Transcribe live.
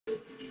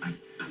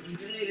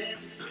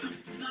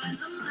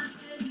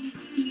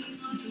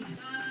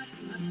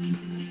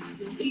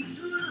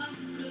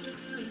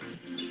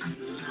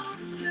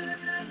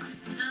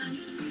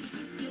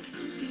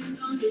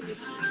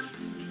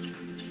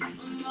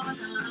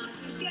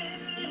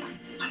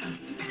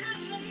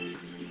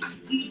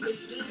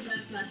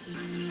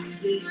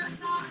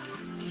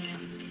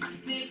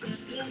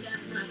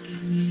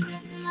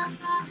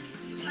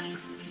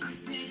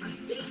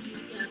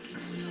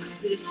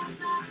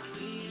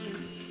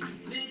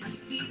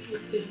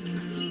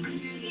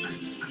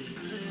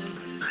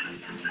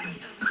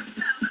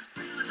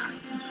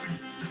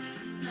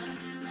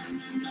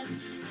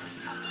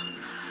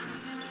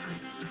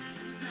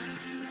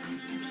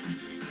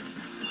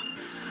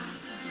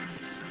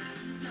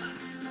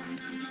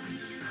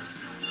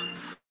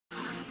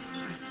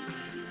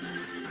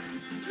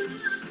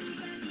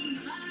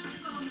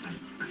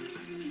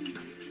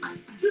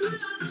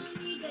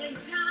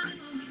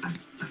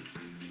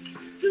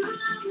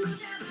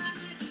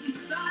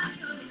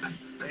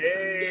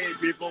Hey,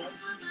 people.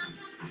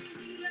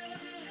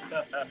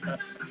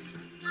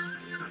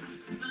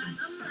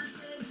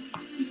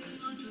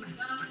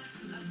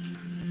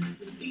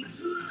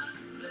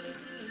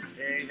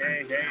 Hey,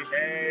 hey, hey,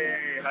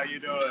 hey. How you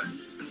doing?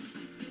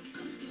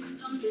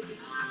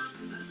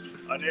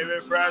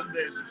 David Francis,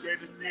 it's great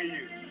to see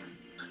you.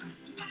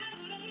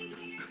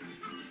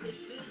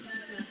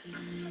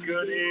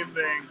 Good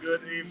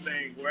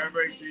evening,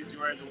 wherever it is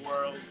you are in the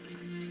world.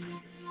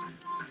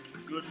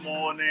 Good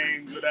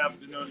morning, good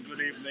afternoon,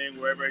 good evening,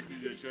 wherever it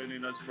is you're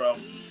joining us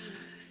from.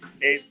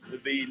 It's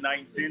the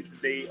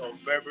 19th day of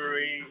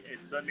February.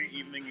 It's Sunday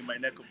evening in my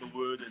neck of the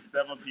wood. It's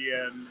 7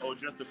 p.m. or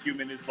just a few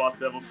minutes past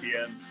 7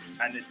 p.m.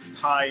 and it's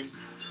time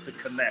to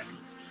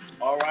connect.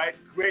 All right,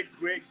 great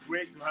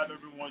to have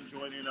everyone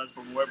joining us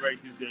from wherever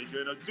it is they're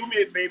joining us. Do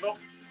me a favor,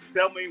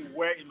 tell me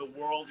where in the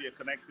world you're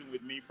connecting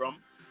with me from.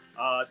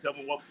 Tell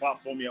me what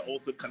platform you're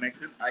also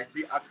connected. I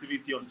see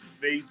activity on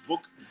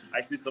Facebook.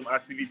 I see some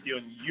activity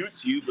on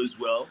YouTube as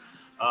well.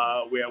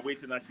 We are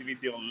waiting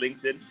activity on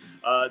LinkedIn.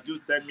 Do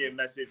send me a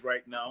message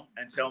right now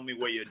and tell me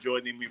where you're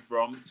joining me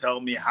from.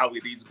 Tell me how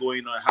it is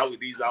going on, how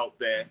it is out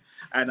there.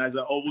 And as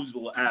I always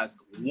will ask,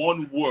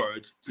 one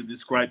word to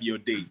describe your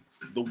day.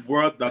 The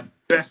word that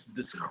best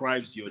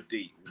describes your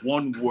day.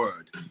 One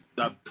word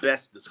that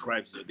best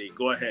describes your day.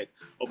 Go ahead.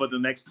 Over the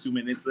next 2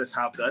 minutes, let's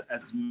have that.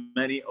 As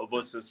many of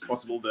us as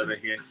possible that are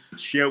here,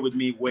 share with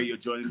me where you're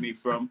joining me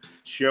from.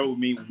 Share with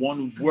me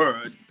one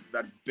word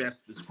that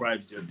best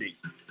describes your day.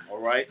 All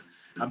right?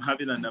 I'm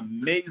having an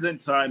amazing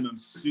time. I'm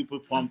super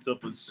pumped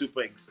up and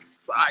super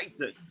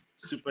excited.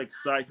 Super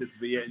excited to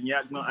be here.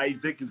 Nyagno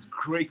Isaac, it's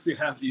great to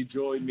have you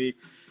join me.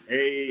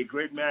 Hey,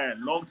 great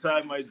man. Long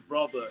time, my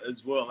brother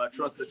as well. I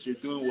trust that you're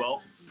doing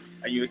well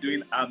and you're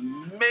doing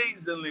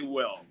amazingly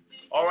well.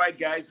 All right,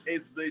 guys,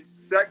 it's the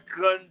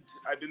second,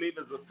 I believe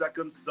it's the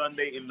second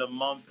Sunday in the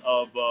month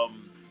of,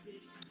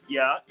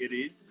 yeah, it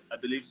is. I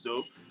believe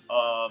so.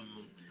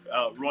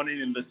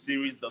 Running in the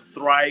series, the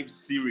Thrive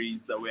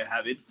series that we're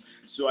having.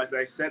 So as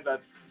I said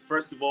that,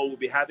 first of all, we'll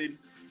be having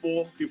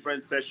 4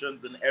 different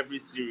sessions in every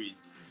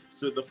series.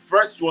 So the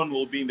first one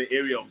will be in the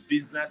area of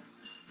business.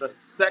 The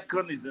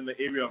second is in the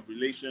area of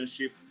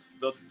relationship.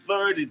 The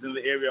third is in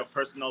the area of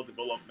personal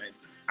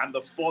development. And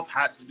the fourth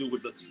has to do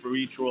with the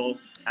spiritual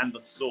and the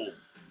soul.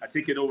 I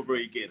take it over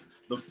again.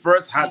 The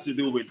first has to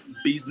do with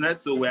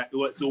business. So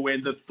we're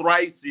in the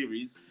Thrive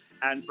series.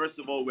 And first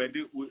of all,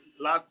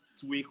 last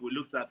week we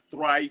looked at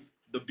Thrive,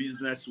 the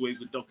business way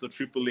with Dr.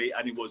 AAA,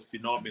 and it was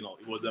phenomenal.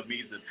 It was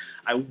amazing.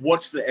 I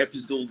watched the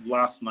episode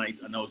last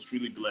night, and I was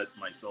truly blessed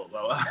myself.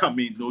 I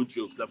mean, no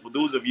jokes. And for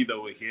those of you that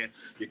were here,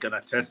 you can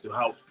attest to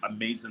how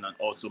amazing and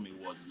awesome it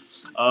was.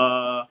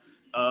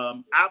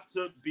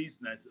 After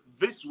business,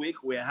 this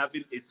week we're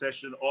having a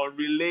session on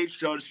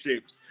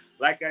relationships.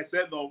 Like I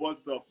said on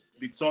WhatsApp,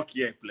 the talk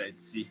here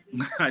plenty.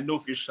 I know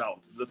if you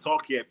shout, the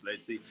talk here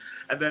plenty.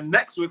 And then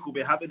next week we'll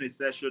be having a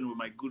session with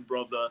my good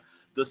brother,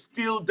 the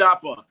still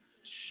dapper,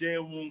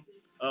 Sheung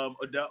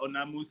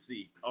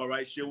Onamusi. All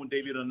right, Sheung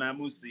David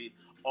Onamusi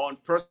on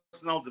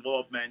personal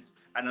development.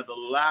 And at the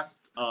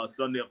last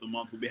Sunday of the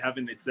month, we'll be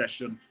having a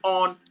session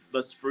on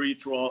the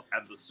spiritual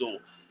and the soul.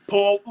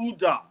 Paul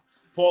Uda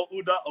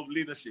of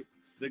leadership,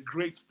 the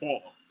great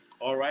Paul.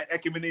 All right,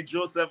 Ekimini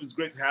Joseph, it's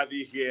great to have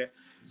you here.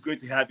 It's great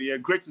to have you here.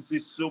 Great to see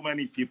so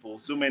many people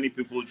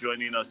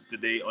joining us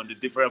today on the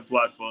different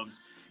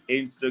platforms.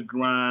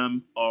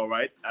 Instagram, all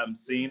right. I'm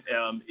seeing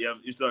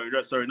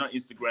sorry, not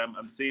Instagram.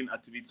 I'm seeing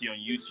activity on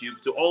YouTube.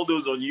 To all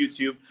those on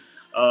YouTube,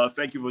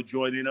 thank you for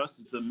joining us.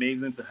 It's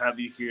amazing to have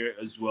you here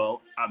as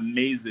well.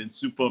 Amazing,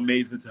 super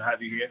amazing to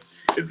have you here.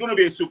 It's going to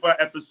be a super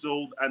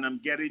episode, and I'm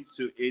getting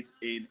to it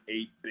in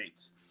a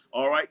bit.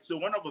 All right. So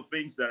one of the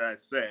things that I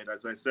said,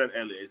 as I said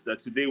earlier, is that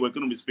today we're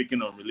going to be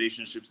speaking on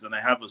relationships, and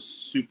I have a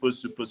super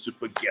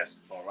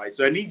guest. All right.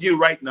 So I need you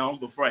right now,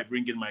 before I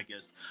bring in my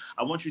guest,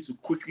 I want you to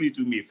quickly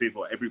do me a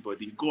favor,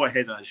 everybody. Go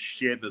ahead and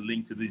share the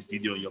link to this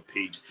video on your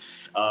page.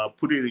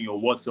 Put it in your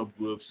WhatsApp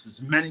groups.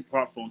 There's many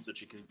platforms that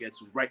you can get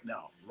to right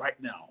now.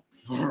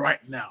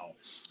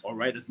 All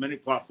right. As many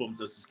platforms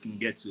as you can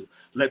get to.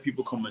 Let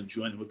people come and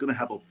join. We're going to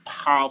have a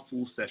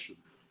powerful session.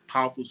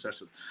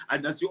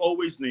 And as you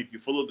always know, if you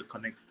follow the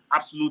Connect,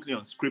 absolutely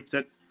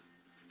unscripted,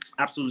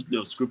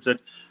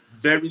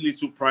 very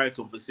little prior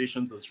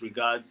conversations as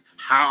regards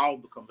how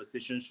the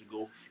conversation should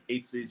go.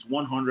 It is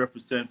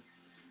 100%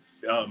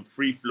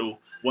 free flow,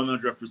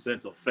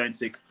 100%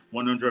 authentic,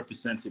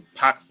 100%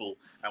 impactful,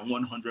 and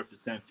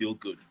 100% feel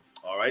good.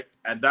 All right.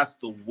 And that's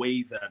the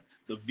way that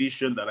the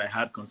vision that I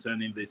had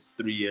concerning this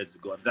 3 years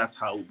ago. And that's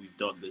how we've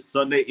done this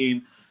Sunday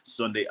in,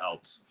 Sunday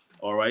out.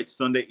 All right.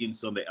 Sunday in,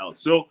 Sunday out.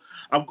 So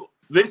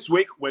this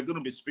week, we're going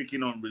to be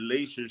speaking on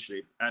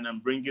relationship, and I'm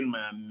bringing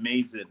my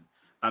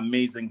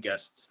amazing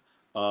guests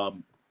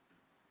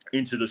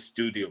into the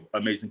studio.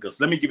 Amazing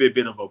guests. Let me give you a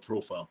bit of a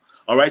profile.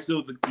 All right.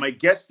 So my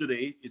guest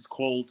today is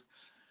called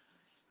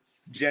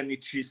Jenny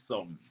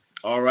Chisom.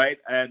 All right,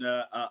 and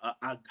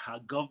her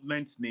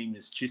government name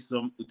is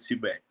Chisom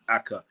Utibe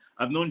Aka.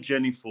 I've known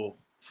Jenny for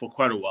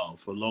quite a while,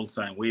 for a long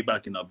time, way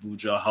back in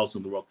Abuja, House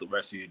on the Rock, the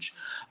Refuge.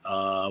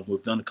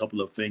 We've done a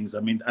couple of things. I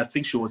mean, I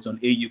think she was on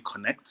AU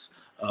Connect,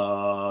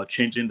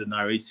 changing the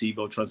narrative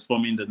or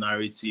transforming the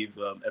narrative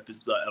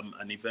episode,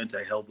 an event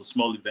I held, a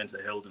small event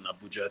I held in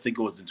Abuja. I think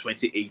it was in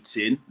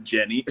 2018.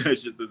 Jenny,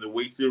 she's in the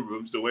waiting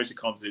room. So when she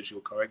comes in, she'll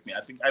correct me.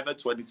 I think either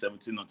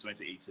 2017 or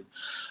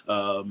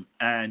 2018.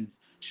 And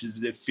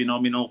she's a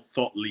phenomenal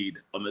thought lead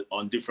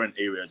on different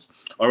areas.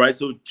 All right.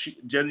 So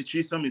Jenny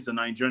Chisom is a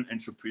Nigerian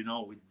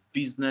entrepreneur with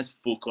business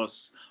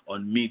focus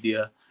on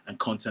media and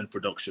content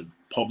production,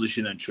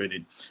 publishing and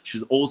training.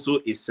 She's also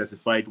a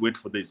certified, wait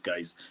for this,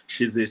 guys.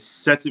 She's a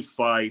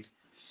certified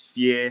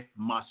fear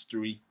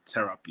mastery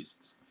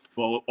therapist.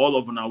 For all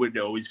of them now, they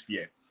always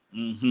fear.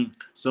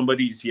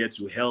 Somebody is here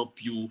to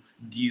help you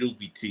deal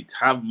with it,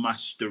 have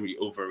mastery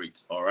over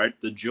it. All right,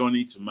 the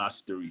journey to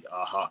mastery.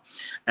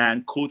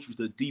 And coach with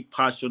a deep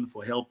passion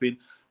for helping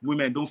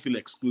women. Don't feel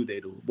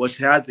excluded, but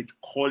she has a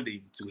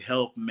calling to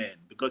help men,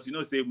 because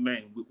say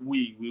men,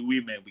 we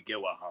women, we get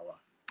wahala.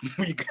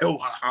 We get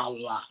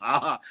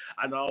wahala,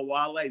 and our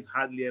wahala is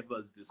hardly ever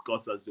as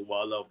discussed as the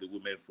wahala of the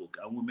women folk,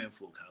 and women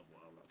folk have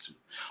wahala too.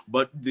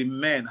 But the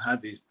men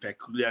have a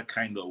peculiar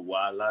kind of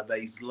wahala that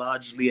is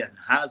largely and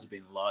has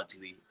been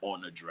largely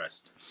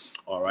unaddressed.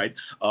 All right,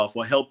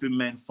 for helping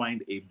men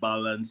find a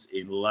balance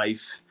in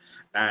life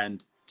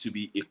and to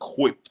be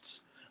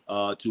equipped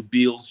to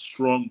build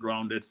strong,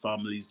 grounded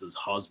families as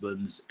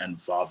husbands and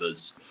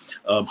fathers.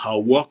 Her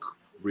work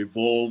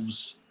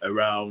revolves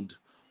around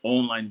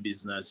online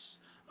business,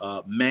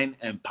 men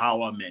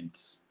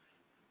empowerment,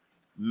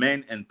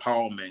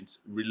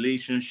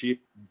 relationship,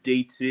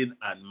 dating,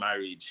 and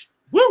marriage.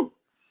 Woo!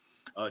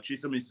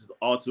 Chisom is the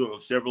author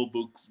of several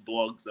books,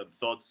 blogs, and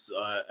thoughts,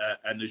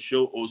 and a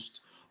show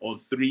host on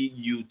 3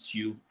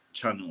 YouTube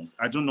channels.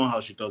 I don't know how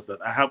she does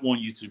that. I have one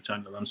YouTube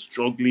channel. I'm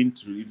struggling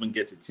to even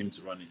get a team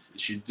to run it.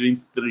 She's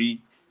doing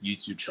 3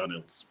 YouTube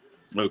channels.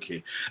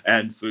 Okay.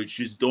 And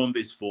she's done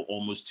this for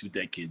almost 2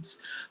 decades.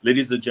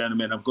 Ladies and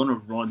gentlemen, I'm going to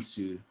run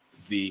to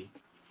the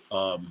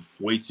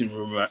waiting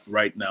room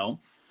right now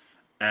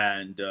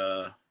and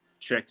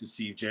check to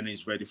see if Jenny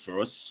is ready for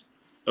us.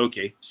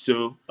 Okay,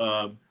 so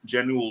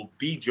Jenny will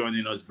be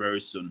joining us very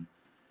soon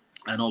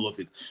and all of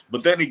it.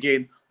 But then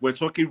again, we're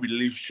talking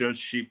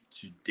relationship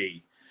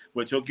today.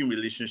 We're talking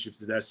relationships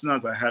today. As soon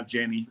as I have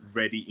Jenny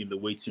ready in the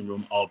waiting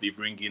room, I'll be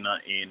bringing her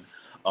in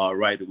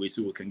right away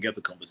so we can get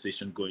the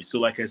conversation going. So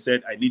like I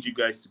said, I need you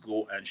guys to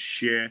go and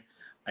share.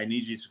 I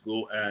need you to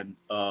go and,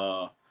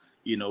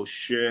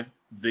 share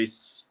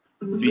this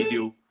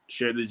video.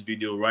 Share this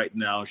video right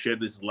now. Share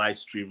this live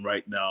stream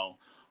right now.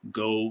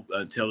 Go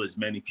and tell as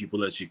many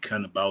people as you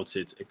can about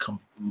it.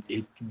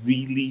 A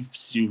really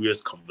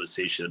serious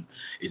conversation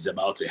is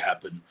about to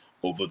happen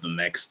over the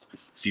next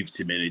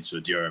 50 minutes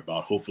or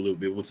thereabout. Hopefully, we'll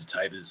be able to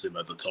tie this in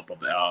at the top of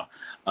the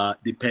hour,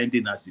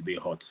 depending as the day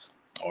hot.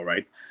 All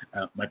right.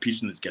 My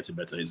pigeon is getting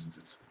better, isn't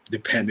it?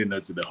 Depending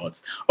as the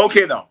hot.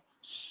 Okay, now.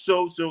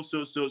 So,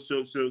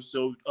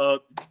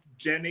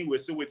 Jenny, we're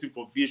still waiting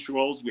for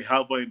visuals. We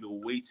have her in the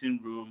waiting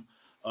room.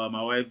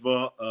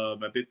 However,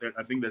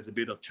 I think there's a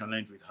bit of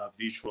challenge with her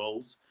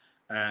visuals,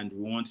 and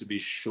we want to be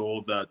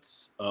sure that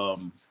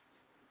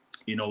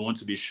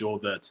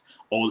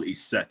all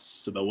is set,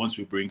 so that once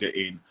we bring her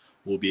in,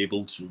 we'll be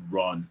able to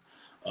run.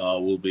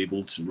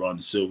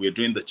 So we're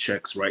doing the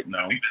checks right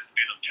now.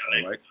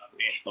 All right.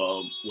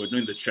 We're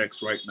doing the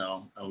checks right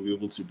now, and we'll be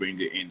able to bring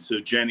it in. So,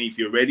 Jenny, if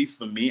you're ready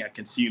for me, I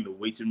can see you in the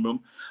waiting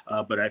room.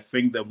 But I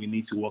think that we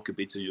need to work a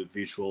bit on your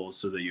visuals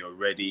so that you're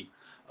ready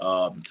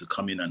to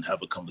come in and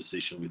have a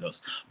conversation with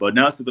us. But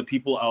now to the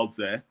people out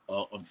there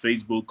on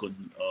Facebook,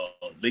 on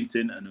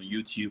LinkedIn, and on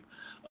YouTube,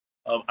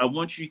 I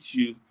want you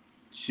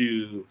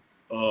to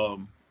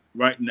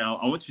right now,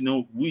 I want to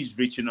know who is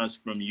reaching us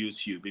from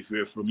YouTube. If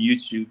you're from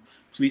YouTube,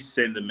 please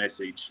send a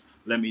message.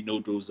 Let me know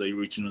those that are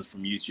reaching us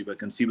from YouTube. I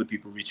can see the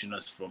people reaching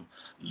us from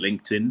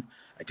LinkedIn.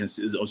 I can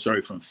see,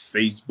 from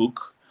Facebook.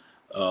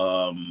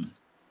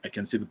 I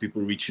can see the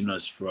people reaching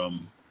us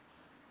from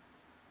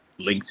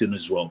LinkedIn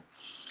as well.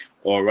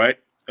 All right.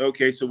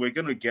 Okay, so we're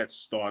going to get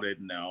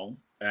started now.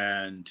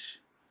 And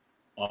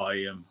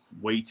I am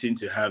waiting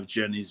to have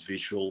Jenny's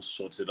visual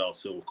sorted out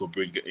so we could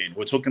bring it in.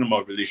 We're talking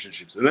about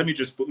relationships. So let me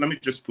just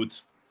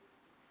put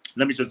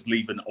Let me just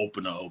leave an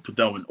opener or put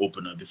down an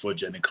opener before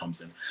Jenny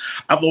comes in.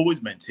 I've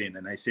always maintained,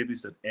 and I say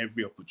this at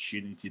every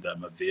opportunity that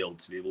I'm availed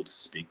to be able to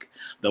speak,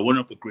 that one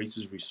of the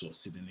greatest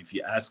resources, and if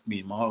you ask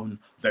me in my own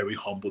very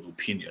humble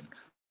opinion,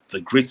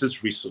 the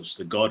greatest resource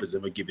that God has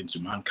ever given to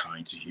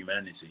mankind, to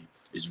humanity,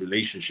 is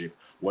relationship,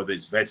 whether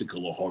it's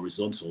vertical or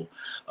horizontal,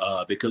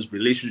 because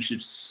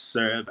relationships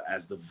serve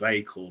as the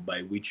vehicle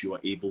by which you are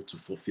able to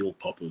fulfill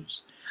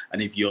purpose.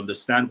 And if you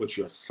understand what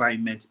your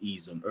assignment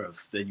is on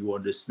earth, then you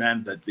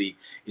understand that the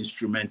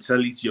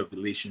instrumentality of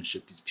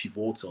relationship is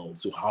pivotal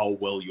to how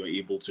well you're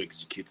able to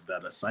execute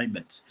that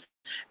assignment.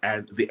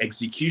 And the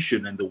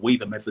execution and the way,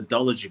 the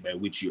methodology by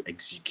which you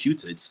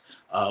execute it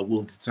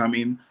will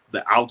determine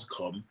the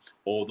outcome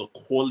or the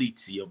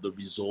quality of the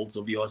results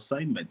of your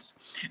assignment.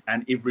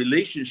 And if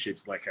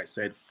relationships, like I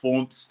said,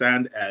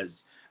 stand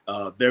as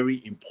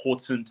very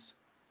important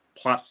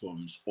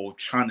platforms or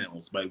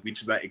channels by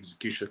which that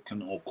execution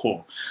can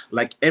occur.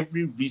 Like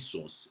every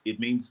resource, it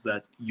means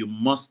that you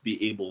must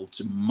be able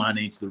to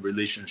manage the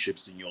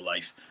relationships in your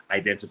life,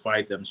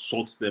 identify them,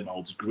 sort them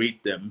out, grade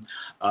them,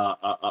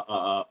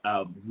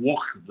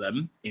 work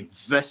them,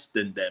 invest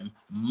in them,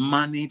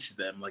 manage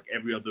them like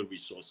every other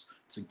resource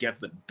to get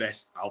the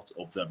best out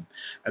of them.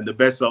 And the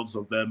best out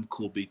of them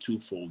could be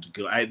twofold. It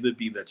could either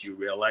be that you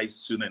realize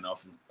soon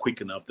enough and quick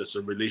enough that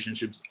some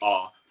relationships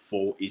are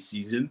for a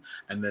season,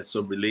 and that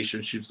some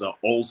relationships are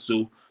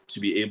also to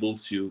be able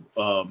to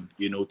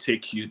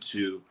take you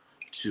to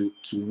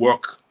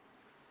work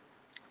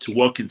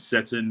in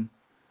certain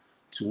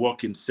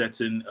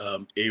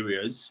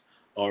areas,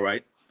 all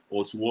right,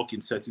 or to work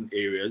in certain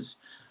areas.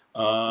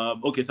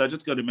 Okay, so I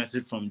just got a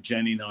message from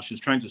Jenny now.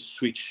 She's trying to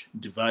switch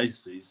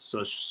devices.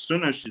 So as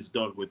soon as she's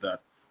done with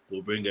that,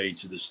 we'll bring her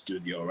into the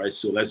studio, all right?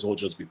 So let's all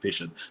just be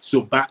patient. So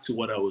back to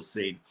what I was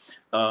saying.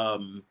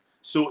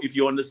 So if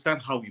you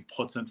understand how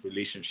important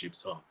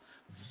relationships are,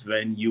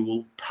 then you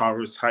will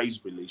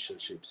prioritize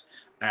relationships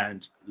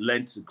and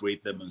learn to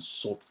grade them and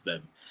sort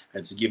them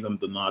and to give them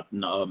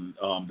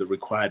the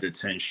required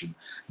attention.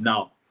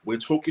 Now, we're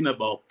talking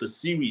about the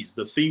series.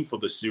 The theme for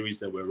the series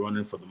that we're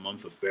running for the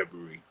month of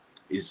February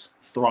is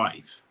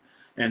Thrive.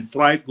 And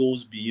Thrive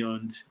goes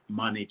beyond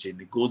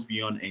managing, it goes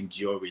beyond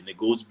enduring, it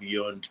goes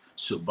beyond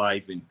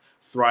surviving.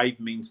 Thrive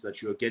means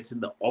that you're getting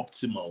the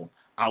optimal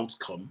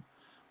outcome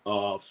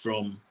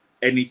from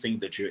anything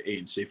that you're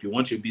in. So if you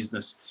want your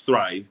business to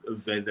thrive,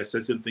 then there's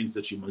certain things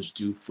that you must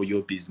do for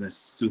your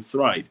business to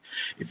thrive.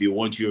 If you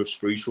want your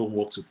spiritual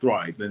walk to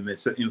thrive, then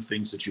there's certain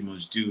things that you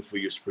must do for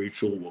your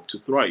spiritual walk to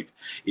thrive.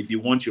 If you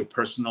want your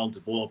personal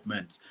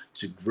development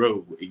to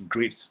grow in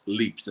great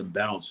leaps and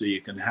bounds so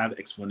you can have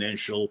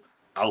exponential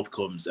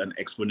outcomes and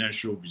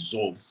exponential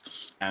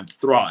results and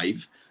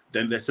thrive,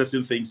 then there's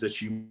certain things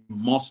that you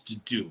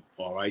must do,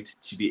 all right,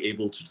 to be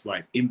able to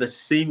thrive. In the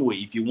same way,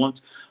 if you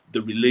want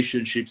the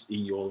relationships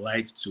in your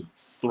life to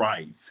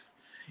thrive,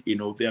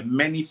 there are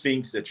many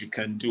things that you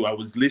can do. I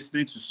was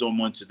listening to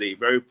someone today,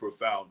 very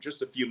profound,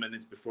 just a few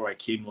minutes before I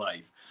came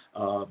live.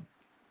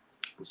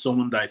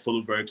 Someone that I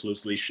follow very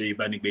closely, Shay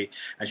Banigbe,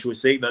 and she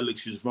was saying that, look,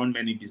 she's run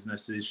many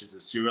businesses, she's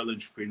a serial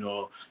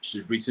entrepreneur,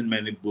 she's written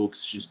many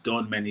books, she's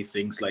done many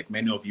things like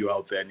many of you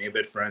out there,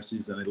 Nabet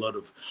Francis, and a lot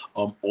of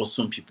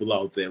awesome people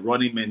out there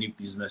running many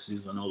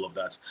businesses and all of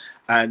that.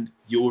 And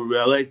you will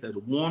realize that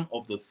one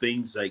of the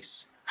things that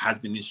has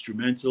been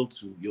instrumental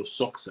to your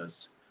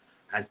success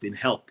has been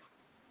help,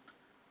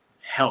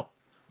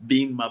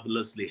 being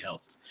marvelously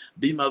helped.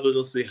 Being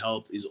marvelously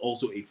helped is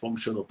also a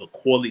function of the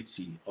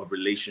quality of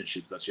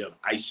relationships that you have.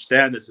 I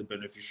stand as a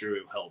beneficiary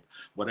of help.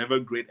 Whatever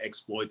great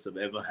exploits I've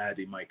ever had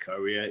in my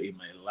career, in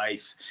my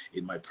life,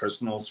 in my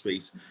personal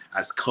space,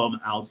 has come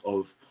out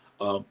of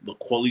the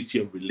quality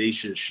of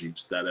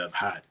relationships that I've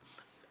had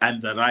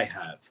and that I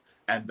have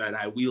and that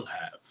I will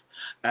have.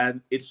 And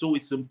it's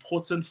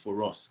important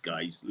for us,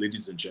 guys,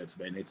 ladies and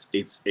gentlemen.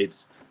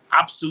 It's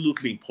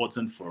absolutely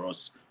important for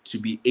us to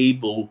be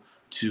able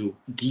to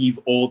give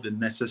all the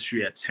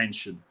necessary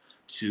attention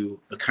to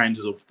the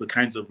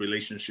kinds of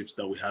relationships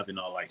that we have in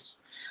our life.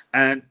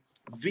 And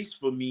this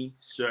for me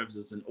serves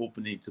as an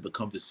opening to the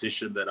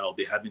conversation that I'll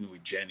be having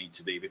with Jenny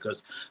today,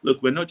 because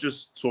look, we're not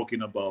just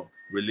talking about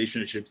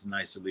relationships in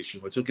isolation.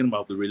 We're talking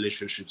about the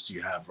relationships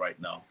you have right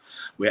now.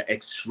 We're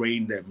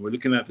x-raying them. We're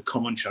looking at the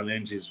common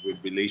challenges with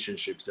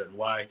relationships and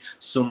why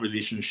some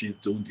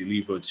relationships don't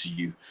deliver to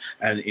you.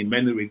 And in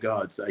many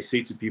regards, I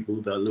say to people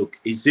that, look,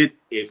 is it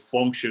a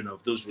function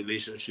of those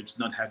relationships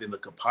not having the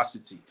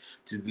capacity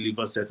to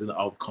deliver certain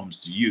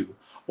outcomes to you?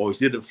 Or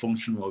is it a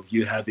function of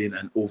you having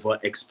an over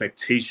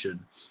expectation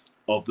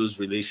of those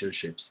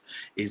relationships?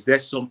 Is there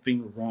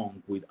something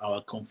wrong with our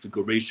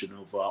configuration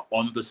of our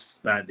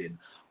understanding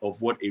of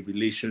what a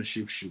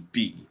relationship should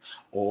be?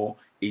 Or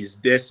is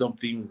there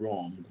something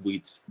wrong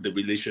with the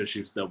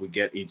relationships that we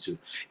get into?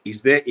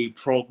 Is there a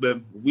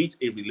problem with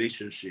a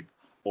relationship,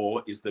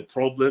 or is the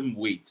problem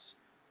with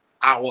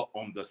our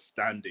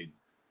understanding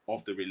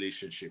of the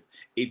relationship.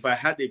 If I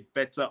had a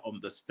better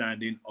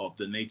understanding of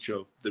the nature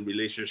of the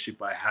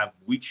relationship I have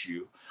with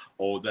you,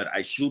 or that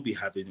I should be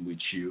having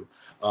with you,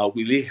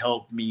 will it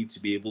help me to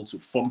be able to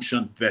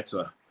function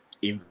better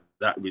in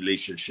that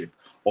relationship?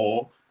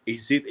 Or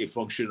is it a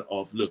function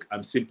of, look,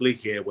 I'm simply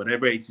here,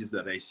 whatever it is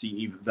that I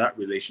see in that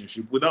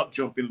relationship, without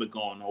jumping the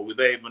gun, or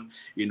without even,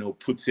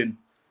 putting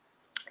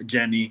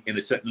Jenny in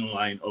a certain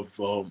line of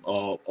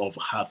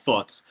her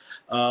thoughts.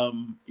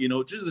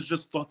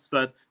 Just thoughts,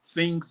 that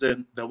things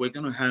that we're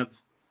gonna have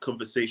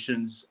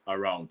conversations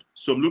around.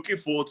 So I'm looking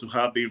forward to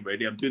her being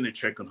ready. I'm doing a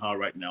check on her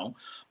right now,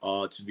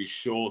 to be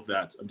sure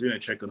that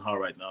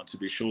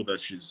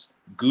she's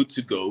good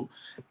to go.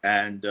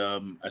 And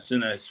as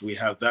soon as we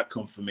have that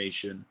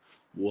confirmation,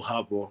 we'll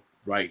have her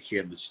right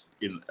here in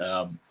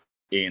the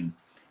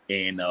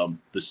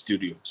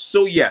studio.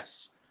 So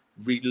yes,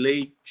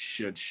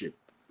 relationship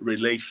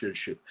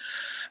relationship.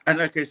 And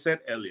like I said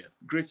earlier,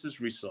 greatest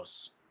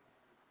resource.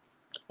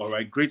 All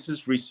right,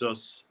 greatest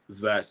resource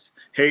that,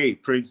 hey,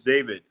 Prince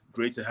David,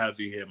 great to have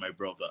you here, my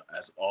brother,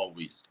 as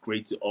always.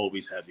 Great to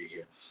always have you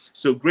here.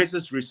 So,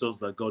 greatest resource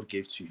that God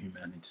gave to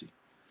humanity.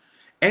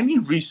 Any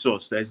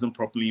resource that isn't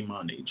properly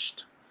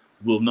managed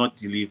will not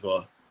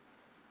deliver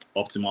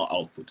optimal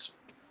output.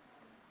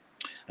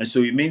 And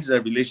so it means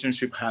that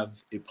relationships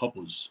have a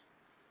purpose.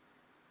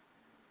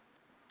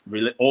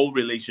 All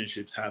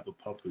relationships have a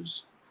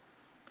purpose.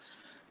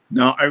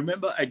 Now, I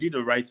remember I did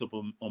a write-up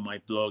on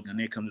my blog,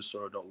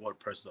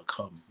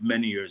 anekamdesoro.wordpress.com,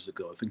 many years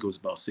ago. I think it was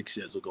about 6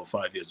 years ago,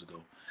 5 years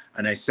ago.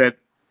 And I said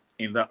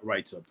in that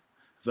write-up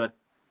that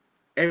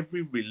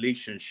every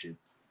relationship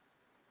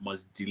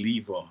must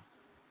deliver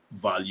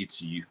value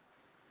to you.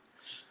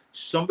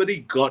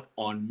 Somebody got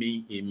on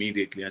me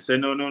immediately. I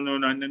said, no.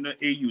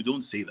 Hey, you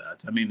don't say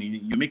that. I mean,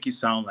 you make it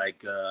sound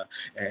like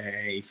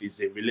if it's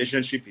a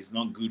relationship, it's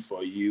not good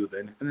for you.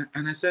 Then,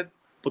 and I said,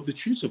 but the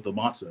truth of the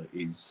matter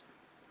is,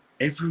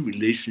 every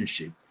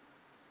relationship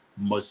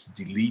must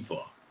deliver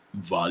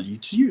value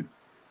to you,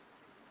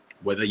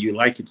 whether you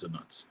like it or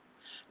not.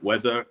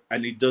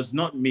 And it does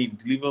not mean,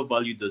 deliver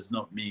value does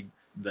not mean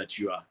that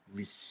you are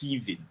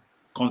receiving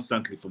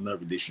constantly from that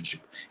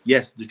relationship.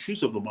 Yes, the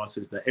truth of the matter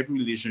is that every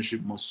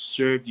relationship must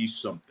serve you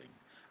something,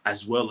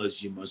 as well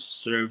as you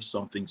must serve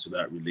something to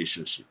that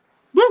relationship.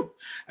 Woo!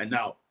 And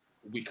now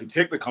we could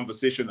take the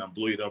conversation and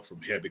blow it up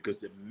from here, because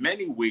there are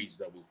many ways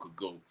that we could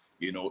go,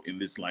 in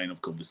this line of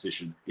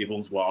conversation,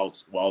 even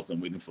whilst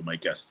I'm waiting for my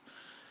guest.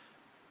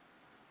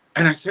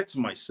 And I said to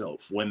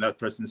myself, when that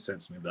person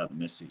sent me that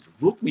message,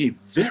 wrote me a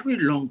very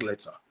long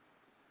letter,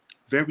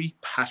 very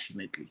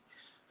passionately,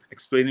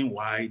 explaining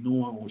why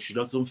she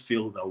doesn't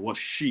feel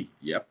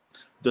that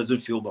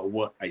doesn't feel that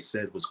what I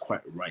said was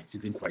quite right.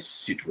 It didn't quite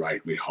sit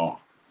right with her.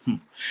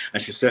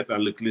 And she said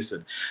that, look,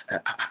 listen,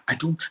 I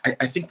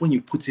think when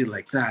you put it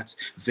like that,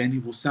 then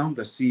it will sound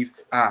as if,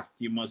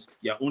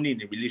 you're only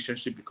in a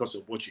relationship because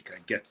of what you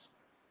can get.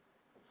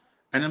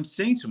 And I'm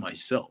saying to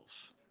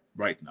myself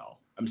right now,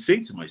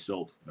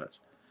 that,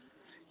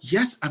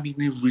 yes, I'm in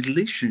a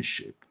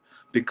relationship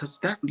because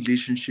that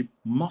relationship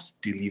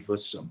must deliver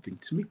something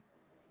to me.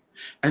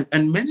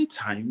 And many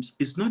times,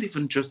 it's not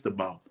even just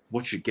about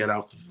what you get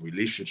out of the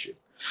relationship.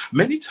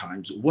 Many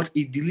times, what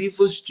it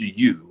delivers to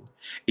you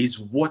is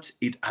what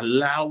it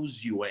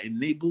allows you or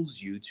enables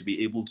you to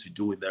be able to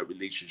do in that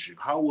relationship.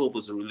 How well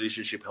does a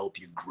relationship help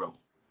you grow?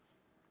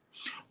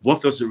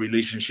 What does a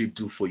relationship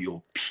do for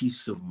your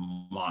peace of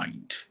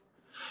mind?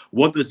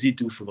 What does it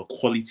do for the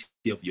quality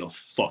of your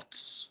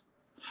thoughts?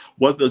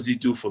 What does it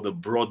do for the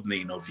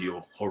broadening of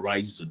your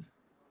horizon?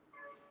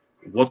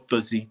 What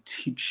does it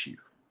teach you?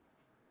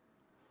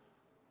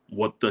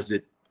 What does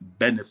it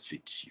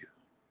benefit you?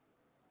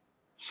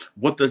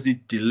 What does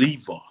it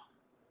deliver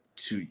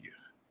to you?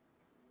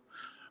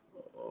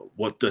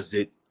 What does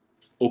it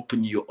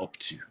open you up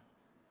to?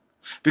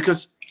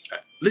 Because,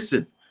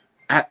 listen,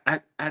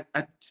 at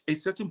a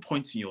certain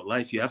point in your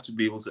life, you have to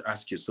be able to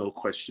ask yourself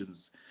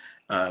questions,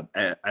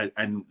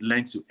 and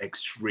learn to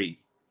x-ray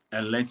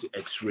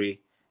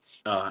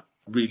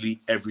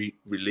really every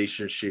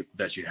relationship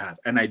that you have.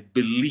 And I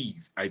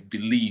believe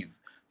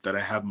that I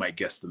have my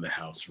guest in the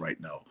house right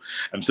now.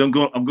 I'm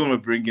going to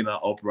bring her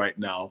up right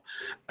now.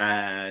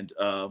 And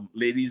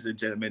ladies and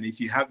gentlemen, if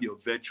you have your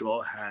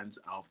virtual hands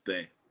out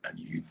there, and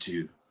you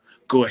do,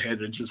 go ahead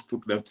and just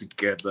put them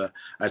together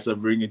as I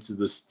bring into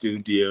the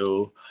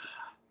studio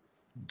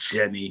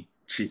Jenny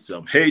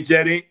Chisom. Hey,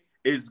 Jenny,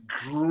 it's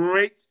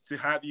great to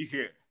have you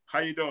here. How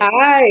you doing?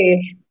 Hi,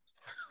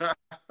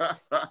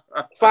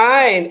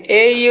 fine.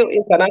 AU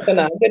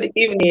International. Good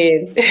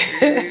evening.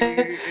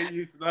 Hey,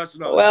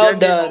 international. Well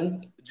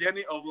done.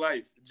 Jenny of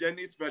life.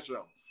 Jenny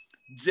special.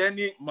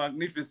 Jenny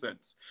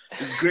magnificent.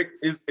 It's great.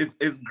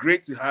 It's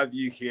great to have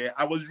you here.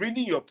 I was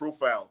reading your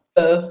profile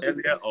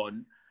earlier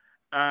on,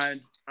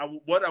 and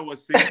what I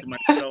was saying to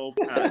myself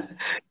as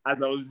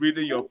I was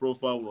reading your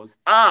profile was,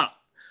 I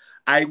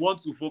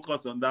want to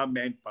focus on that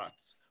main part.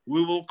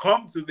 We will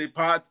come to the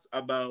part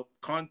about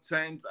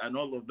content and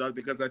all of that,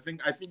 because I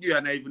think you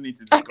and I even need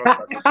to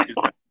discuss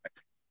that.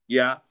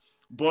 Yeah,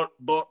 But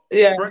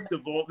Yeah. first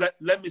of all,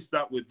 let me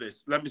start with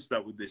this. Let me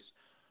start with this.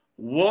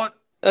 What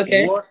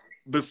Okay. what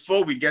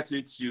before we get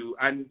into,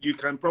 and you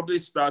can probably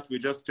start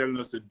with just telling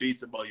us a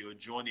bit about your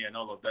journey and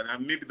all of that,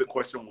 and maybe the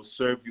question will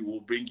serve you,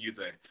 will bring you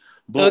there.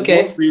 But what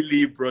Okay.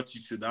 really brought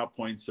you to that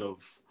point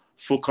of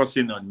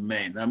focusing on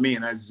men? I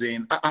mean, as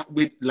in,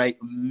 with like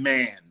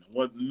men,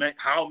 what men,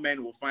 how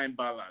men will find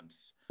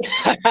balance.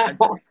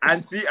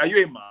 Auntie, are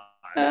you a man?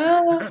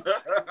 Uh,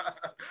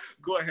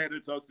 Go ahead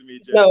and talk to me,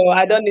 Jenny. no,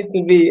 I don't need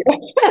to be.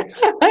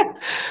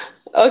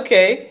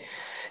 Okay.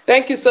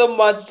 Thank you so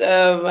much,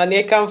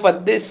 Aniekan, for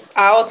this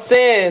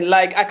outing.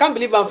 Like, I can't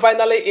believe I'm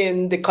finally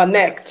in the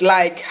connect.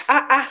 Like,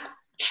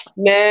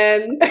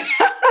 man.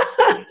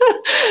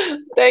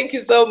 Thank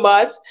you so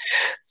much.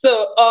 So,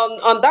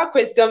 on that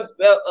question,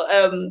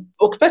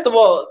 okay, first of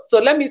all, so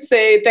let me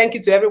say thank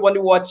you to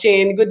everyone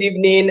watching. Good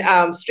evening.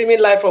 I'm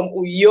streaming live from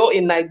Uyo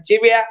in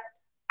Nigeria,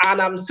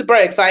 and I'm super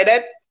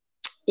excited.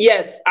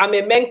 Yes, I'm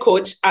a men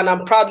coach, and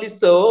I'm proudly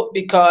so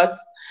because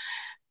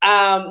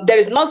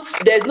there's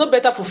no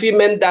better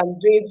fulfillment than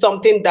doing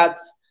something that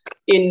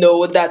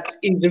that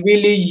is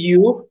really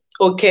you.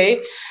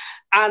 Okay,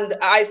 and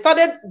I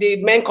started the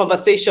men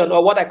conversation,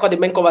 or what I call the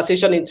men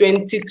conversation, in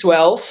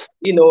 2012.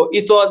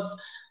 It was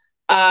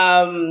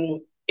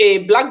a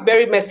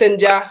BlackBerry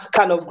Messenger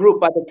kind of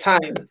group at the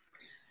time.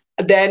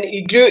 Then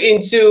it grew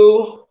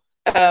into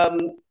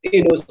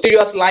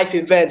serious life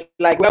events,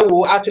 like where we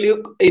will actually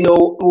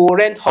we'll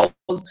rent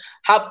halls,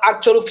 have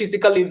actual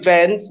physical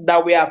events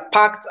that we are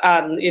packed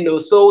and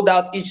sold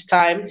out each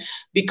time,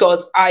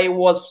 because I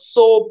was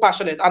so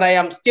passionate, and I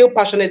am still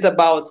passionate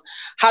about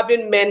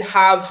having men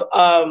have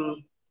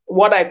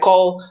what I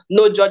call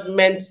no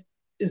judgment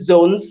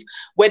zones,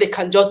 where they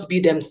can just be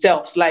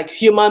themselves, like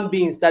human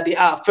beings that they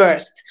are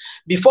first.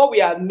 Before we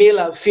are male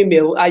and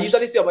female, I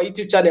usually say on my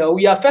YouTube channel,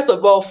 we are first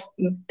of all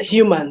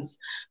humans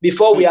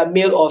before we Mm, are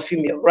male or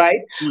female,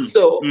 right? mm,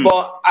 So, mm.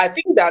 but I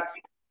think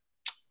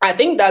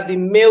that the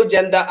male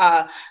gender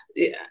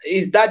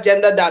is that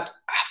gender that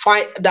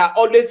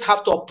always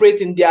have to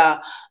operate in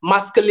their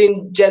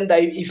masculine gender,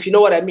 if you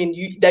know what I mean.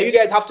 That you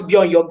guys have to be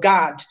on your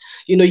guard.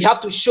 You have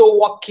to show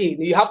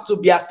walking. You have to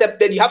be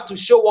accepted. You have to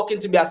show walking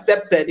to be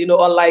accepted.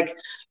 Unlike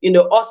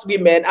us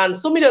women, and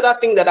so many other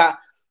things that are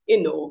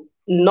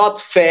not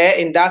fair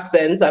in that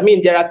sense. I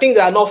mean, there are things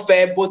that are not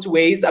fair both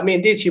ways. I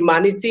mean, this is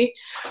humanity.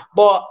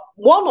 But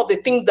one of the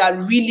things that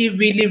really,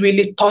 really,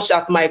 really touched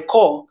at my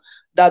core,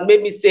 that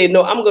made me say,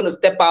 no, I'm going to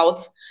step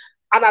out.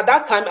 And at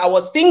that time, I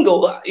was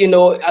single,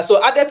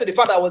 so added to the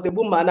fact that I was a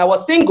woman, I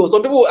was single.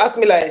 Some people would ask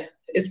me, like,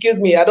 excuse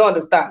me, I don't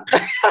understand.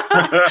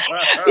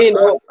 you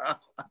know,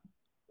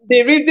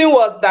 the reason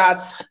was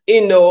that,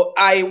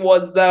 I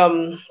was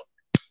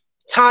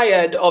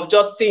tired of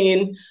just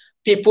seeing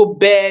people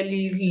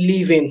barely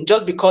living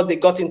just because they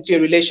got into a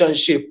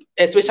relationship,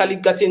 especially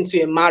got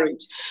into a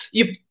marriage.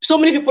 So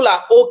many people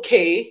are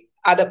okay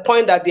at the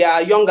point that they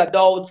are young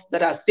adults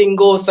that are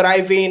single,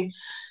 thriving.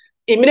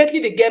 Immediately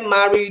they get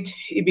married,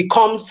 it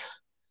becomes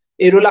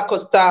a roller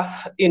coaster,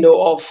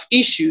 of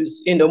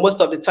issues,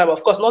 most of the time.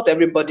 Of course, not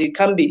everybody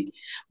can be,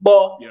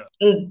 but Yeah.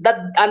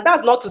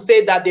 that's not to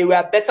say that they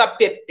were better,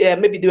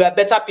 maybe they were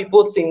better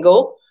people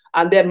single,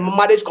 and then Yeah.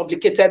 marriage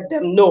complicated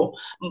them. No,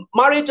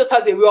 marriage just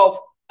has a way of,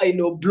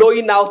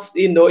 blowing out,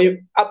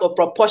 out of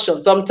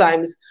proportion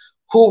sometimes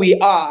who we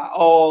are,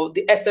 or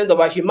the essence of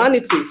our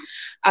humanity.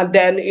 And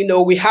then,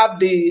 we have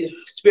the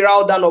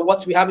spiral down of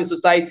what we have in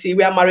society,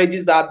 where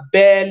marriages are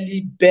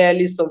barely,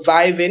 barely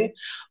surviving,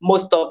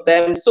 most of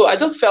them. So I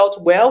just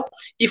felt, well,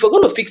 if we're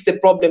going to fix the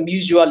problem,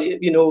 usually,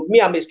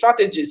 me, I'm a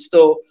strategist.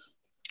 So,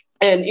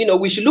 and,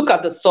 we should look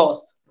at the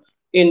source,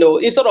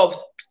 instead of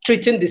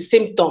treating the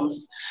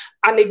symptoms.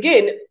 And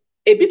again,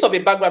 a bit of a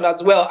background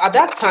as well. At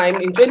that time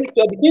in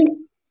 2012,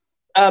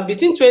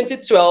 between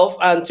 2012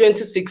 and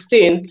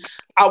 2016,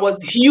 I was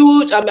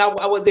huge. I mean,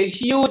 I was a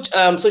huge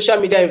social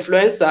media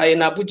influencer in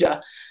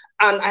Abuja.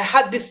 And I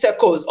had these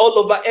circles all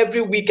over.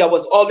 Every week, I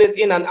was always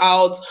in and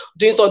out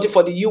doing something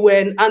for the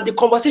UN. And the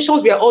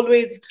conversations were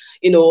always,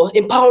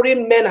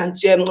 empowering men and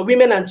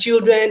women and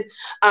children.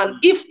 And Mm.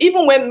 if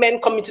even when men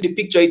come into the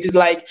picture, it is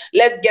like,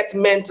 let's get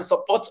men to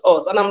support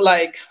us. And I'm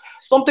like,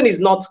 something is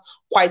not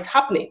quite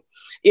happening.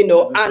 This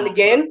doesn't And sound quite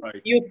again,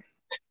 right.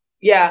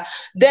 yeah,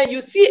 then you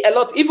see a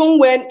lot, even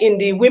when in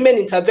the women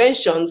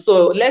intervention.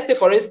 So let's say,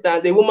 for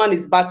instance, a woman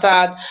is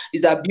battered,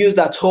 is abused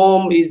at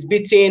home, is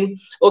beaten.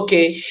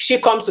 Okay, she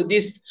comes to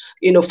these,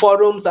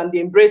 forums, and they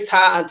embrace her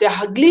and tell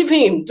her, leave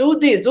him, do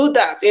this, do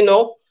that.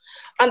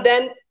 And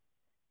then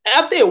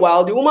after a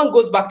while, the woman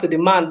goes back to the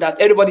man that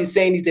everybody is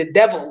saying is the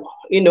devil,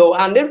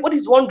 and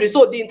everybody's wondering.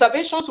 So the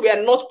interventions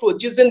were not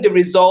producing the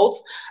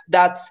results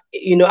that,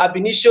 ab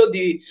initio,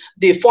 the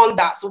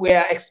funders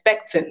were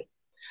expecting.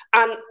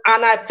 And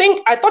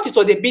I thought it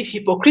was a bit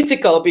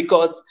hypocritical,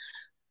 because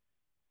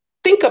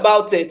think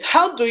about it.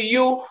 How do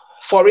you,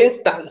 for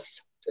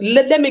instance,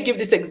 let me give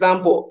this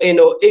example.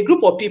 A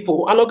group of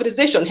people, an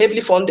organization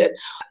heavily funded,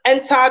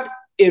 entered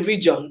a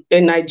region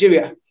in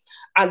Nigeria,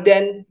 and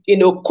then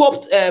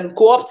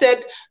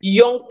co-opted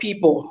young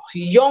people,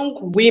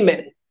 young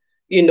women,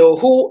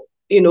 who,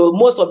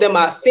 most of them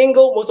are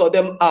single, most of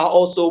them are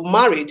also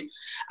married,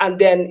 and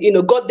then,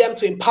 got them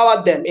to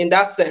empower them in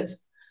that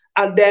sense.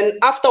 And then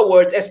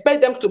afterwards,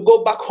 expect them to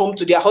go back home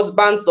to their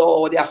husbands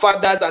or their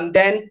fathers and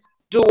then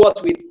do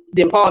what with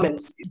the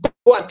empowerment?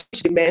 Go and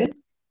teach the men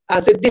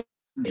and say, this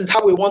is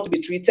how we want to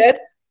be treated,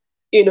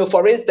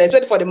 for instance,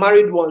 especially for the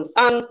married ones.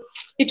 And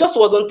it just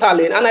wasn't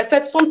tallying. And I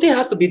said, something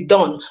has to be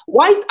done.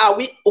 Why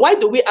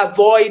do we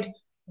avoid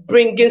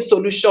bringing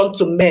solution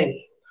to men?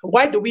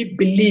 Why do we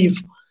believe,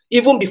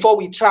 even before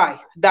we try,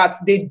 that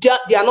they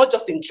are not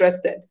just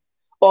interested,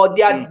 or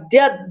they are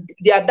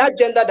that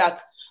gender that,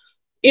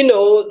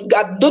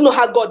 I don't know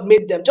how God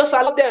made them. Just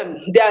allow them.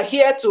 They are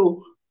here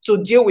to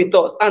deal with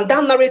us. And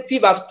that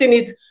narrative, I've seen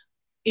it,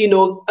 you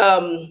know,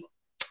 um,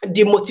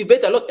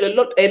 demotivate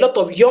a lot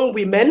of young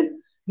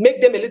women,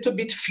 make them a little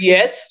bit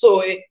fierce.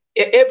 So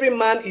every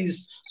man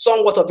is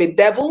somewhat of a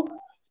devil,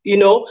 you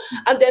know.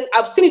 And then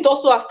I've seen it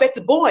also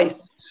affect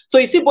boys. So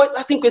you see boys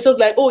asking questions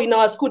like, oh, in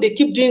our school they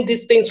keep doing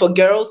these things for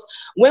girls.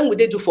 When would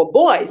they do for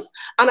boys?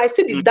 And I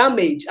see the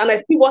damage, and I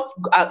see what's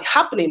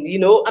happening,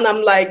 and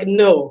I'm like,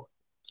 no,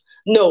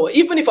 no,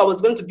 even if I was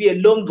going to be a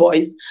lone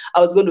voice, I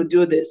was going to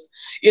do this.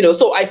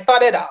 So I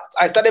started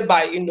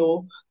by,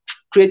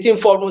 creating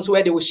forums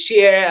where they will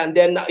share, and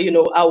then,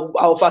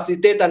 I'll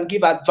facilitate and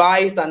give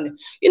advice, and,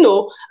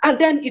 and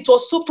then it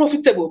was so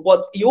profitable.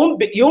 But you won't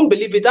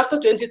believe it. After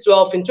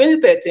 2012, in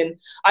 2013,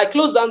 I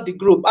closed down the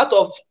group out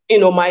of,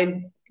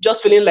 my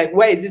just feeling like,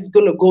 where is this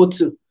going to go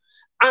to?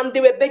 And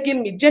they were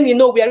begging me, Jenny,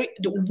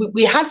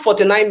 we had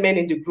 49 men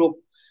in the group.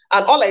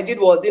 And all I did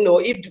was,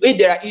 if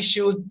there are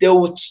issues, they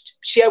would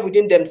share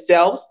within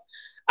themselves.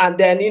 And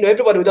then,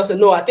 everybody would just say,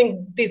 no, I think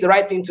this is the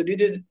right thing to do.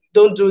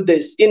 Don't do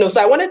this.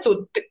 So I wanted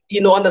to,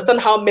 understand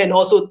how men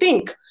also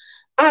think.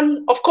 And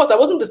of course, I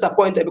wasn't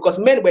disappointed, because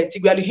men were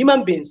integrally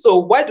human beings. So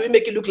why do we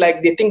make it look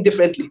like they think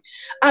differently?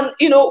 And,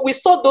 we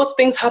saw those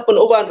things happen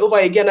over and over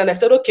again. And I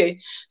said, okay,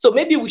 so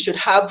maybe we should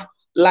have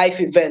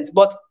live events.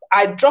 But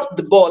I dropped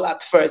the ball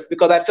at first,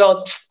 because I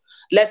felt,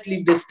 let's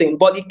leave this thing.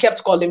 But it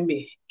kept calling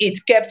me. It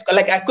kept,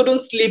 like, I couldn't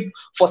sleep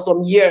for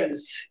some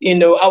years.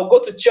 I'll go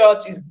to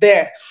church, it's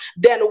there.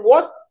 Then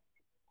worst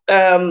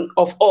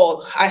of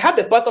all, I had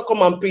the pastor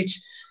come and preach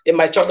in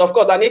my church. Of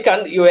course,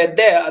 Anika, you were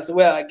there as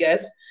well, I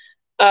guess.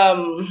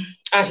 Um,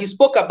 and he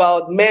spoke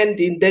about men,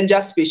 the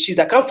endangered species.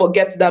 I can't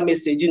forget that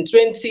message in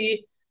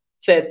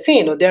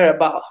 2013 or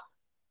thereabout.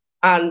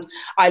 And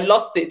I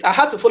lost it. I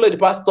had to follow the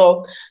pastor,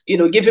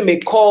 give him a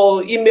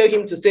call, email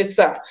him to say,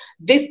 sir,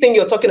 this thing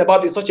you're talking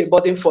about is such a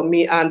burden for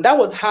me. And that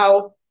was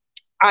how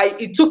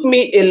it took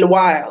me a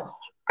while.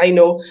 I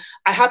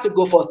had to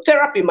go for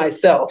therapy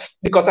myself,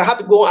 because I had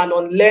to go and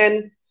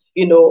unlearn,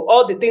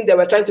 all the things that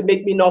were trying to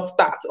make me not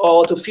start,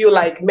 or to feel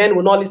like men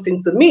will not listen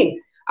to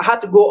me. I had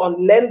to go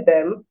unlearn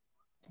them,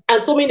 and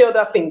so many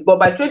other things. But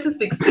by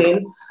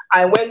 2016,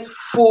 I went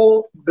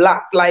full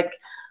blast. Like,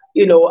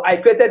 I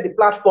created the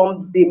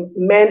platform, the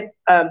man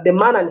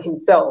and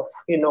himself,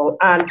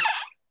 and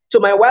to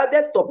my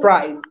wildest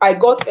surprise, I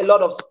got a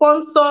lot of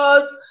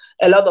sponsors,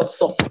 a lot of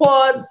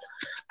support,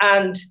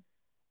 and,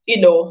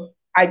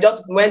 I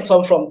just went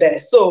on from there.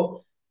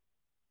 So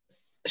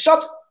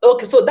short,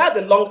 okay, so that's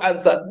the long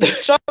answer. The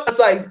short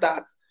answer is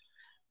that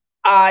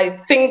I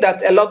think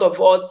that a lot of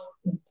us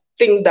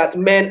think that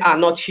men are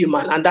not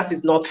human, and that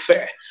is not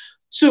fair.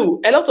 Two,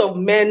 a lot of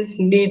men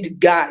need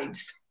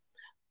guides,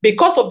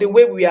 because of the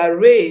way we are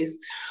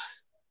raised.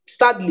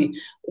 Sadly,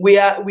 we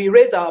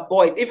raise our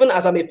boys. Even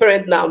as I'm a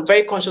parent now, I'm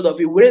very conscious of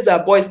it. We raise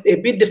our boys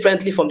a bit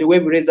differently from the way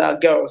we raise our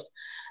girls,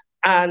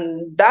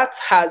 and that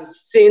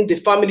has seen the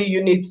family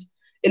unit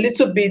a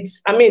little bit.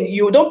 I mean,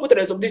 you don't put a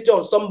responsibility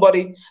on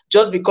somebody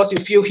just because you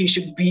feel he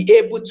should be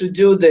able to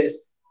do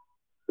this.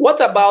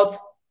 What about,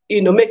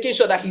 making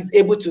sure that he's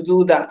able to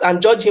do that, and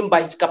judge him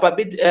by his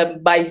capability,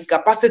 by his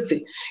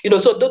capacity?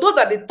 So those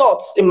are the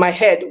thoughts in my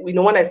head,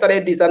 when I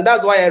started this, and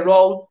that's why I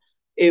roll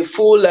a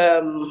full,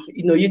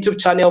 YouTube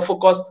channel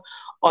focused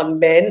on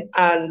men,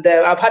 and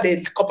I've had a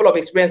couple of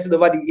experiences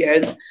over the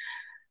years.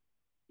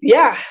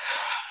 Yeah,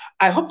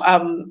 I hope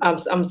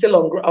I'm still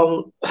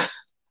on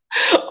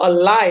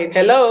online.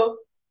 Hello,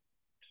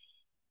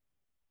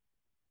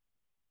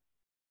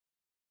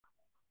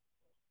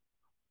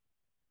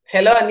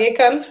 hello,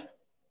 Anikan.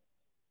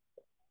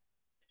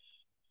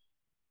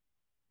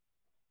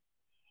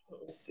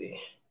 Let's see.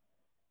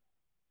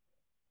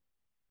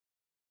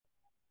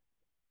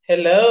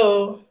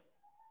 Hello,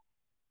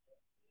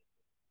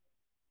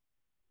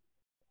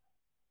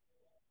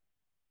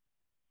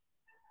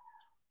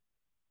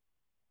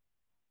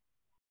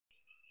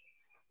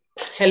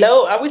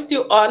 hello. Are we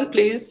still on,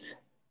 please?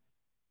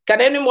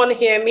 Can anyone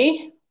hear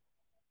me?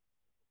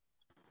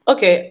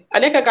 Okay,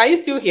 Aneka, can you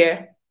still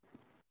hear?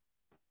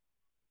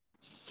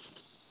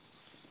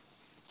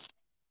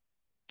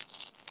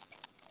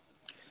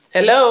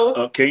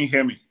 Hello. Can you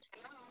hear me?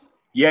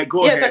 Yeah,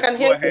 go Yes, I ahead. can Go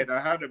hear you. ahead. I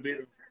had a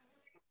bit.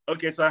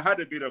 Okay, so I had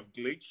a bit of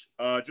glitch.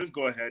 Just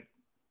go ahead.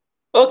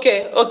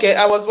 Okay, okay.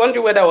 I was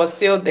wondering whether I was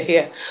still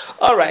here.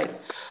 All right.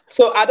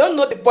 So I don't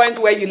know the point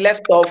where you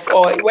left off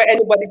or where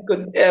anybody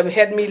could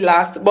hear me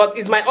last, but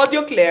is my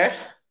audio clear?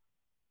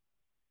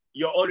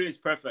 Your audio is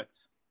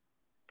perfect.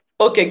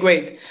 Okay,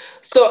 great.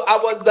 So I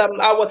was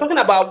talking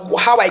about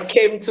how I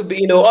came to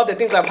be, all the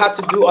things I've had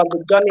to do on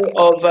the journey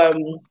of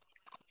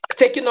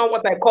taking on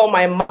what I call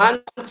my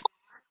mantle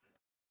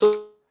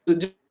to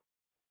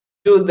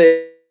do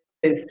this.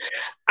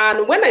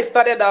 And when I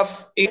started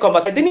off in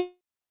conversation, I didn't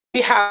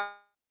really have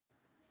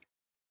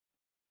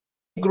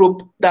any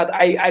group that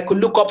I could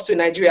look up to in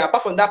Nigeria,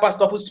 apart from that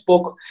pastor who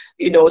spoke,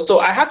 So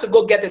I had to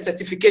go get a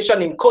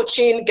certification in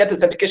coaching, get a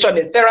certification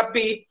in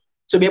therapy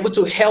to be able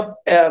to help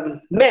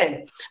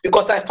men,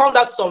 because I found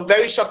out some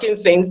very shocking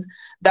things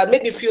that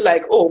made me feel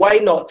like, oh, why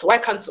not? Why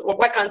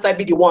can't I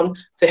be the one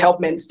to help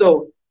men?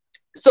 So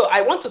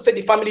I want to say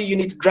the family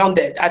unit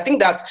grounded. I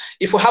think that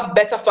if we have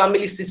better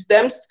family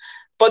systems,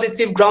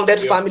 positive grounded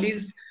Yep.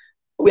 families,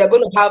 we are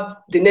going to have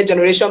the next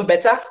generation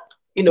better.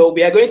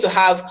 We are going to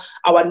have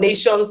our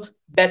nations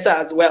better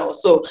as well.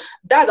 So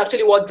that's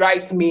actually what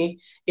drives me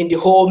in the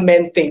whole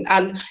men thing.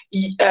 And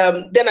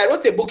then I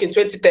wrote a book in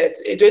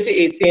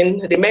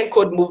 2018, the Men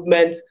Code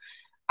Movement,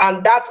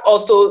 and that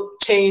also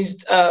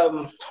changed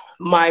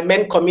my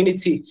men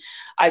community.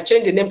 I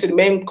changed the name to the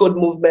Men Code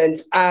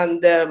Movement,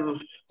 and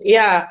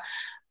yeah,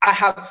 I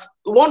have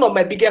one of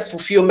my biggest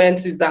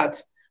fulfillments is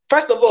that,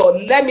 first of all,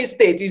 let me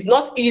state, it's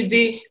not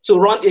easy to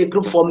run a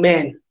group for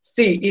men.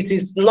 See, it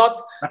is not.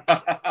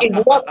 It's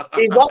not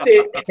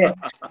a.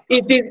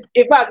 It is,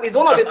 in fact, it's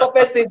one of the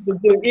toughest things to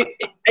do.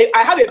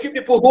 I have a few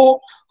people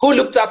who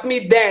looked at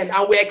me then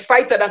and were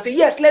excited and said,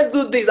 "Yes, let's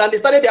do this," and they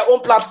started their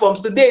own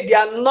platforms. Today, they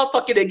are not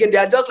talking again. They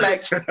are just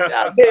like,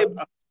 "Yeah,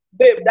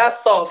 babe,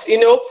 that's tough."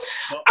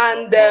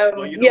 And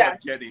But you know yeah,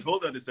 what, Jenny?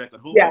 Hold on a second.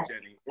 Hold yeah, on,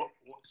 Jenny.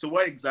 So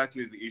what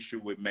exactly is the issue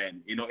with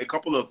men? A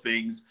couple of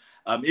things.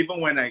 Even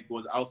when I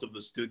was out of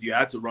the studio, I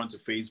had to run to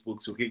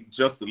Facebook to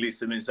just to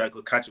listen so I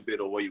could catch a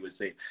bit of what you were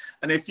saying.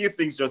 And a few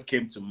things just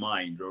came to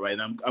mind, all right?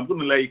 I'm going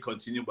to let you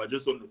continue, but I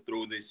just want to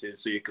throw this in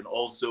so you can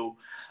also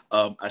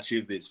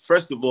achieve this.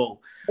 First of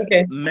all,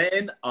 okay,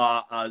 men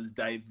are as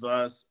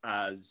diverse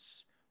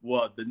as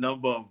what the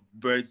number of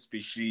bird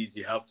species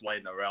you have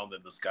flying around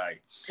in the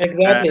sky. And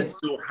exactly,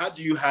 so how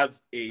do you have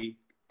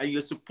and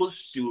you're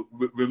supposed to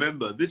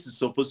remember, this is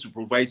supposed to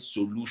provide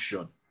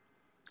solution.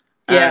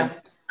 And yeah,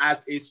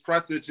 as a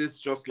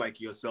strategist, just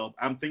like yourself,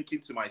 I'm thinking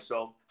to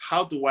myself,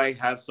 how do I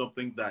have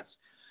something that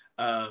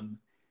um,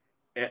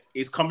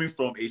 is coming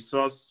from a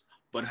source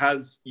but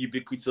has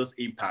ubiquitous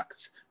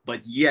impact,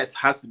 but yet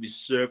has to be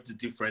served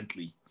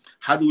differently?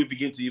 How do we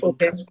begin to even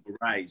okay,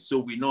 categorize so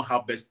we know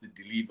how best to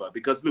deliver?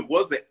 Because look,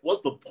 what's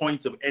the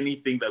point of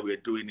anything that we're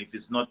doing if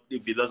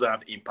it doesn't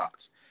have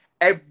impact?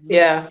 Every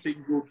yeah,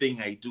 single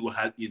thing I do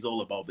is all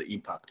about the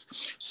impact.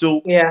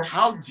 So yeah,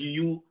 how do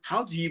you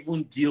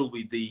even deal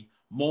with the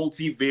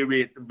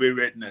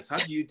multivariateness? How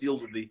do you deal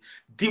with the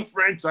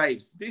different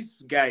types?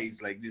 This guy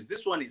is like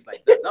this one is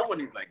like that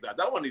one is like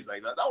that one is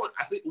like that one.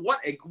 I say,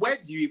 where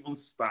do you even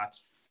start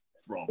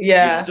from?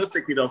 yeah, Just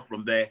take it off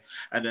from there,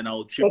 and then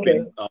I'll chip okay.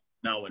 in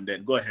now and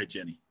then. Go ahead,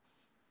 Jenny.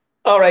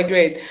 All right,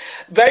 great.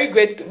 Very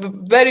great,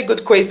 very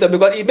good question,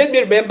 because it made me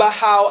remember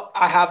how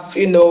I have,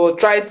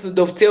 tried to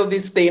dovetail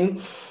this thing.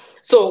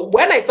 So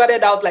when I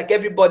started out, like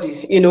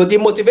everybody, the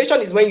motivation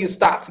is when you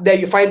start,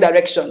 then you find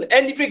direction.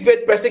 And every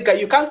great person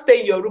you can't stay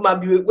in your room and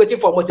be waiting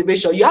for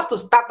motivation. You have to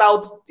start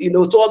out,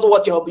 towards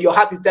what your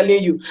heart is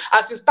telling you.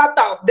 As you start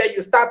out, then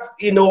you start,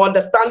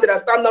 understanding and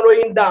start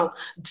narrowing down,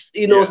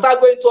 Yeah.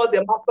 start going towards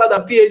the master's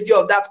and PhD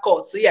of that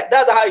course. So yeah,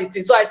 that's how it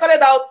is. So I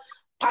started out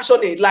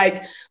passionate,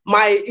 like,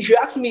 if you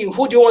ask me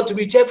who do you want to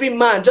reach, every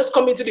man, just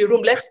come into the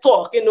room, let's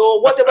talk,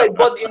 whatever is,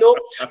 but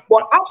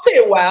after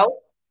a while,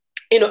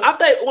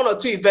 after one or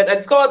two events, I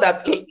discovered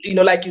that,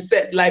 like you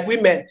said, like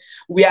women,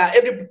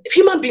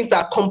 human beings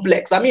are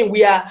complex. I mean,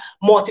 we are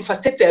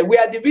multifaceted. We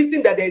are the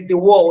reason that there is the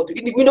world.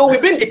 We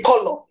bring the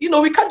color.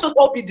 We can't just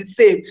all be the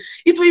same.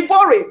 It will be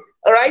boring.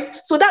 All right.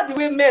 So that's the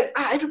way men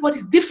are.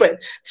 Everybody's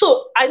different.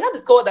 So I now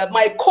discovered that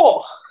my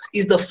core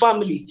is the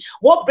family.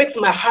 What breaks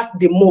my heart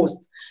the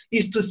most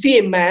is to see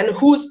a man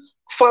whose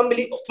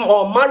family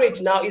or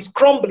marriage now is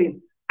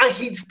crumbling and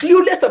he's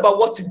clueless about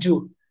what to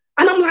do.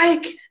 And I'm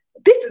like,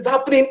 this is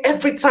happening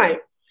every time,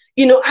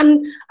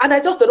 and I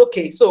just said,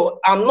 okay, so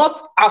I'm not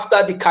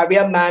after the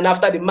career man,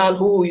 after the man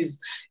who is,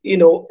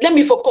 let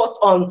me focus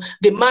on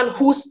the man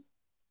whose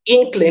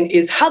inkling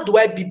is, how do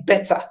I be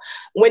better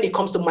when it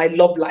comes to my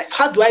love life?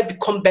 How do I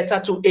become better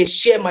to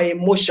share my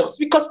emotions?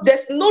 Because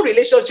there's no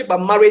relationship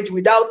and marriage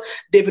without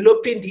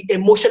developing the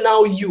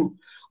emotional you,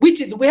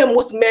 which is where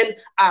most men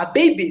are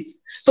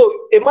babies. So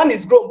a man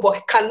is grown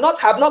but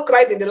have not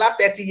cried in the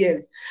last 30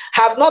 years,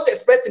 have not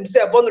expressed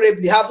himself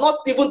vulnerably, have not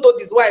even told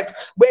his wife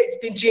where he's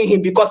pinching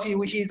him because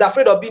he's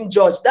afraid of being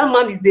judged. That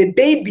man is a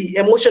baby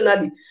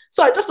emotionally.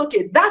 So I just,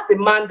 okay, that's the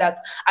man that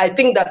I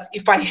think that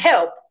if I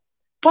help,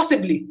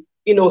 possibly,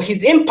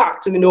 his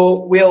impact,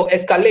 will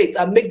escalate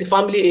and make the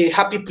family a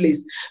happy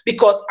place.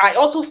 Because I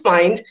also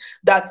find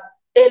that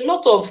a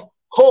lot of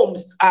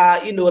homes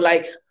are,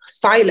 like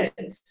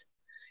silent.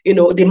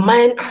 the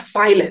men are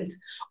silent,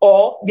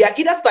 or they are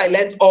either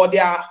silent or they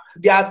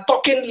are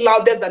talking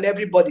louder than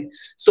everybody.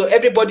 So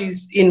everybody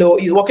is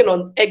working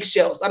on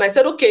eggshells. And I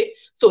said, okay,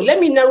 so let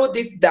me narrow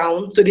this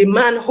down to the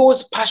man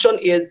whose passion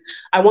is,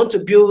 I want to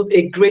build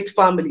a great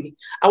family.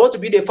 I want to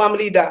build a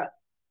family that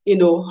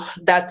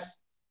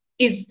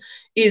is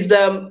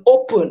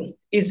open,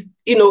 is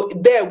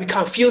there we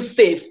can feel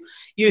safe.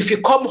 If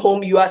you come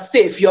home, you are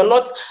safe. You're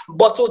not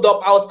bottled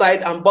up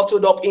outside and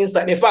bottled up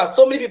inside. In fact,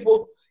 so many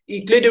people,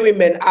 including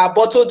women, are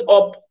bottled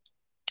up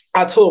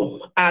at home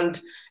and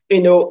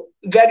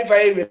very,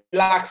 very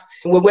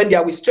relaxed when they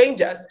are with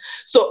strangers.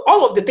 So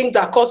all of the things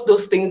that caused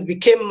those things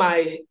became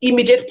my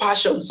immediate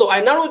passion. So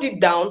I narrowed it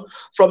down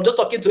from just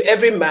talking to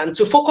every man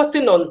to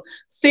focusing on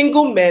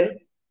single men,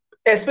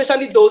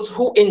 especially those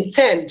who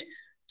intend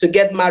to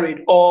get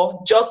married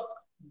or just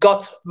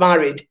got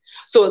married.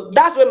 So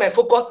that's where my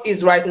focus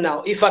is right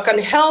now. If I can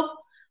help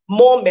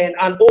more men,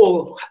 and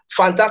oh,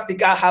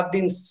 fantastic. I have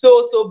been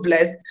so, so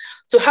blessed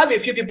to have a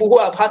few people who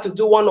have had to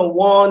do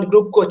one-on-one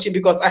group coaching,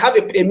 because I have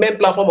a men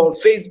platform on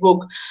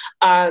Facebook,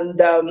 and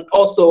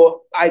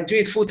also I do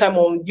it full-time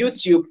on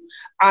YouTube.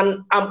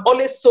 And I'm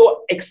always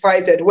so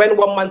excited when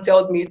one man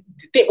tells me,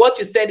 what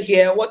you said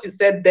here, what you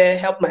said there,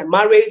 help my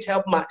marriage,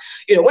 help my,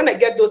 when I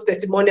get those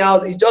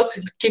testimonials, it just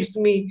keeps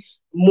me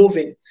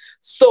moving.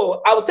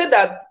 So I would say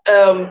that,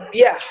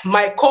 yeah,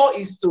 my core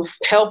is to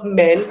help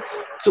men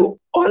to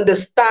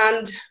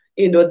understand,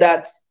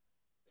 that,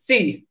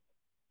 see,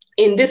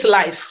 in this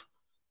life,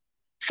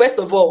 first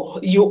of all,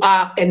 you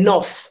are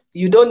enough.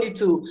 You don't need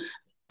to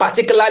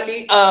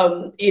particularly,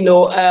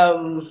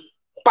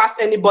 pass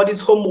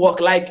anybody's homework.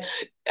 Like,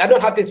 I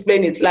don't have to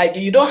explain it. Like,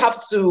 you don't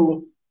have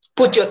to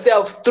put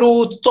yourself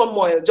through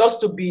turmoil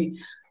just to be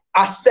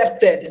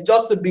accepted,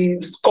 just to be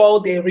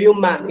called a real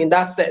man in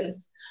that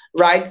sense.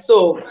 Right.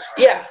 So,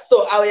 yeah.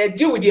 So I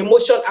deal with the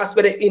emotion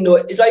aspect,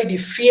 it's like the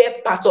fear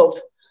part of,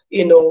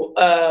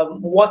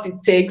 what it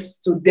takes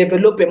to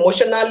develop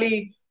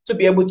emotionally, to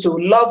be able to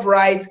love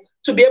right,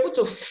 to be able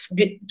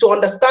to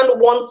understand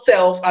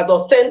oneself as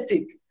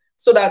authentic,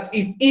 so that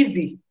it's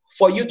easy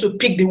for you to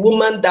pick the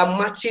woman that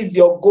matches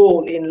your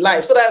goal in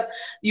life, so that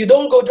you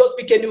don't go just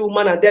pick any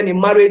woman and then in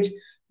marriage,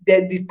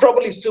 the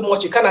trouble is too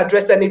much, you can't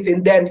address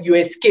anything, then you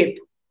escape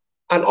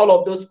and all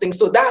of those things.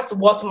 So that's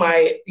what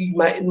my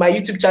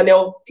YouTube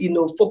channel,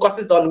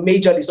 focuses on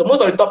majorly. So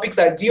most of the topics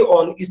I deal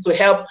on is to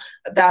help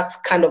that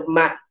kind of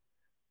man,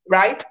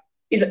 right?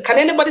 Can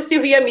anybody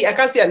still hear me? I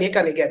can't see an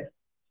icon again.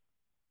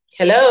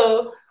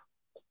 Hello?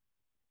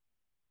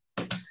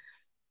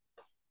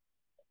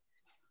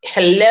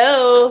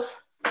 Hello?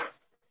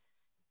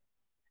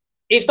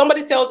 If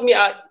somebody tells me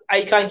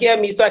I can hear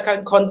me, so I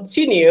can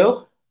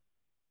continue.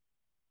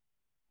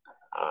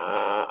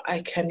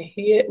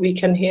 We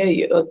can hear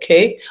you.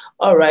 Okay.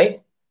 All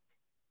right.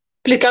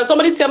 Please, can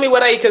somebody tell me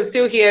whether you can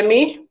still hear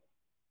me?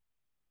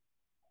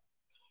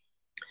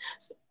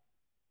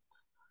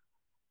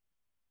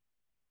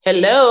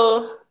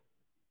 Hello?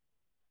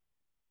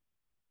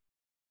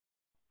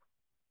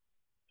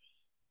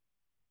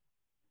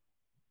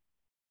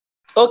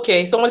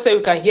 Okay, someone said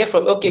we can hear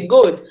from. Okay,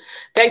 good.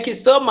 Thank you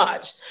so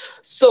much.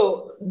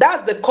 So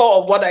that's the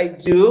core of what I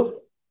do.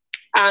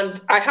 And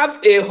I have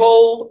a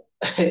whole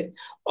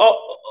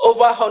over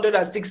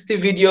 160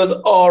 videos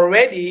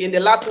already in the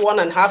last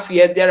 1.5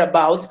 years,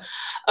 thereabout,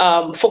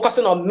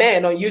 focusing on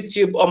men on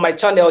YouTube on my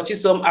channel,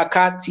 Chisom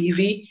Aka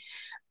TV.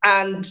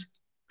 And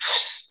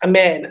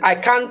man, I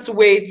can't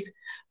wait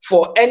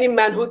for any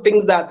man who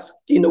thinks that,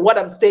 what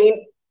I'm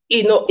saying,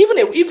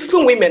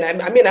 even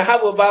women, I mean, I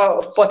have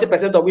over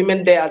 40% of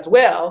women there as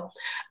well,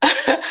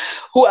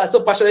 who are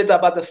so passionate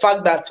about the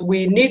fact that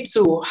we need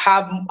to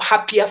have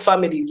happier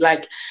families.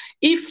 Like,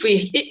 if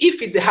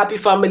it's a happy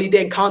family,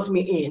 then count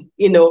me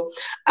in,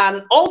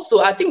 And also,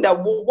 I think that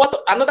what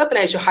another thing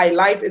I should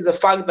highlight is the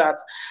fact that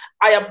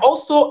I am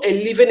also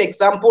a living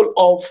example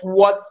of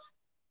what,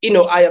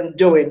 I am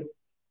doing.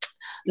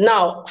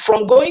 Now,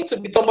 from going to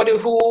be somebody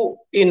who,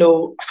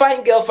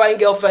 fine girl, so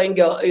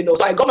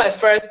I got my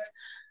first,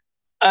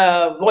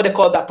 what they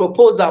call that,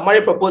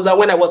 marriage proposal,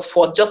 when I was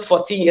just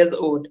 14 years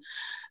old.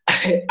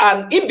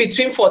 And in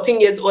between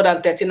 14 years old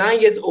and 39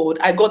 years old,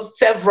 I got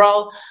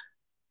several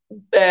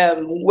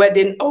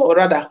wedding, or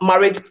rather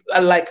marriage,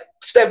 like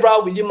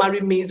several will you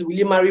marry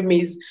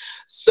me's.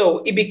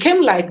 So it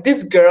became like,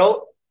 this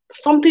girl,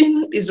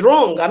 something is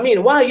wrong. I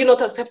mean, why are you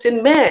not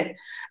accepting men?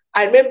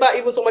 I remember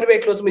even somebody very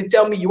close to me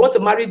tell me, you want to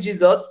marry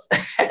Jesus?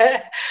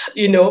 And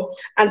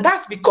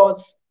that's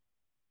because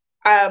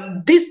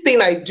this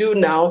thing I do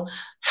now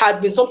has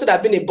been something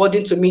that's been a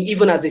burden to me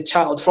even as a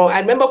child. I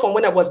remember from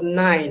when I was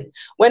 9,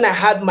 when I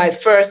had my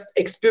first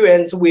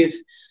experience with,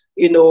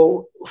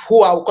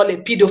 who I would call a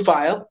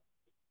pedophile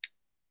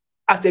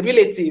as a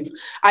relative.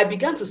 I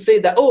began to say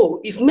that, oh,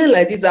 if men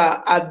like this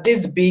are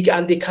this big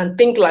and they can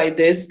think like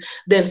this,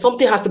 then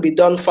something has to be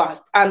done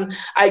fast. And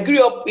I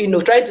grew up,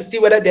 trying to see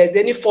whether there's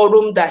any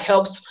forum that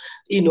helps,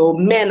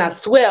 men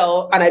as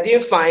well, and I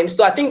didn't find.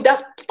 So I think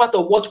that's part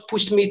of what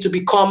pushed me to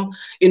become,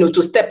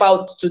 to step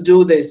out to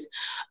do this.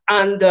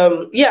 And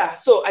yeah,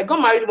 so I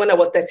got married when I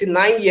was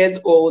 39 years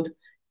old,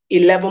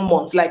 11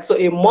 months, like so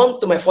a month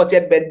to my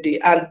 40th birthday,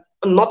 and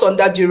not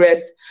under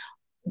duress.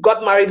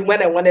 Got married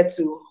when I wanted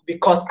to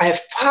because I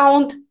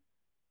found,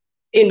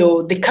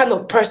 the kind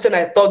of person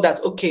I thought that,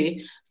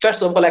 okay,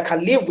 first of all, I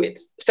can live with.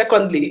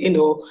 Secondly,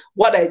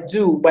 what I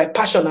do, my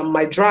passion and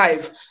my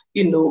drive,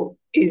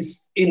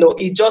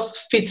 it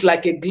just fits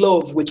like a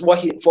glove with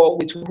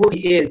with who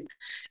he is.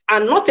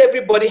 And not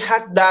everybody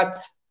has that,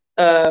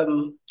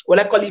 what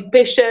I call it,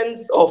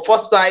 patience or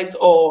foresight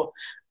or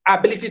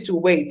ability to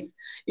wait,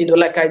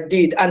 like I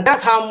did. And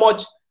that's how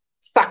much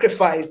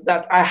sacrifice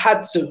that I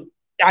had to.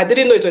 I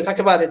didn't know it was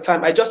sacrifice at the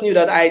time. I just knew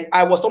that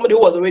I was somebody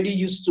who was already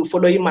used to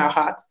following my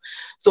heart.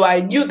 So I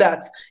knew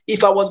that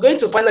if I was going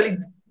to finally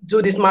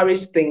do this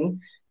marriage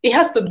thing, it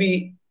has to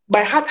be,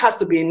 my heart has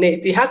to be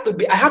innate. It has to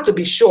be, I have to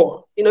be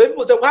sure. If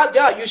people say, well,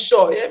 yeah, are you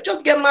sure? Yeah,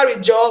 just get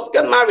married, Joe,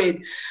 get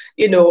married,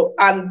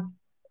 and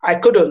I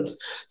couldn't.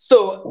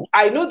 So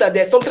I know that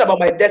there's something about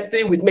my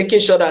destiny with making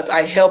sure that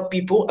I help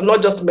people, and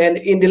not just men.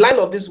 In the line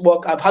of this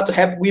work, I've had to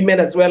help women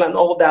as well and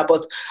all that,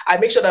 but I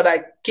make sure that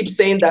I keep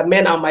saying that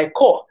men are my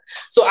core.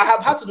 So I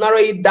have had to narrow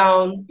it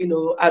down,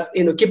 as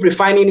keep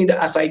refining it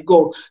as I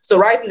go. So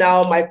right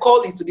now, my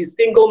call is to the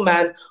single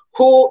man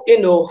who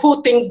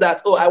thinks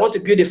that, oh, I want to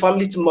build a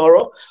family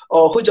tomorrow,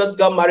 or who just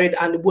got married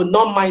and would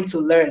not mind to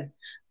learn.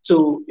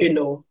 To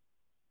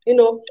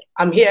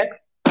I'm here.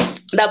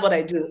 That's what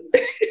I do.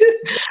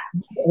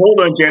 Hold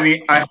on,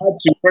 Jenny. I had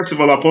to, first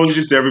of all,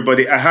 apologies to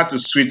everybody. I had to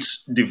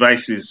switch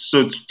devices.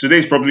 So today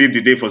is probably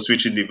the day for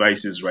switching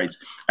devices, right?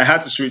 I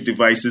had to switch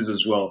devices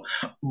as well.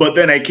 But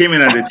then I came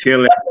in at the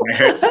tail end. I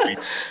heard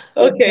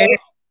Okay.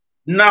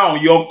 now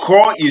your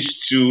call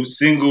is to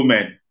single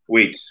men.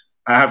 Wait,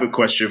 I have a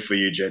question for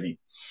you, Jenny.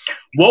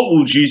 What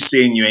would you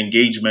say in your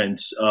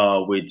engagements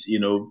with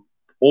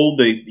all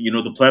the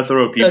the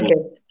plethora of people Okay.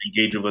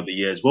 engaged over the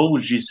years? What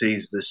would you say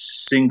is the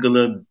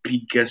singular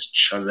biggest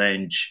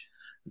challenge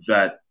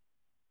that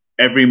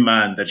every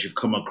man that you've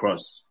come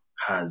across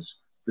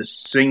has? The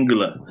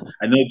singular.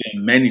 I know there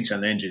are many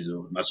challenges,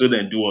 oh, not so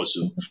they do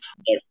also,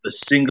 but the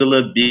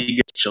singular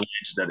biggest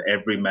challenge that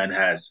every man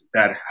has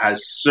that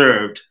has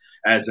served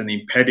as an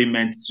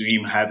impediment to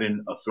him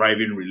having a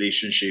thriving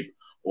relationship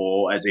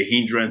or as a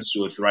hindrance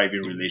to a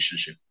thriving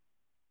relationship.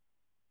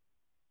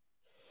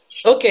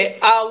 Okay.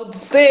 I would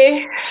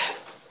say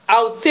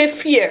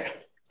fear.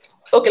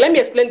 Okay, let me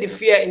explain the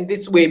fear in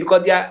this way,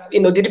 because they are,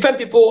 the different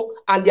people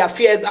and their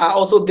fears are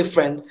also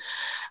different.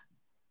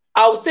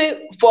 I would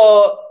say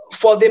for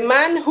the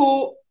man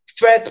who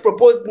first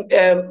proposed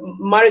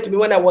marriage to me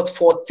when I was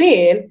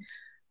 14,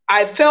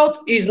 I felt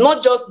is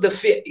not just the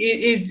fear,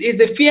 is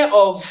the fear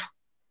of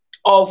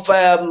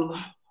um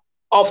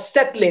of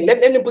settling. Let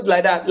me put it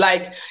like that.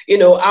 Like,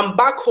 I'm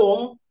back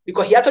home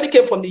because he actually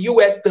came from the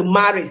US to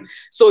marry.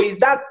 So is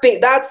that thing,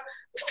 that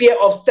fear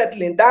of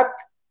settling, that,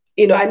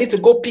 I need to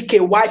go pick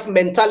a wife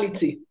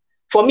mentality.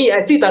 For me,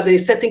 I see it as a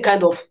certain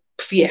kind of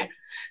fear.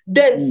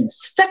 Then, Mm.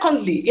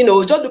 secondly,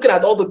 just looking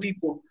at all the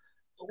people,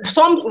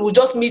 some will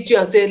just meet you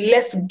and say,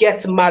 let's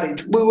get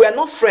married. We were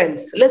not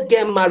friends. Let's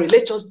get married.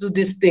 Let's just do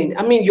this thing.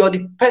 I mean, you're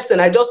the person.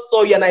 I just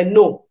saw you and I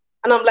know.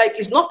 And I'm like,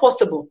 it's not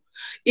possible.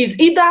 It's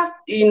either,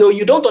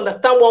 you don't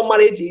understand what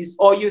marriage is,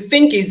 or you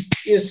think is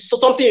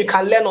something you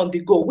can learn on the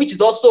go, which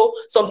is also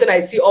something I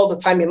see all the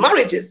time in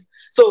marriages.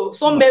 So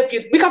some men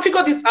feel we can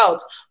figure this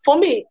out. For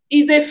me,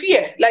 it's a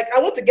fear. Like,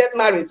 I want to get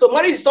married. So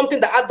marriage is something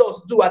that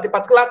adults do at a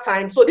particular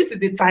time. So this is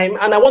the time,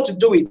 and I want to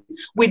do it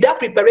without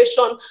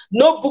preparation,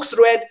 no books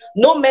read,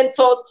 no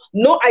mentors,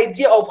 no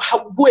idea of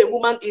who a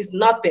woman is,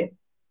 nothing.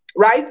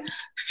 Right?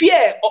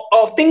 Fear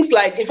of things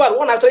like, in fact,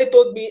 one actually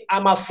told me,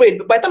 I'm afraid.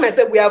 But by the time I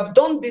said, we have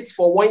done this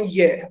for 1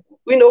 year,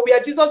 we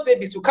are Jesus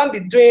babies, we can't be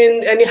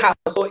doing anyhow.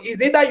 So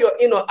it's either you're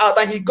in or out.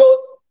 And he goes,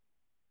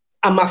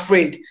 I'm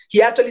afraid.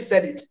 He actually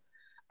said it.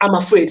 I'm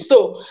afraid.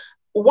 So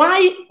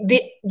why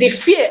the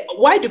fear?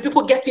 Why do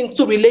people get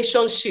into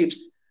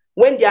relationships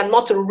when they are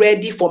not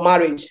ready for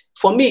marriage?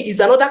 For me, is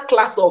another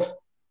class of,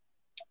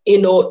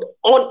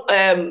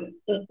 on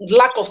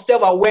lack of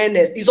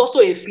self-awareness. Is also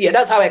a fear.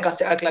 That's how I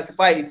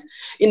classify it.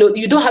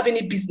 You don't have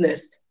any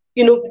business.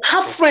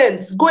 Have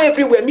friends, go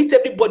everywhere, meet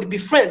everybody, be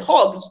friends,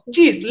 hug,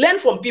 geez, learn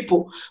from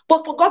people.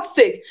 But for God's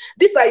sake,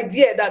 this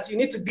idea that you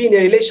need to be in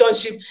a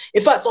relationship,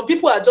 in fact, some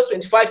people are just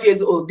 25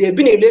 years old, they've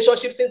been in a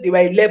relationship since they were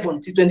 11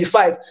 to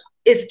 25.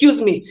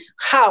 Excuse me,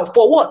 how?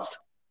 For what?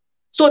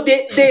 So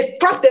they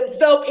trap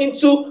themselves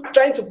into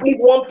trying to please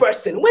one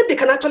person when they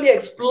can actually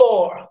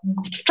explore,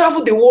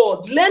 travel the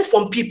world, learn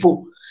from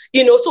people.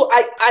 So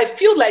I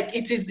feel like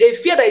it is a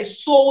fear that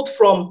is sold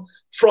from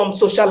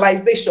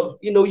socialization.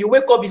 You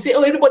wake up, you say,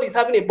 oh, everybody's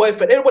having a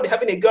boyfriend, everybody's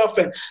having a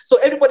girlfriend. So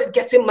everybody's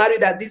getting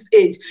married at this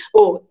age.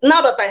 Oh,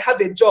 now that I have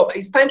a job,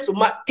 it's time to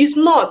marry. It's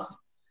not.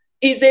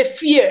 It's a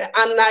fear.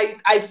 And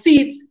I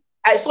see it,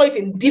 I saw it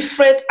in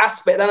different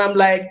aspects. And I'm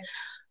like,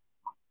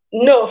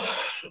 no,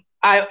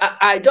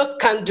 I just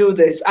can't do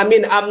this. I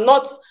mean, I'm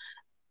not.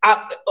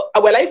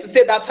 well, I used to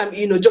say that time,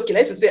 joking. I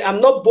used to say,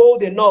 I'm not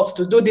bold enough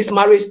to do this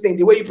marriage thing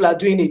the way people are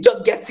doing it.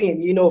 Just get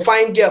in,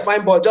 find girl,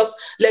 find boy, just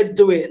let's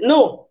do it.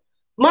 No,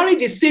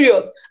 marriage is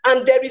serious,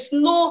 and there is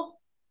no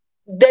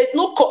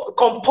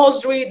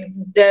compulsory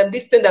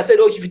this thing that said,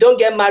 oh, if you don't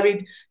get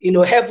married,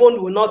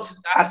 heaven will not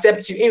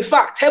accept you. In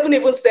fact, heaven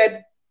even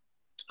said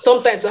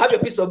sometimes to have your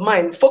peace of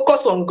mind,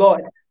 focus on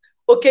God.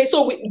 Okay,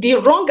 so the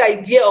wrong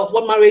idea of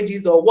what marriage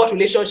is or what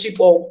relationship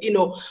or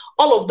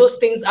all of those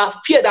things are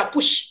fear that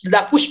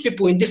push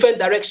people in different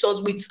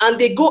directions and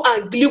they go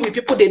and deal with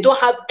people they don't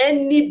have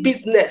any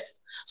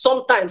business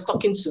sometimes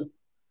talking to.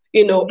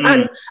 Mm.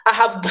 And I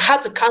have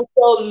had to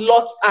counsel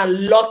lots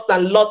and lots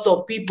and lots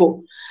of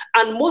people.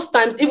 And most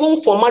times,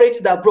 even for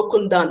marriages that are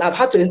broken down, I've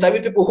had to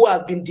interview people who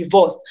have been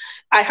divorced.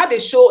 I had a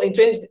show in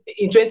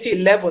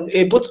 2011,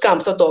 a boot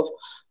camp sort of.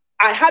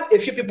 I had a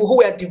few people who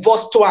were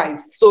divorced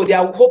twice, so they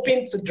are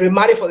hoping to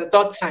remarry for the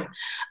third time.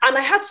 And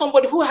I had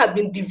somebody who had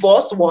been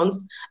divorced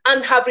once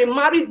and have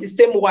remarried the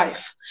same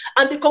wife.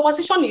 And the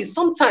conversation is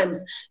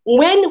sometimes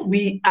when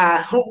we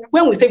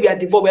say we are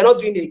divorced, we are not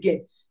doing it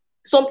again.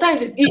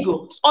 Sometimes it's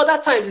ego,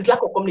 other times it's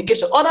lack of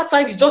communication, other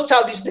times it's just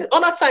childishness,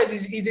 other times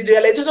it's the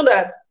realization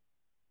that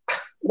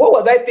what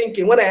was I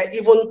thinking when I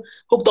even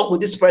hooked up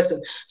with this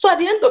person? So at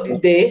the end of the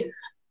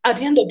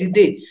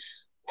day,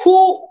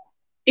 who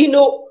you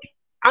know,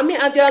 I mean,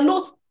 and there are no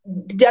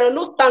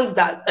stands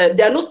that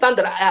there are no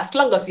standard as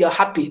long as you're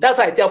happy. That's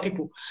how I tell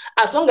people,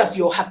 as long as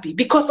you're happy.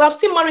 Because I've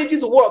seen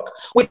marriages work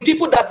with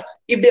people that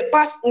if they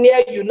pass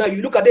near you now,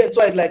 you look at them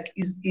twice like,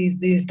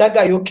 is that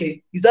guy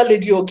okay? Is that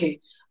lady okay?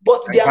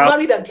 But they are How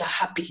married and they're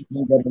happy.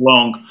 get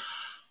along?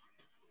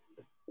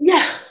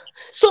 Yeah.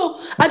 So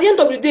at the end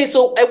of the day,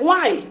 so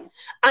why?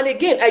 And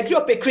again, I grew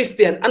up a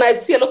Christian, and I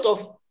see a lot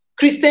of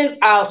Christians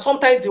are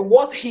sometimes the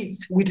worst hit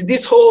with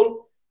this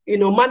whole,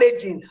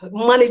 managing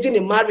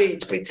a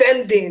marriage,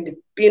 pretending,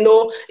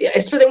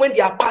 especially when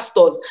they are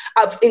pastors.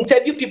 I've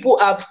interviewed people,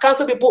 I've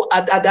counseled people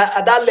at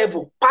that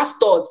level,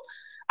 pastors,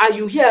 and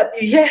you hear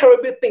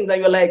horrible things,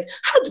 and you're like,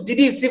 how did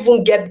it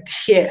even get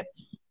here?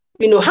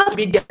 How did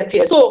we get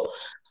here? So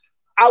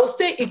I would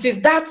say it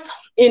is that,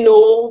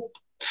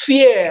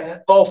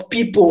 fear of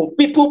people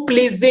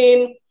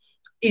pleasing.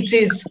 It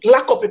is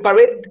lack of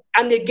preparation.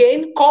 And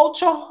again,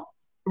 culture,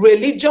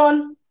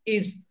 religion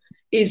is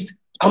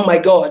oh my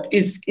God,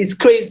 is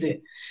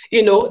crazy.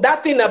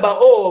 That thing about,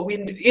 oh,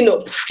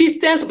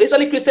 Christians,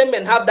 especially Christian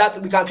men have that,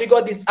 we can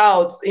figure this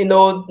out,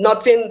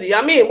 nothing.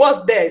 I mean,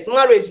 what's there? It's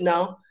marriage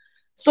now.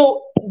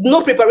 So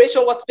no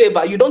preparation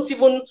whatsoever. You don't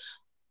even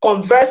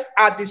converse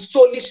at the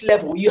soulish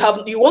level. You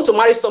want to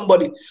marry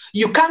somebody,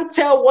 you can't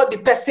tell what the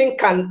person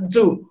can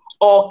do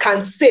or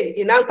can say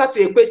in answer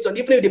to a question,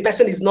 even if the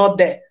person is not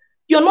there.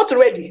 You're not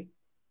ready.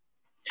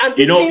 And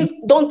You these know, things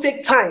don't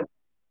take time.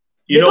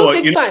 you They know don't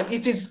what? take time.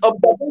 It is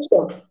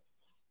observation.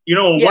 One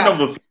of Yeah.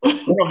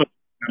 the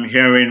I'm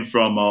hearing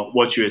from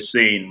what you're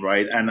saying,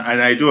 right? And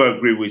I do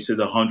agree with it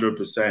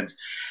 100%.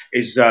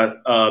 Is that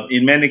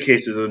in many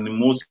cases, and in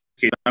most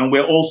cases, and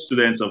we're all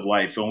students of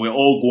life, and we're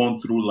all going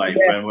through life,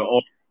 Yeah. and we're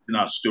all in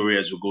our story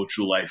as we go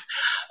through life,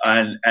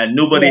 and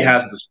nobody Yeah.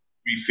 has the story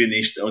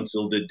finished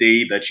until the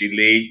day that you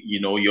lay,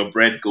 your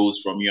breath goes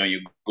from you and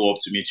you go up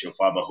to meet your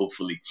father,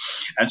 hopefully.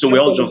 And so we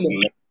all just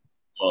Absolutely.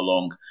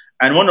 along.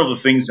 And one of the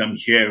things I'm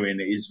hearing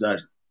is that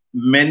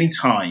many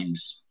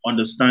times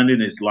understanding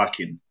is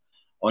lacking.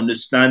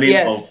 Understanding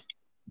of Yes.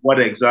 what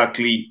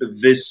exactly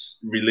this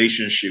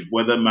relationship,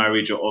 whether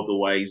marriage or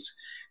otherwise,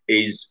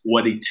 is,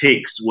 what it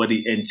takes, what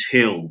it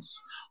entails,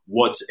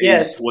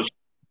 Yes. what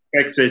you're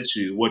expected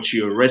to, what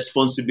your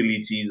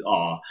responsibilities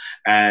are,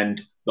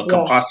 and the Yeah.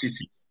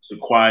 capacity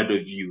required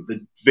of you, the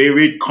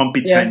varied Yeah.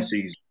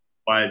 competencies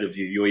required of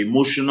you, your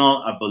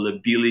emotional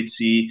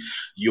availability,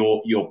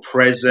 your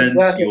presence,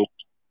 Exactly. your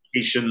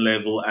patient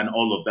level, and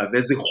all of that.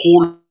 There's a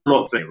whole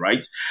lot there,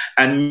 right?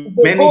 And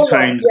The many whole lot.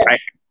 times, Yeah.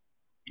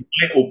 in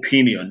my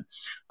opinion,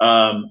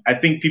 I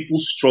think people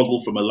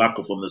struggle from a lack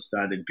of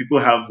understanding. People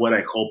have what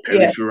I call Yeah.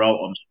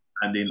 peripheral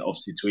understanding of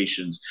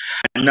situations.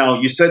 And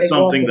now you said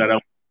something Exactly. that I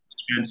want to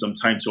spend some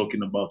time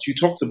talking about. You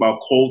talked about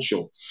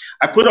culture.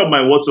 I put up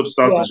my WhatsApp Yeah.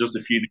 status just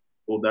a few days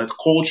ago that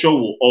culture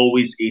will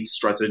always eat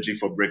strategy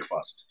for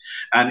breakfast.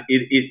 And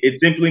it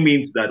simply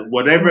means that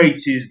whatever Mhm.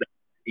 it is that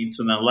you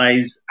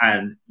internalize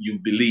and you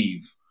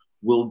believe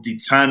will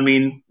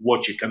determine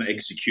what you can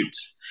execute.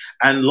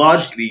 And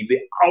largely, the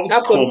outcome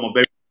Absolutely. of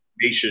every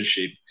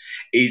relationship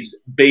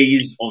is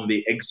based on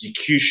the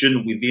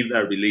execution within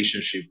that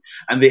relationship.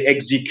 And the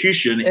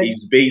execution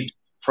is based on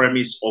the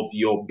premise of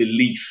your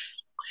belief.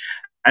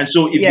 And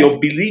so if your Yes.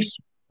 belief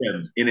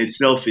system in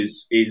itself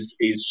is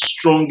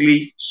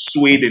strongly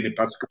swayed in a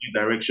particular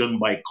direction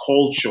by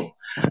culture,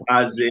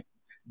 as in,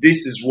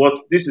 this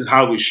is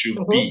how it should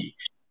Mm-hmm. be.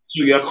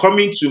 So you're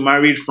coming to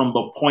marriage from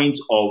the point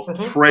of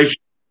Mm-hmm. pressure,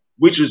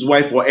 which is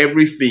why for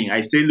everything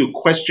I say, look,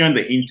 question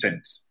the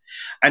intent.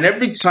 And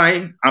every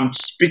time I'm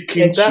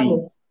speaking to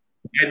Exactly.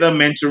 either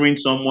mentoring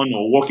someone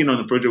or working on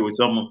a project with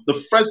someone, the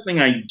first thing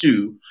I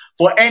do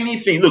for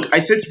anything, look, I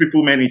say to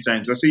people many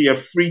times, I say, you're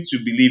free to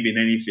believe in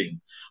anything.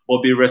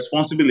 or be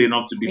responsible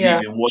enough to Yeah.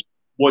 believe in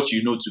what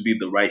you know to be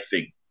the right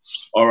thing.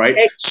 All right.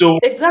 So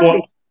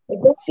Exactly.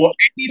 for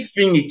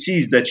anything it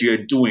is that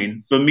you're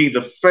doing, for me,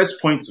 the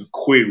first point of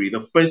query,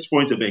 the first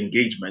point of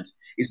engagement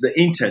is the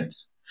intent.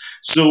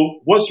 So,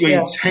 what's your Yeah.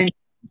 intent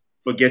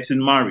for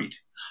getting married?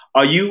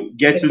 Are you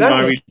getting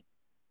Exactly. married?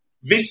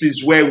 This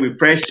is where we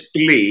press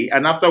play,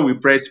 and after we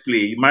press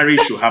play,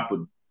 marriage should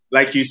happen.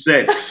 Like you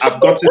said, I've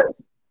got it.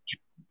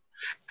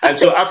 And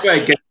so, after I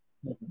get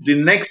the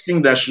next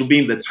thing that should be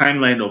in the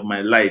timeline of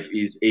my life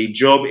is a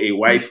job, a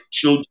wife,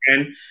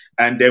 children,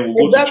 and then we'll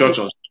go to Exactly. church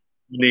on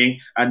Sunday,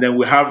 and then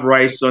we'll have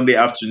rice Sunday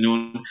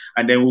afternoon,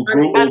 and then we'll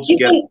grow And old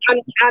together.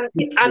 even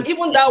and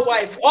even that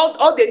wife,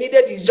 all they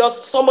needed is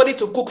just somebody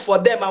to cook for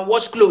them and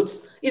wash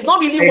clothes. It's not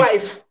really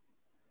wife.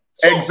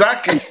 So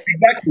Exactly,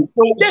 exactly.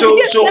 they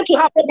begin to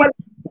have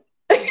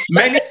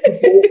Many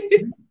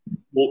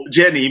people,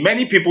 Jenny,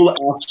 many people are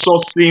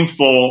sourcing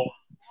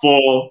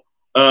for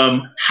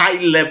high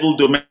level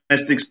domestic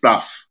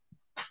staff.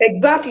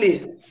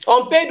 exactly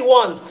unpaid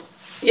ones.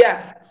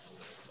 Yeah.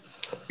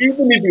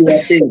 Even if you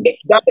are paid,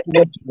 that's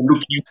what you're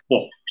looking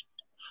for.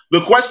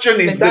 The question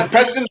is the Exactly.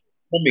 person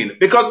coming,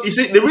 because you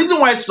see the reason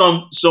why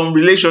some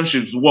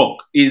relationships work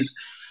is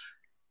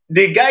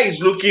the guy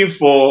is looking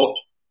for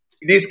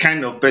this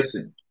kind of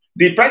person.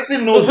 The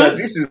person knows that Mm-hmm.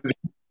 this is the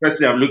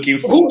person I'm looking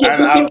Who for, is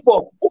and looking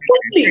for?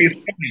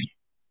 Exactly.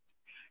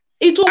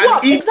 It will and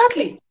work.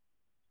 Exactly.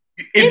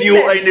 if you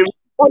are in a Intent.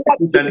 relationship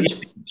with an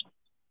Understood.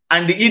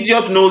 and the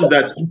idiot knows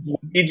that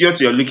idiot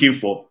you're looking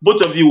for,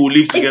 both of you will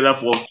live It, together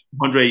for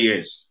 100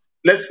 years.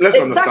 Let's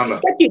understand exactly.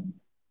 that. Check it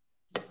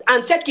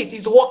and check it.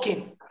 It's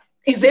working.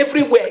 It's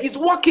everywhere. It's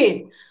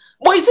working.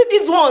 But you see,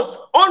 these ones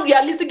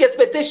unrealistic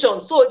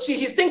expectations. So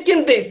he's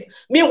thinking this.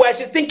 Meanwhile,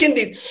 she's thinking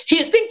this.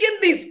 He's thinking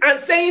this and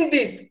saying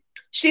this.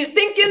 She's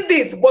thinking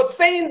this, but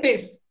saying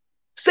this.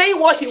 Saying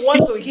what he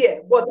wants to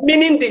hear, but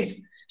meaning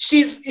this.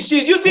 She's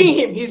using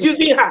him. He's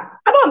using her.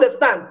 I don't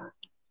understand.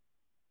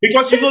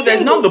 Because Stay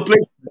there's now single. the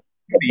place,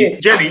 Okay.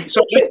 Jenny.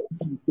 So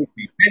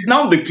there's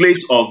now the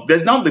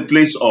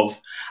place of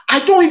I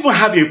don't even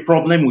have a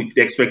problem with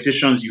the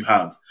expectations you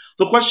have.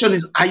 The question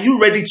is, are you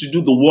ready to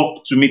do the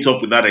work to meet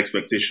up with that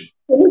expectation?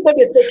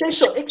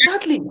 Expectation.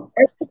 Exactly.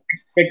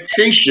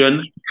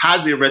 Expectation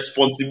has a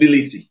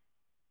responsibility.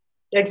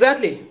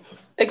 Exactly.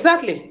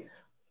 Exactly.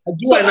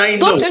 You So and I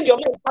don't know. change your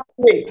mind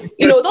halfway.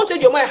 Don't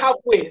change your mind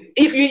halfway.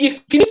 If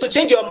you need to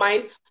change your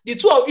mind, the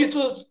two of you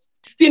two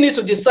still need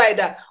to decide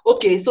that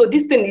okay, so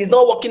this thing is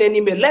not working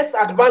anymore. Let's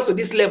advance to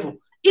this level.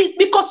 It's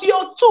because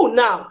you're two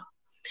now.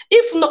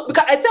 If not,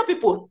 because I tell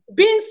people,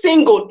 being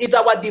single is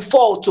our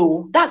default.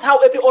 Oh, that's how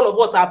all of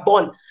us are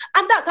born,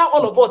 and that's how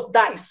all of us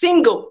die.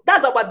 Single.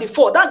 That's our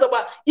default. That's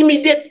our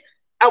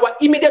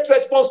immediate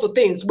response to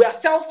things. We are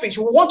selfish.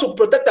 We want to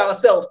protect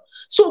ourselves.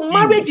 So Mm.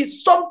 marriage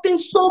is something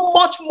so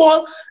much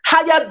more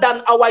higher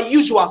than our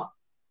usual.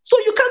 So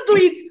you can't do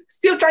it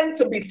still trying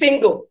to be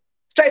single.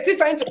 Still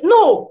trying to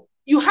no.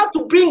 You have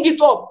to bring it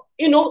up.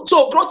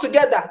 So grow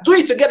together, do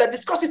it together,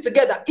 discuss it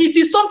together. It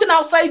is something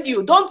outside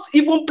you. Don't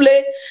even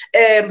play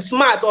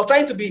smart or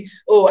trying to be,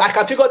 oh, I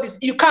can figure this.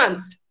 You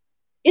can't.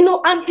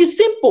 And it's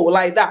simple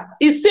like that.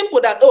 It's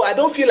simple that, oh, I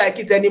don't feel like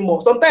it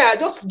anymore. Sometimes I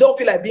just don't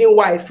feel like being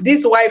wife.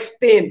 This wife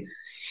thing,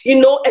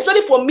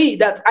 especially for me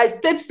that I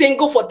stayed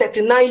single for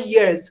 39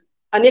 years.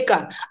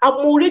 Anika, I'm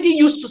already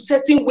used to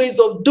certain ways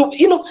of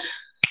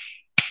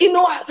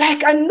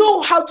like I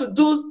know how to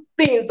do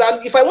things.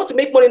 And if I want to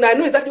make money now, I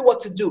know exactly what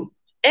to do.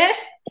 Eh?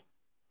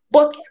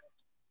 But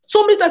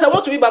so many times I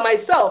want to be by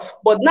myself,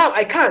 but now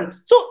I can't.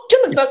 So, do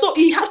you understand? So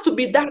it has to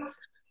be that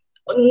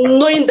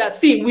knowing that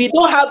see we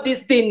don't have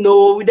this thing,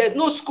 no, there's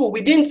no school,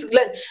 we didn't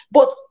learn,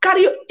 but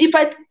carry. If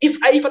I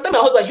tell my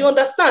husband, he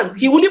understands,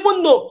 he will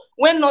even know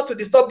when not to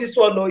disturb this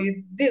one, or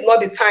this is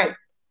not the time.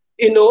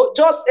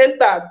 Just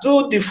enter,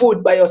 do the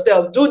food by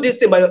yourself, do this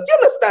thing by yourself. Do you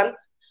understand?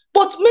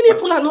 But many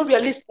people are not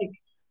realistic,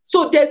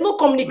 so there's no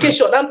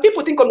communication, and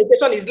people think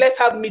communication is let's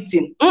have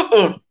meeting.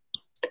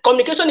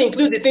 Communication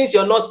includes the things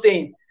you're not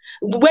saying,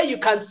 where you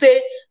can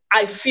say,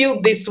 I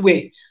feel this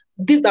way.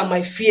 These are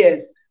my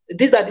fears.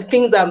 These are the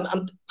things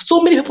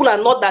so many people are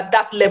not at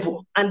that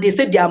level, and they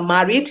say they are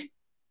married,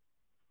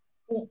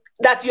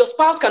 that your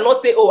spouse cannot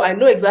say, oh, I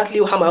know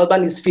exactly how my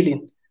husband is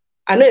feeling.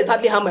 I know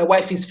exactly how my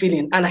wife is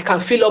feeling, and I can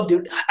fill up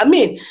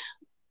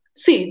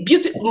see,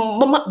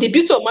 the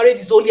beauty of marriage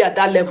is only at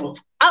that level.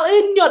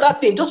 Any other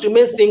thing, just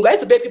remain single. I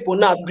used to beg people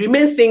now,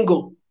 remain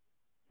single.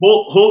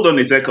 Hold on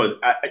a second.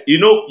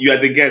 You are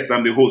the guest,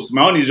 I'm the host.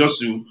 My own is just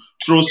to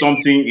throw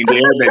something in the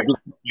air that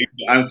you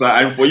to answer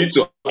and for you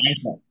to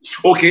answer.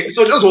 Okay,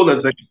 so just hold on a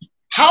second.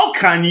 How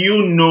can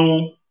you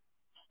know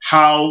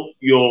how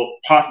your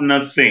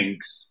partner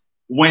thinks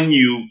when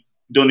you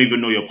don't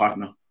even know your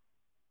partner?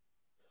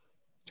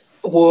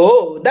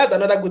 Whoa, that's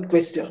another good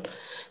question.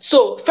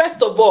 So,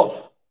 first of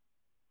all,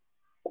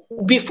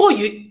 before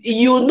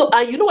you know,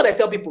 and you know what I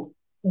tell people,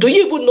 do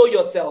you even know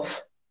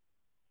yourself?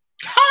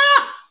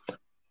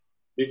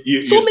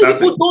 You So many started.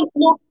 people don't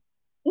know.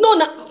 No,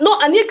 no,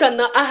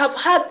 Anika, I have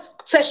had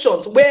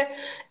sessions where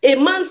a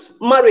man's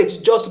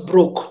marriage just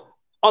broke.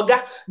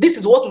 Oga, this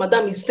is what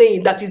Madam is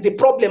saying. That is the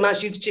problem, and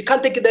she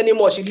can't take it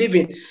anymore. She's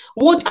leaving.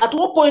 At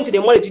what point in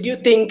the morning did you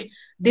think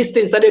this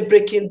thing started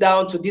breaking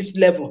down to this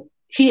level?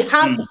 He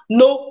has Mm.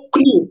 no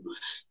clue.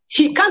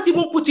 He can't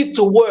even put it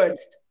to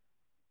words.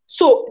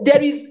 So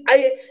there is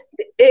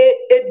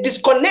a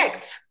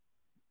disconnect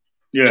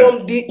Yeah.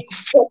 from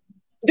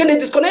then a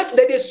disconnect.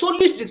 There is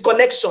soulish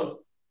disconnection.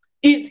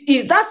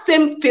 Is that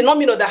same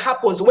phenomenon that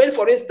happens when,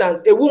 for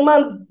instance, a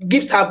woman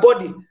gives her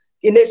body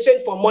in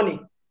exchange for money.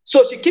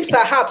 So she keeps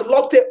her heart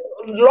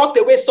locked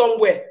away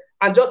somewhere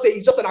and just say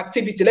it's just an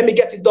activity. Let me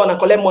get it done and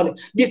collect money.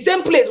 The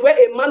same place where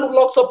a man who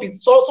locks up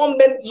some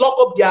men lock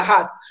up their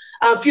hearts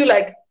and feel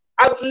like,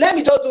 let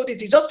me just do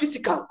this. It's just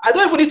physical. I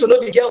don't even need to know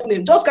the girl's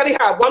name. Just carry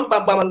her, one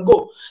bam bam and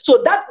go.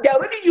 So that they're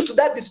already used to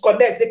that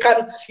disconnect. They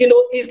can,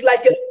 it's like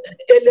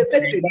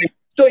elevated.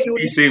 So you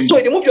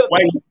remove your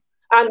Why?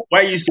 and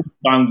Why you say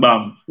bang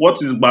bang?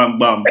 What is bang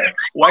bang?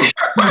 Why?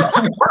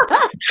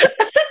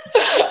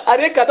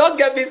 Areka, don't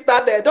get me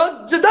started.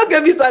 Don't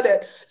get me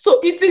started. So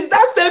it is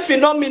that same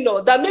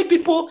phenomenon that make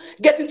people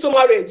get into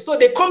marriage. So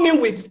they come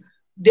in with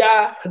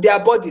their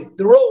body,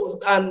 the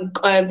roles,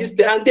 and this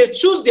thing, and they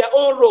choose their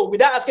own role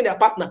without asking their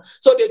partner.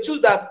 So they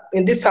choose that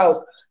in this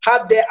house,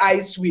 how dare I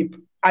sweep?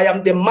 I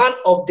am the man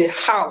of the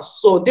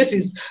house. So this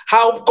is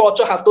how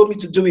culture have told me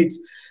to do it.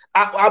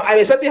 I'm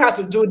expecting her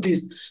to do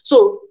this.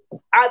 So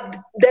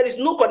there is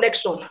no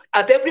connection.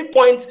 At every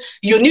point,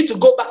 you need to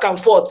go back and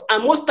forth.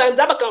 And most times,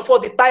 that back and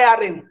forth is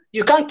tiring.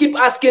 You can't keep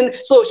asking,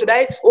 so should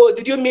I? Oh,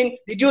 did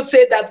you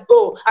say that?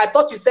 Oh, I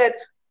thought you said.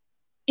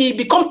 It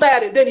becomes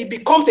tiring. Then it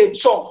becomes a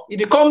chore. It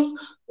becomes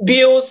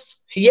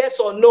bills, yes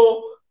or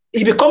no.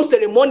 It becomes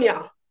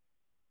ceremonial.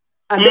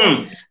 And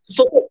then,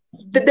 so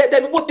the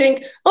people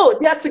think, oh,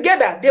 they are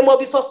together. They must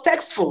be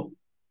successful.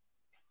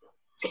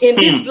 In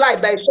this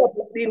life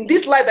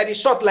that is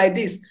short like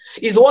this,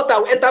 is what I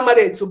will enter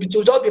marriage to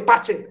just be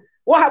patching.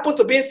 What happened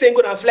to being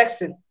single and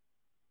flexing?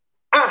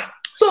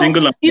 So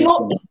Single and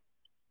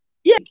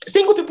yeah,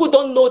 single people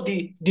don't know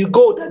the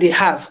goal that they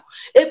have.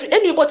 If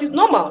anybody is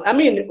normal. I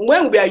mean,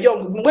 when we are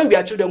young, when we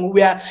are children,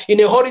 we are in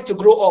a hurry to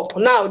grow up.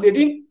 Now they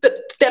didn't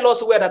tell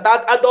us where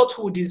that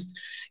adulthood is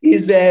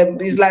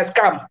like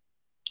scam.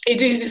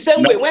 It is the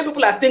same way when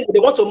people are single, they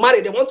want to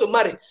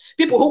marry.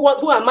 People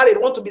who are married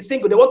want to be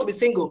single. They want to be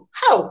single.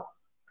 How?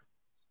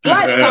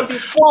 Life can be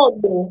fun,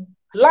 though.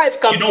 Life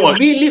can be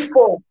really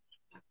fun.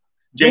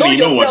 Jenny, know you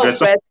know what?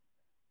 yourself,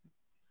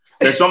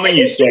 There's something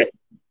you said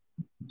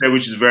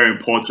which is very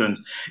important.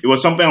 It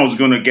was something I was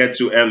going to get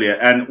to earlier,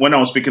 and when I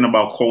was speaking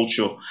about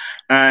culture,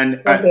 and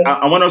Okay.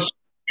 I want us to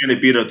spend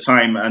a bit of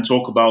time and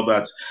talk about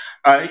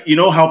that. You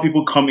know how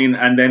people come in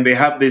and then they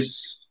have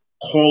this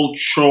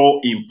culture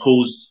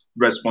imposed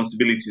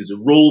responsibilities,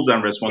 roles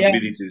and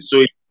responsibilities.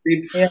 So Yeah.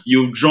 if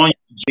you've drawn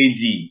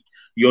JD,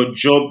 your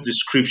job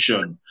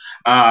description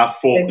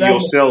for Exactly.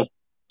 yourself,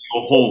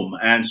 your home,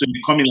 and so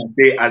you come in and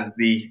say, as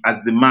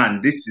the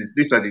man,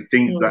 these are the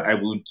things that I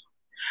would.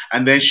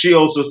 And then she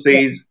also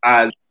Yeah, says,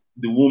 as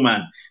the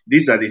woman,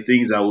 these are the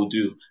things I will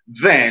do.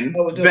 I Then,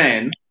 will do.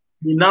 then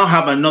you now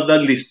have another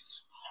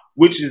list,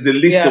 which is the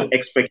list Yeah. of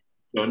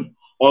expectation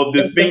of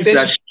the things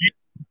that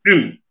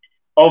Expectation.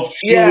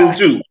 she will Yeah.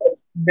 do.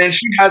 Then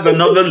she has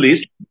another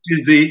list, which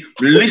is the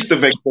list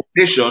of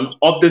expectation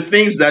of the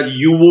things that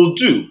you will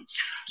do.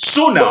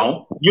 So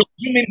now you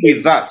come in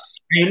with that.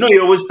 You know,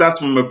 it always starts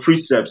from a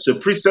precept. So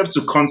precept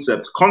to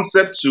concept,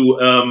 concept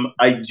to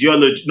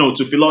ideology, no,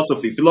 to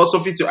philosophy,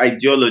 philosophy to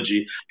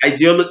ideology,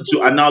 ideology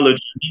to analogy,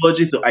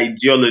 analogy to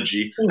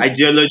ideology.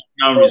 Ideology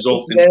now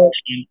results in Yeah.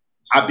 action,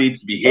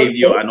 habits,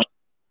 behavior, Okay. and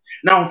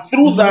now,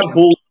 through that Mm-hmm.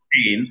 whole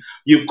thing,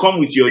 you've come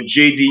with your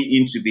JD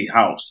into the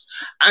house.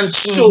 And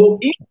so, Mm-hmm.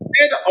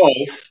 instead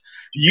of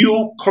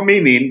you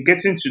coming in,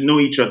 getting to know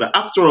each other,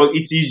 after all,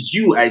 it is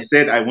you I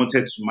said I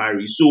wanted to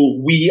marry. So,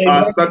 we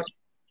are Exactly. starting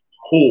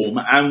home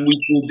and we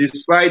will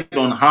decide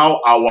on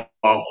how our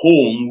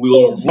home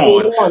will Home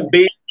run will run.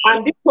 based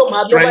And this home on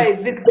had never strength,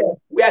 existed.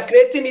 We are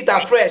creating it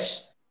afresh.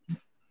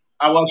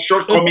 our Mm-hmm.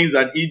 shortcomings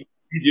and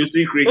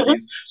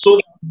idiosyncrasies so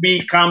that we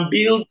can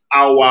build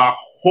our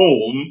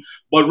home,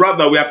 but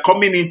rather we are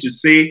coming in to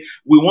say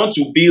we want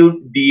to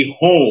build the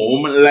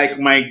home like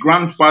my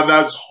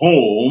grandfather's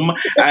home,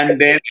 and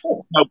then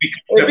we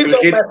A can bit of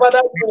replicate my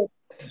father's home.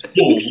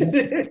 home,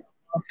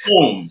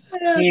 home.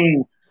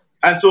 Hmm.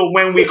 And so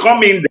when we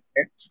come in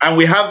there and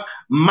we have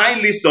my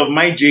list of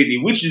my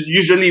JD, which is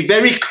usually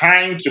very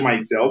kind to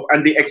myself,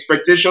 and the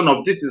expectation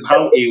of this is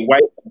how a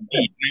wife should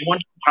be. I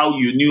wonder how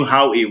you knew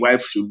how a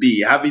wife should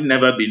be, having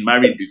never been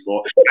married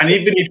before. And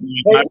even if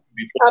you were married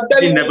before, I'm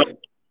having telling never you.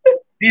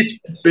 this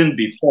person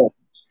before,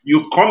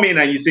 you come in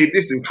and you say,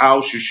 this is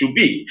how she should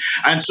be.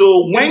 And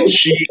so when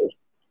she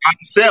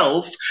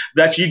herself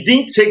that you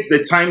didn't take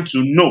the time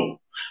to know,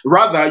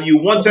 rather you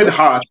wanted Mhm.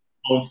 her to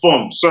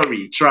conform,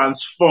 sorry,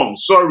 transform,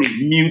 sorry,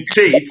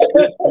 mutate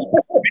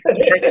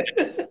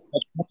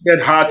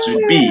wanted her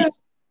to be.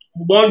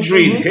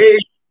 Wondering, Mhm. hey,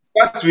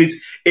 starts with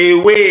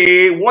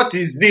away. What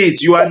is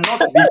this? You are not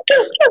the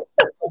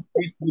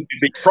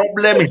it's a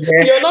problem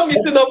here. You're not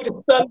meeting up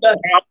with standard.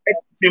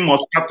 Everything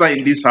must scatter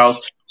in this house.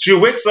 She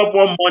wakes up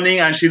one morning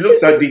and she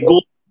looks at the goal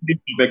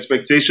of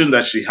expectation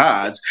that she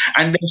has,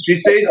 and then she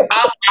says,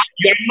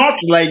 you're not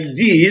like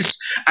this.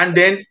 And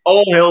then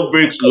all hell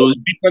breaks loose.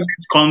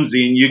 Bitterness comes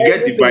in. You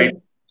get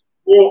divided, Everything.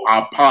 go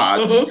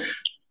apart. Mm-hmm.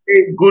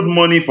 Pay good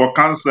money for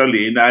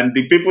counseling, and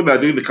the people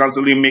that do the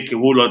counseling make a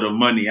whole lot of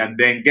money. And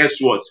then guess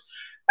what?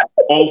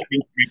 All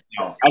things break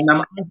down. And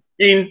I'm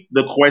asking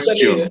the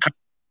question: can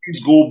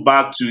we go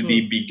back to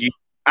the beginning,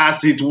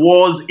 as it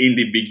was in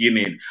the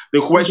beginning?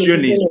 The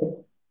question is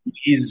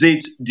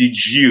it did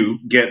you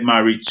get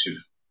married to?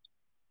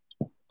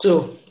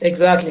 So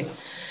exactly.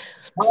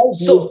 How do you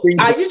So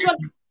think I the usually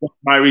person you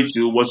got married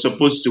to was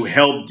supposed to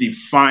help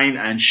define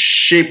and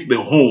shape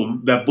the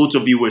home that both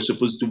of you were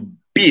supposed to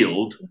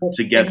build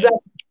together? exactly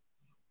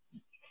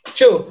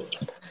true.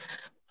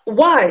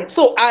 Why?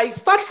 So I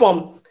start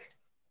from,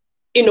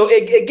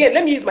 again,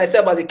 let me use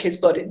myself as a case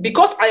study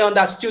because I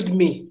understood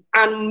me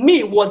and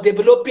me was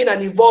developing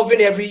and evolving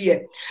every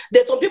year.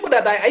 There's some people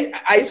that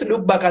I used to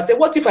look back and say,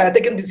 what if I had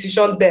taken the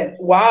decision then?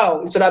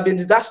 Wow, it would have been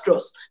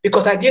disastrous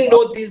because I didn't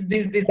know this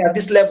at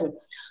this level.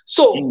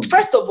 So Mm,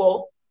 first of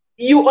all,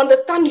 you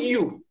understand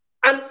you.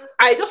 And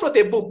I just wrote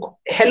a book,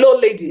 Hello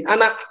Lady. And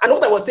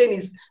what I was saying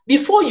is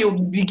before you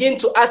begin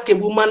to ask a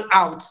woman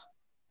out,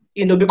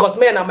 because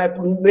men are my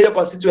major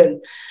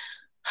constituents,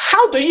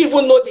 how do you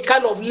even know the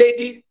kind of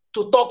lady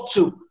to talk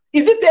to?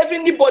 Is it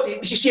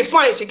anybody? She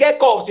fine, she get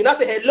calls. You now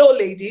say, hello,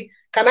 lady.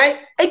 Can I?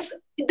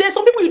 There's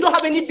some people you don't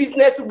have any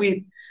business with,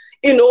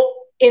 in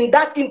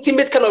that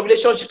intimate kind of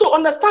relationship. So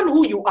understand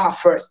who you are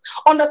first.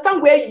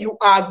 Understand where you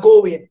are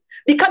going.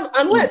 And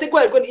when I mm, say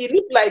where I'm going, it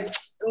looks like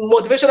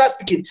motivational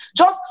speaking.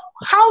 Just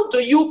how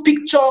do you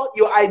picture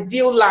your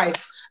ideal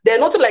life? They're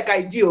not like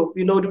ideal,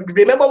 remember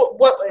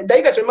that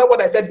you guys remember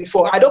what I said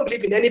before. I don't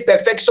believe in any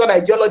perfection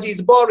ideology.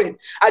 It's boring.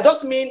 I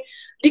just mean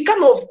the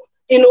kind of,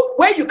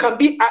 where you can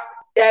be,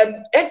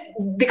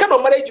 the kind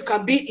of marriage you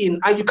can be in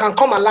and you can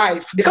come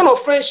alive, the kind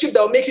of friendship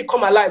that will make you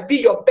come alive, be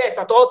your best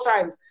at all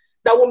times,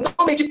 that will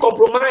not make you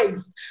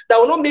compromise, that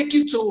will not make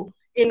you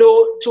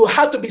to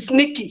have to be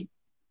sneaky.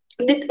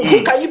 Who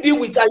mm, can you be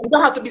with? And you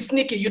don't have to be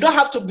sneaky. You don't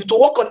have to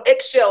walk on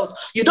eggshells.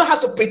 You don't have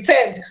to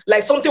pretend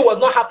like something was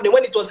not happening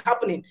when it was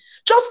happening.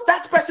 Just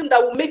that person that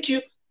will make you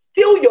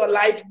steal your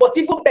life, but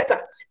even better.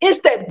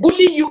 Instead,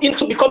 bully you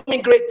into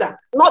becoming greater,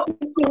 not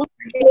into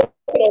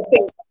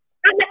things.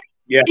 And,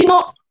 yeah. you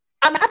know,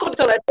 and I told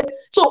this,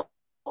 so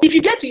if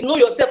you get to know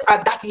yourself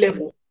at that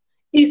level,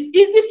 it's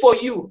easy for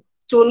you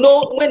to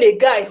know when a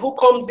guy who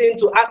comes in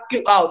to ask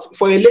you out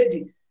for a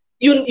lady,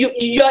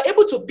 you are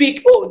able to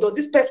pick, oh, does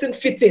this person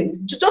fit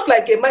in? Just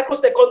like a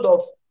microsecond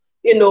of,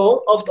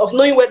 of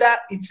knowing whether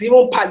it's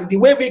even pally, the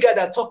way we guys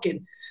are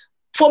talking.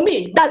 For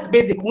me, that's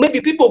basic. Maybe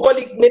people call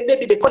it,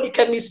 maybe they call it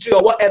chemistry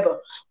or whatever.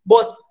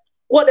 But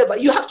whatever,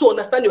 you have to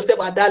understand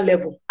yourself at that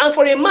level. And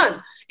for a man,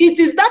 it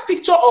is that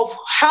picture of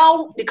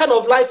how the kind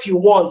of life you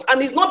want,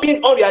 and it's not being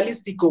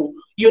unrealistic. Oh,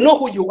 you know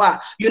who you are,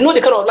 you know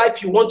the kind of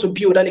life you want to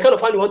build, and the kind of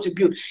family you want to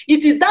build.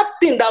 It is that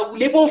thing that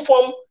will even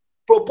form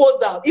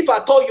proposal. If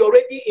at all you're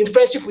already in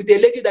friendship with a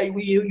lady that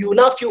you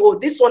now feel, oh,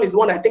 this one is the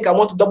one I think I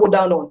want to double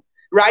down on,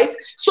 right?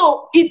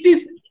 So it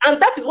is,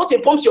 and that is what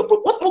informs your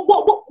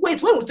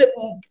wait, when we say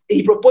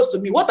he proposed to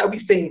me, what are we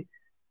saying?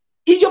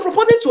 If you're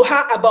proposing to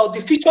her about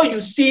the future you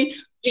see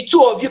the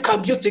two of you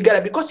can build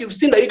together because you've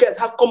seen that you guys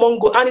have common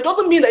goals, and it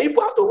doesn't mean that you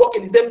have to work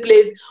in the same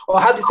place or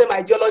have the same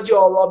ideology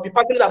or be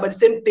passionate about the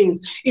same things.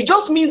 It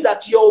just means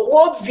that your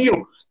worldview,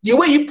 the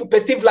way you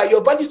perceive life,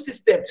 your value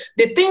system,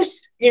 the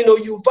things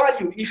you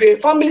value. If you're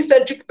a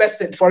family-centric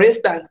person, for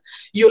instance,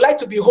 you like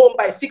to be home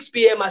by 6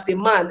 p.m. as a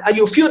man, and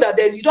you feel that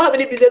you don't have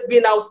any business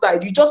being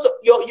outside. You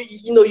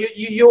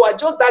are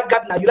just that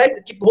gardener. You like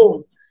to keep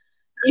home.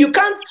 You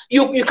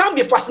can't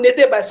be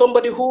fascinated by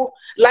somebody who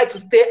likes to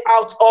stay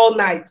out all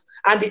night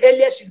and the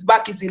earliest she's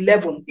back is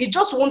 11. It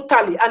just won't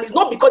tally, and it's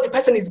not because the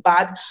person is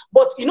bad,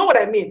 but you know what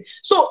I mean.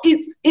 So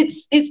it's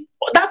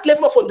that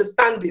level of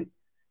understanding.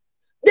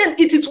 Then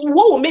it is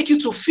what will make you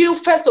to feel,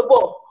 first of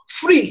all,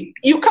 free.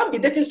 You can't be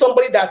dating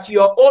somebody that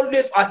you're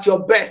always at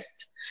your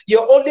best.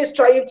 You're always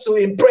trying to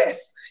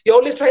impress. You're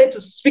always trying to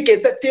speak a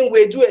certain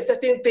way, do a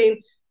certain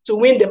thing to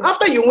win them.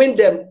 After you win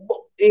them,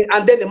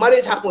 and then the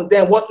marriage happens,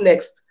 then what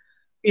next?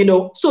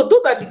 So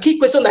those are the key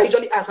questions I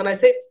usually ask. And I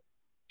say,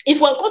 if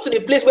one comes to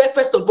the place where,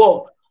 first of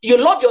all, you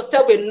love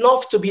yourself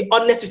enough to be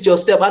honest with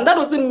yourself, and that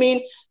doesn't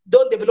mean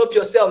don't develop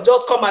yourself,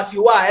 just come as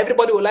you are,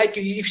 everybody will like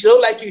you. If she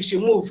don't like you, you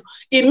should move.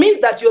 It means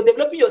that you're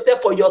developing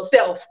yourself for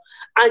yourself,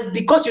 and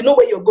because you know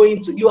where you're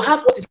going to, you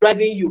have what is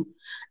driving you.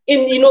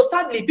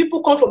 Sadly,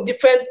 people come from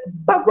different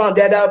backgrounds.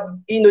 There are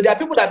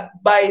people that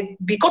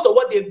because of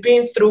what they've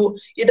been through,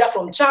 either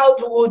from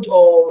childhood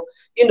or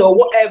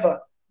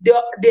whatever,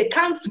 they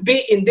can't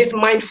be in this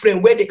mind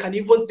frame where they can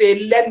even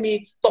say, let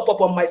me top up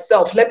on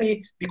myself, let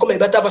me become a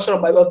better version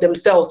of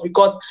themselves,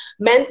 because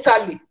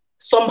mentally,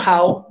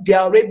 somehow they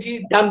are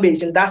already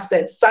damaged in that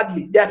sense.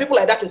 Sadly, there are people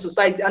like that in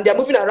society, and they're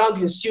moving around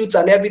in suits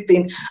and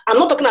everything. I'm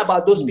not talking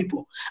about those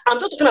people. I'm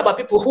just talking about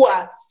people who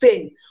are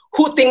sane,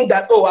 who think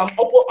that, oh,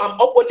 I'm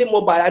upwardly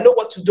mobile. I know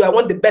what to do. I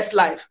want the best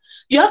life.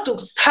 You have to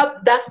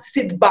have that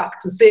sit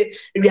back to say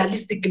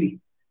realistically,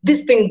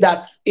 this thing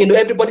that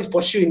everybody's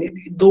pursuing,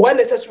 do I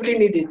necessarily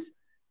need it?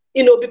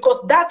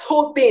 Because that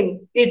whole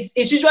thing,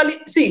 it's usually,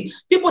 see,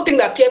 people think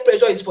that peer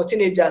pressure is for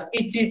teenagers.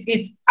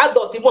 It's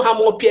adults even have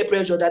more peer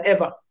pressure than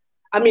ever.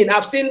 I mean,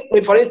 I've seen,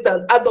 for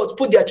instance, adults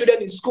put their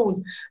children in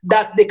schools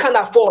that they can't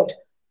afford,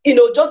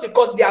 just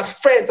because their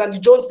friends and the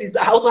Joneses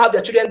also have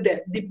their children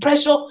there. The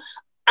pressure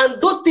and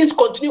those things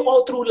continue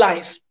all through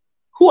life.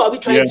 Who are we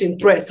trying Yeah. to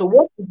impress? So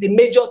what is the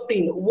major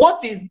thing?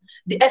 What is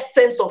the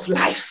essence of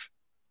life?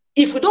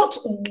 If we don't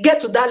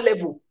get to that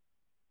level,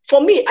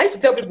 for me, I used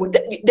to tell people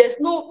that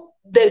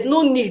there's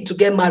no need to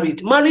get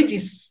married. Marriage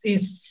is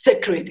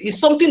sacred. It's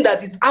something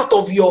that is out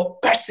of your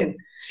person.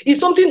 It's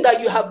something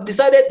that you have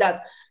decided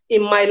that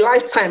in my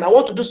lifetime, I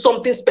want to do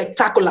something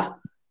spectacular.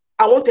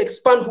 I want to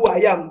expand who I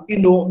am,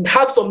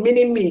 have some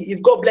meaning me,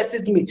 if God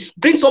blesses me,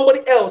 bring somebody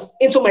else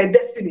into my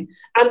destiny.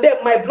 And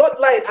then my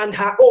bloodline and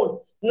her own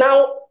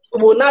now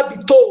will not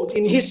be told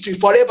in history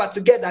forever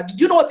together. Do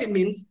you know what it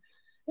means?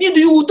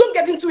 You don't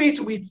get into it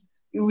with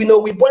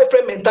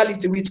boyfriend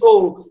mentality, with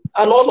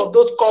and all of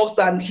those cuffs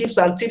and hips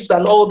and tips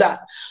and all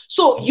that.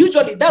 So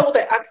usually that's what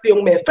I ask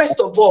young men.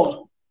 First of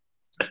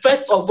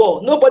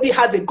all, nobody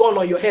has a gun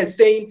on your head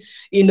saying,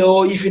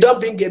 if you don't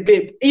bring a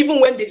babe,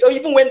 even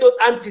when those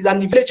aunties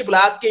and the village people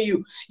are asking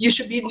you, you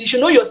should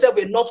know yourself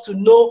enough to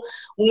know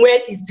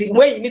when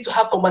you need to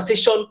have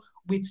conversation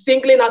with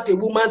singling out a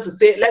woman to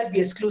say, let's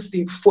be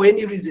exclusive for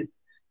any reason.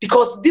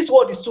 Because this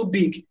world is too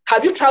big.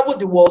 Have you traveled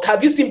the world?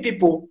 Have you seen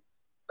people?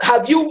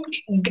 Have you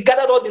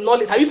gathered all the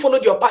knowledge? Have you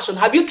followed your passion?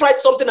 Have you tried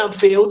something and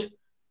failed?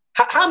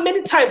 How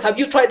many times have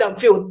you tried and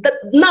failed?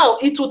 Now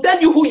it will tell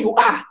you who you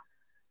are.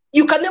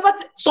 You can never.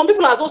 Some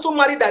people are also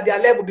married at their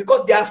level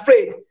because they are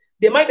afraid.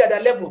 They married at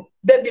their level.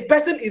 Then the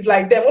person is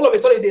like them. All of a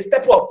sudden they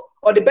step up,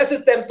 or the person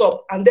steps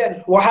up, and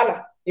then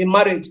wahala in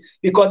marriage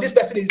because this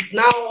person is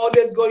now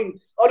always going,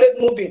 always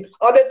moving,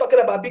 always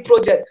talking about big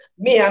project.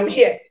 Me, I'm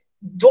here.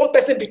 One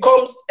person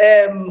becomes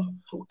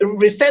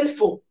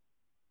resentful.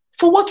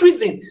 For what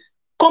reason?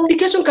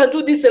 Communication can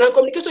do this, and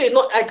communication is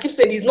not, I keep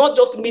saying, it's not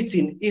just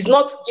meeting. It's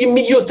not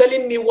you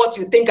telling me what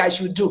you think I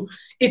should do.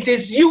 It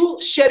is you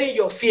sharing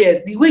your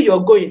fears, the way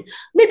you're going.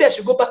 Maybe I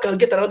should go back and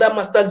get another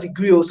master's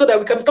degree so that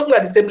we can be talking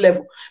at the same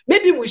level.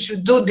 Maybe we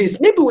should do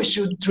this. Maybe we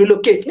should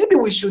relocate. Maybe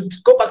we should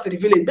go back to the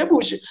village. Maybe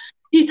we should.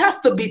 It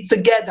has to be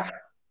together.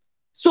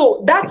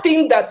 So that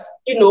thing that,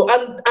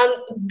 and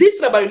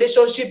this about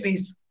relationship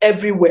is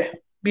everywhere.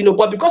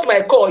 But because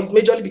my core is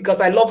majorly because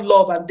I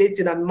love and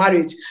dating and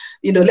marriage,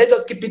 let's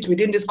just keep it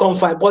within this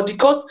confine. But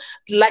because,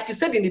 like you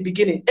said in the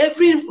beginning,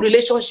 every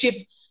relationship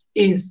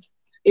is,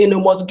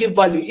 must give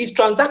value. It's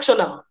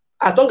transactional.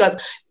 As long as,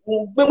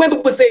 when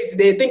people say it,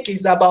 they think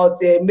it's about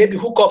maybe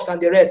hookups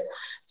and the rest.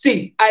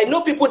 See, I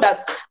know people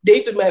that they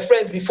used to be my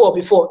friends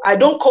before. I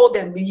don't call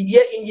them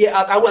year in, year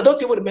out. I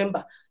don't even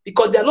remember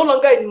because they're no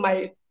longer in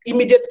my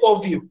immediate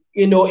purview,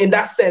 in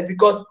that sense,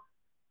 because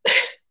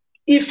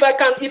if I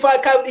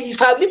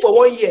live for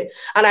 1 year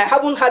and I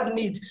haven't had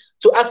need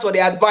to ask for the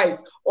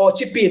advice or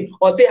chip in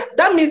or say,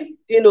 that means,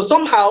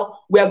 somehow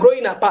we are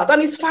growing apart,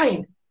 and it's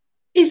fine.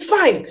 It's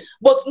fine,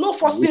 but no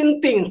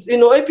forcing things.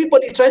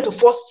 Everybody trying to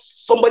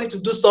force somebody to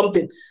do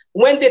something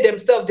when they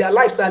themselves, their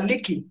lives are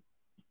leaking,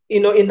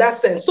 in that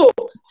sense. So,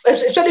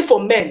 especially for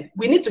men,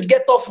 we need to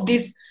get off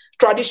this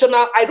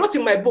traditional. I wrote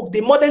in my book,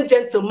 the modern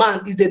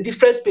gentleman is a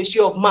different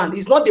species of man.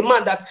 It's not the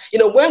man that,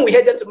 when we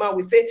hear gentleman,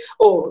 we say,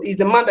 oh, he's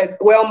the man that's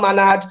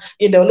well-mannered,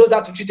 knows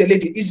how to treat a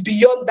lady. It's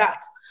beyond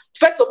that.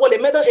 First of all,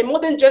 a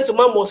modern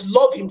gentleman must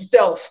love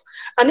himself.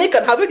 And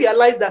have you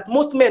realized that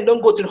most men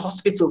don't go to the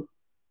hospital?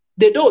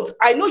 They don't.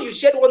 I know you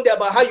shared one day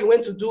about how you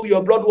went to do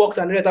your blood works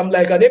and rest. I'm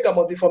like, Aneka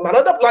must be from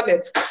another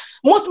planet.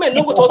 Most men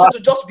don't go to hospital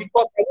just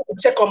because I want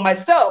to check on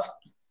myself.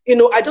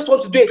 I just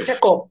want to do a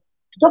checkup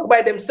just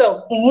by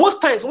themselves.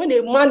 Most times when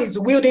a man is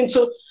wheeled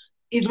into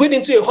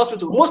a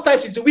hospital, most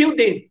times he's wheeled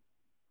in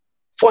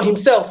for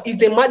himself.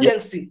 It's an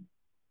emergency.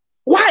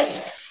 Yeah.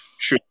 Why?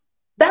 True.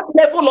 That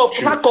level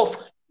of lack of,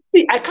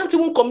 see, I can't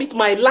even commit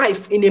my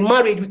life in a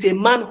marriage with a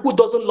man who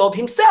doesn't love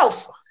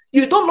himself.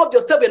 You don't love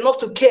yourself enough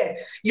to care.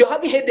 You're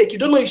having a headache. You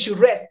don't know you should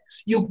rest.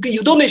 You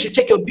don't know you should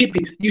check your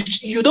BP.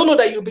 You don't know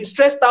that you'll be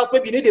stressed out.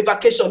 Maybe you need a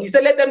vacation. You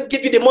say, let them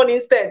give you the money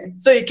instead.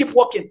 So you keep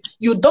working.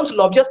 You don't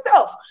love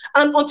yourself.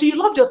 And until you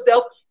love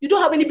yourself, you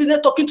don't have any business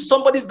talking to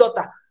somebody's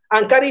daughter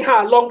and carrying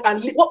her along.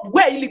 And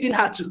where are you leading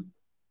her to?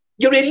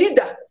 You're a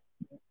leader.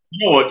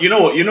 You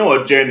know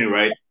what, Jenny,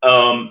 right?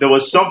 There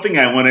was something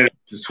I wanted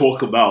to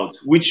talk about,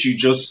 which you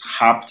just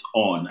harped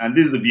on. And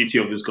this is the beauty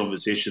of this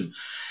conversation.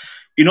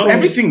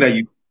 Everything that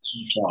you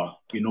far,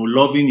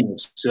 loving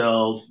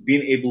yourself,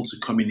 being able to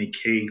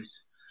communicate.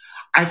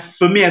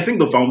 For me, I think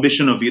the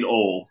foundation of it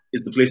all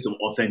is the place of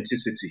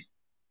authenticity.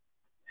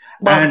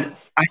 But and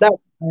I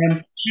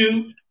am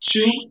too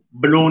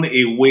blown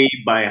away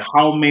by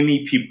how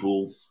many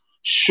people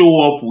show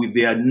up with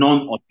their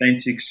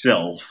non-authentic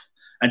self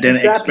and then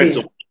expect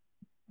Exactly.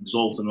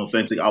 results and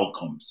authentic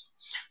outcomes.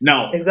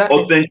 Now,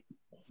 Exactly.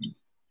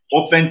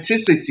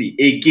 authenticity,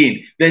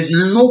 again, there's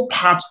no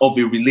part of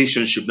a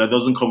relationship that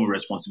doesn't come with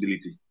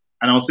responsibility.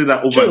 And I'll say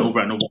that over and over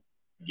True. and over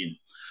again.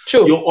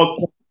 Your True.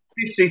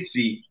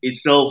 authenticity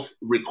itself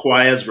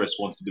requires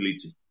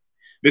responsibility.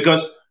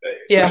 Because, like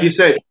Yeah. you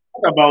said,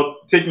 what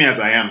about take me as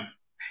I am?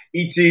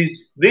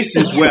 This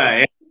is where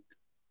I am.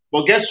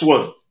 But guess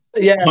what,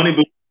 Yeah. honey,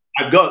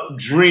 I've got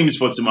dreams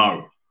for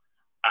tomorrow.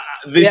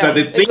 These are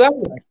Yeah. the things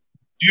Exactly.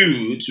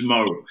 do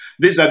tomorrow.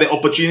 These are the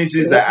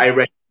opportunities that I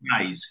Exactly.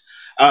 recognize.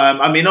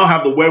 I may not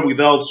have the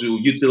wherewithal to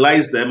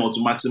utilize them or to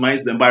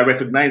maximize them, but I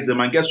recognize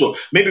them. And guess what?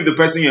 Maybe the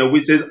person you're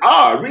with says,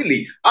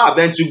 really?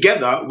 Then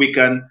together we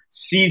can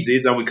seize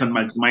it and we can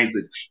maximize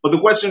it. But the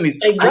question is,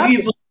 are you Exactly.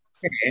 even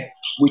there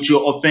with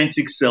your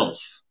authentic self?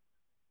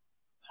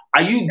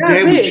 Are you That's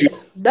there with you?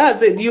 it.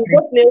 That's it. You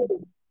just nailed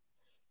it.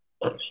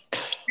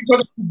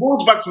 Because it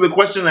goes back to the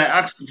question I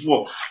asked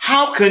before.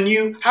 How can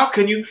you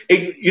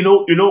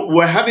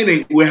we're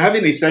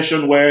having a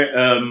session where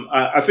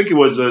I think it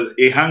was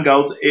a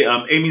hangout,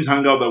 Amy's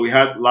hangout that we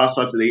had last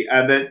Saturday,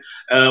 and then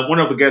one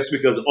of the guest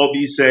speakers,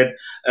 Obi, said,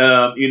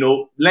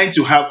 learn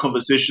to have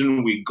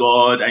conversation with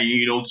God, and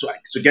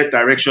to get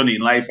direction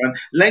in life, and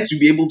learn to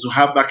be able to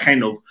have that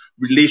kind of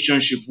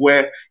relationship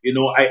where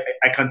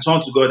I can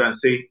turn to God and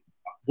say,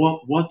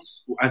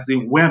 what's, as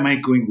in, where am I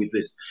going with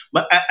this?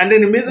 But and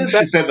then immediately she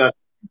Exactly. said that,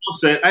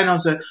 I now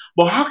said,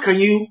 but how can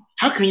you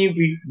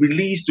be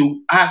released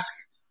to ask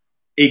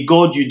a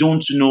God you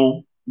don't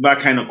know that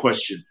kind of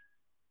question?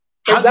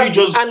 How do you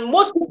Exactly. just And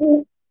most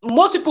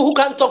people who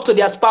can't talk to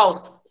their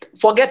spouse,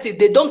 forget it.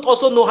 They don't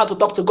also know how to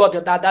talk to God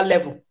at that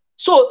level.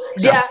 So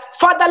they exactly are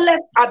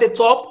fatherless at the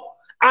top,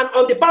 and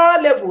on the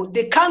parallel level,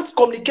 they can't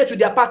communicate with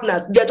their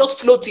partners. They're just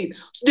floating.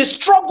 The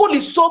struggle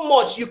is so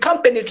much you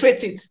can't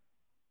penetrate it.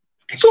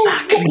 So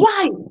exactly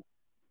why?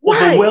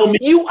 Why? overwhelming?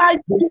 You are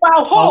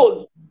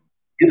whole.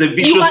 Is a You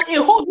vicious. are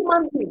a whole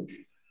human being.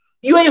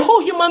 You are a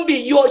whole human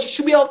being. You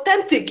should be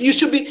authentic. You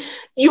should be.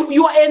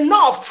 You are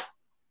enough.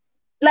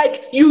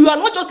 Like you are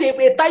not just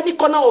a tiny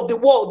corner of the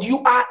world. You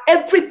are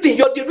everything.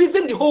 You're the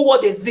reason the whole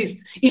world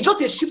exists. It's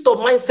just a shift of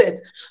mindset.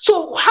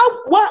 So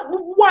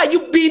why are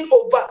you being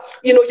over?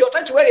 You're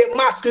trying to wear a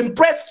mask to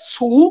impress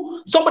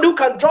who? Somebody who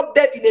can drop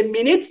dead in a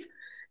minute.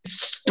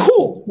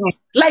 Who?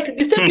 Like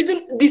the same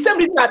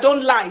reason I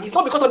don't lie. It's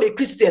not because I'm a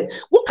Christian.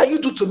 What can you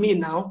do to me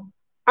now?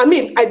 I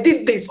mean, I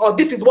did this, or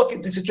this is what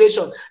is the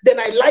situation. Then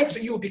I lie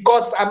to you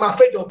because I'm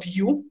afraid of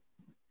you.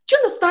 Do you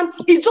understand?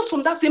 It's just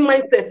from that same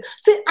mindset.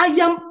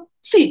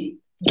 See,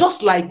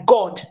 just like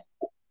God,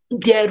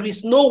 there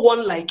is no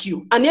one like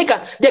you. And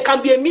there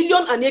can be a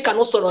million and you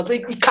cannot sorrow, but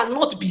it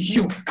cannot be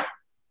you.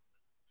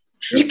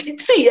 You True.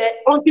 see,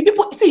 until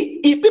people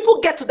see, if people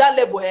get to that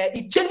level,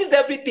 it changes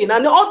everything,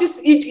 and all this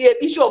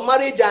issue of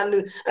marriage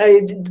and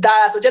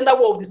the gender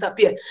war will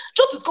disappear.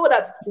 Just discover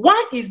that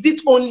why is it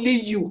only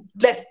you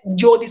that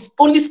you're this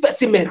only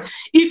specimen?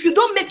 If you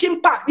don't make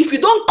impact, if you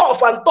don't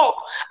cough and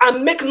talk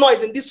and make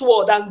noise in this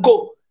world and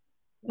go,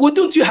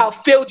 wouldn't you have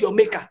failed your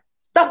maker?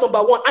 That's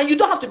number one. And you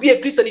don't have to be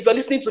a Christian if you're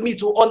listening to me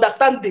to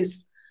understand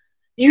this.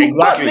 God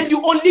Exactly. made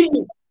you only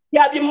you.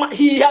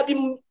 He has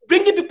been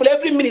bringing people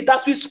every minute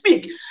as we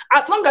speak.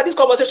 As long as this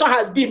conversation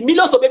has been,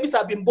 millions of babies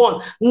have been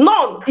born.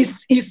 None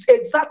is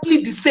exactly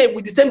the same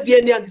with the same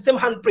DNA and the same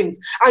handprints.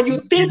 And you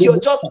think you're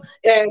just,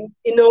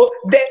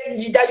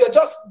 that you're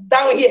just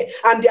down here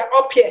and they're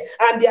up here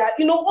and they're,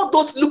 all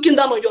those looking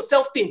down on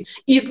yourself thing.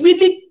 It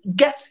really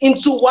gets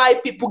into why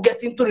people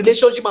get into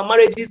relationship and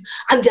marriages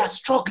and they're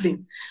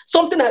struggling.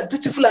 Something as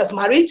beautiful as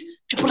marriage,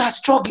 people are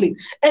struggling.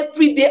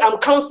 Every day I'm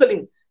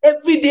counseling.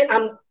 Every day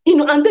and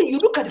then you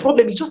look at the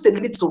problem, it's just a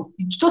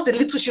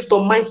little shift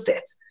of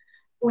mindset.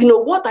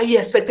 What are you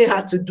expecting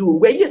her to do?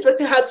 Were you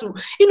expecting her to,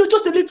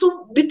 just a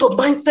little bit of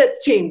mindset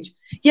change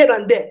here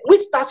and there,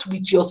 which starts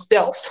with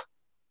yourself.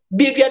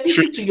 Be True.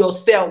 realistic to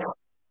yourself.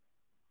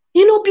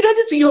 Be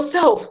ready to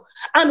yourself.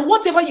 And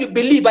whatever you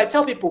believe, I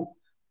tell people,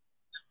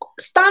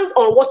 stand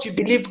on what you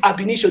believe ab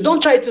initio.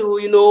 Don't try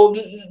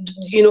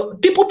to,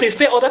 people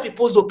prefer other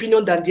people's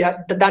opinion than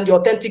the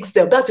authentic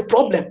self. That's the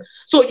problem.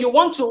 So you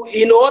want to,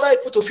 other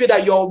people to feel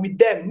that you're with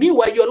them.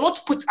 Meanwhile, you're not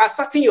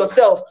asserting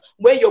yourself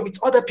when you're with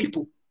other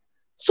people.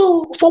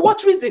 So for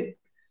what reason?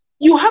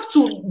 You have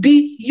to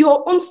be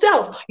your own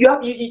self.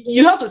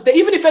 You have to say,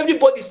 even if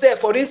everybody say,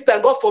 for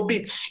instance, God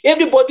forbid,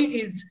 everybody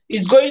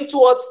is going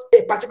towards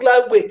a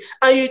particular way,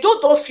 and you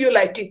just don't feel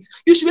like it.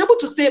 You should be able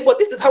to say, but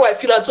this is how I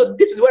feel, and so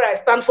this is where I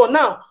stand for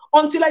now,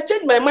 until I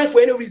change my mind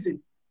for any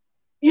reason.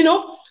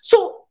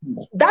 So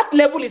that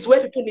level is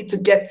where people need to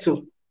get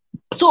to.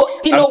 So,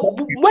 I'm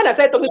when I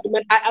started talking to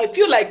men, I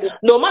feel like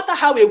no matter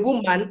how a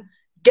woman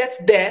gets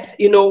there,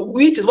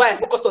 which is why I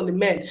focused on the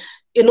men,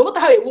 no matter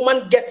how a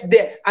woman gets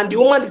there and the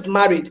woman is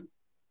married,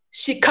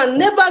 she can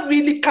never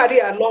really carry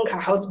along her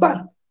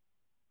husband.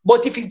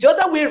 But if it's the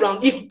other way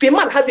around, if the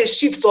man has a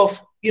shift of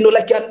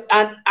like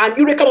an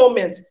eureka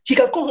moment. He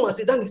can come home and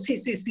say, Danny,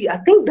 see, I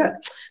think that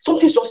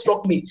something just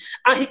struck me.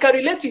 And he can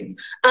relate it.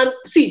 And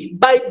see,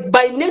 by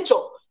nature,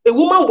 a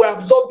woman will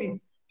absorb it,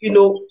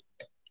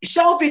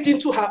 shelve it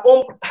into her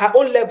own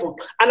level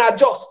and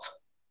adjust.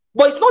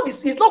 But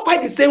it's not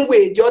quite the same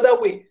way, the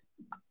other way.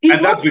 It's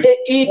And not that's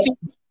because,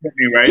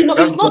 right?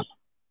 it's not.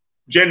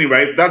 Jenny,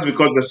 right? That's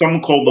because there's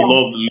something called the Yeah,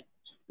 law of the lead,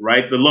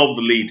 right? The law of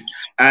the lead.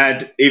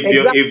 And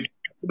exactly. if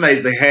that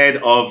is the head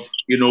of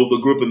the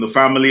group in the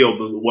family or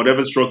the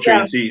whatever structure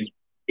Yeah, it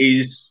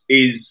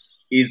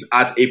is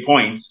at a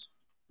point,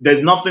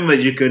 there's nothing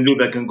that you can do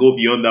that can go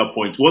beyond that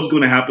point. What's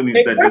going to happen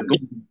is that there's exactly. going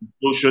to be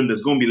explosion,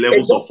 there's going to be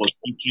levels of Exactly.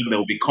 frustration, there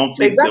will be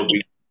conflicts, there will Exactly.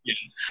 be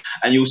conflicts,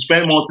 and you'll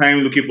spend more time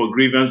looking for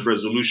grievance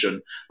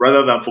resolution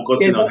rather than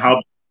focusing on how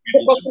Exactly.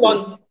 able to Focusing grow.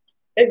 on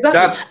exactly.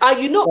 That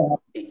And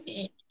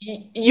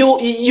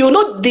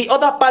the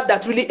other part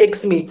that really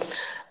aches me,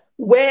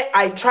 where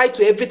I try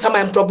to every time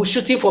I'm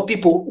troubleshooting for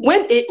people,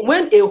 when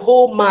a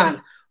whole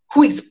man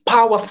who is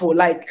powerful,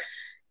 like,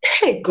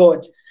 hey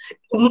God,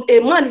 a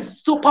man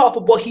is so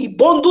powerful, but he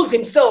bundles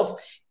himself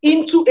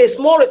into a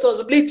small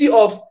responsibility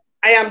of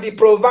I am the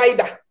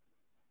provider.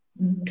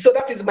 So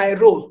that is my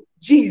role.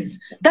 Jeez,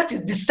 that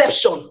is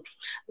deception.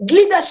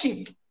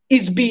 Leadership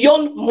is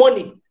beyond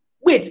money.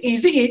 Wait,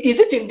 is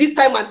it in this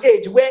time and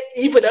age where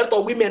even a lot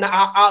of women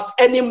are out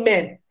any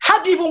men?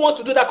 How do you even want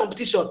to do that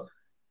competition?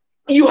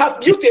 You have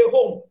built a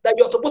home that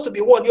you're supposed to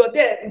be one. You're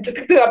there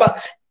thinking about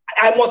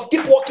I must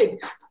keep working.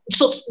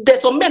 So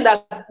there's some men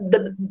that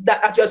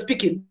as you're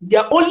speaking,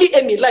 their only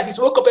aim in life is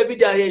to wake up every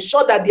day and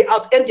ensure that they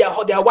outend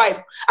their wife.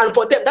 And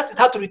for them, that is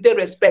how to retain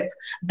respect.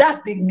 That's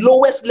the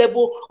lowest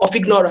level of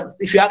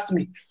ignorance, if you ask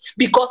me.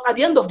 Because at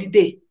the end of the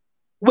day,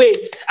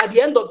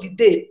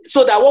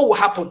 so that what will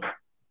happen?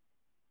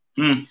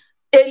 hmm.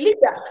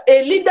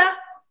 A leader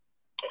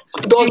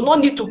does not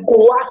need to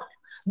coerce,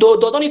 does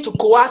not need to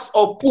coerce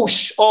or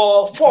push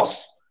or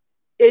force.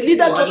 A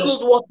leader just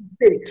knows what to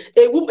say.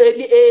 A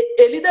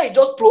leader is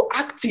just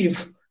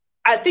proactive.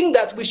 I think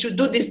that we should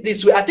do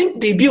this way. I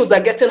think the bills are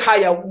getting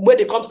higher when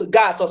it comes to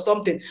gas or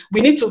something.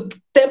 We need to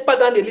temper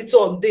down a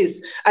little on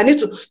this. I need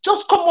to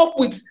just come up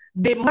with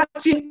the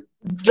matching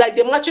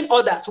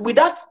orders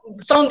without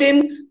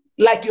sounding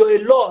like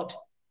you're a lord,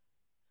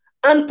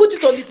 and put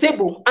it on the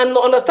table and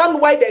understand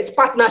why there is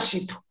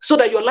partnership so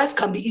that your life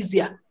can be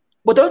easier.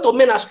 But a lot of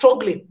men are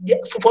struggling.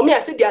 For me, I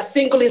say they are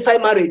single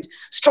inside marriage,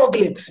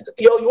 struggling.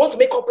 You want to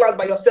make up plans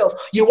by yourself.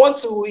 You want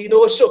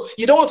to, show.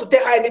 You don't want to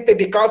tell her anything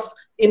because,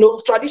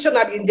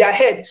 traditionally in their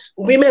head,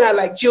 women are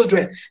like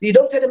children. You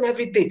don't tell them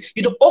everything.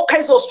 You do all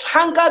kinds of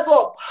hangers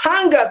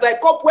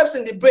like cobwebs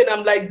in the brain.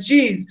 I'm like,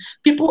 geez,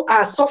 people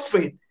are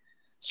suffering.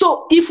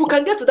 So if we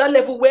can get to that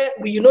level where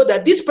you know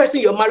that this person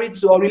you're married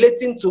to or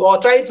relating to or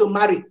trying to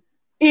marry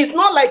is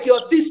not like your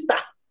sister,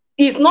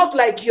 is not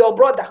like your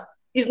brother,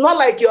 it's not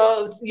like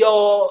your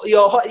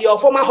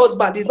former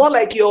husband, it's not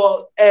like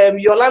your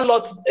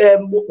landlord's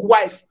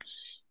wife.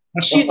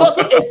 She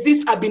doesn't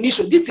exist ab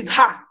initio. This is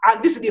her,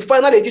 and this is the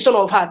final edition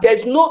of her.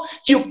 There's no,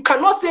 you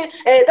cannot say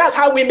that's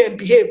how women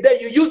behave. Then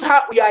you use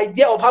your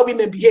idea of how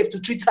women behave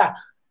to treat her.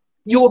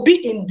 You will be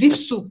in deep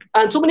soup,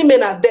 and so many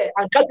men are there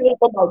and can't even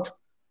come out.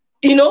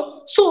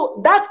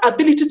 So that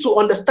ability to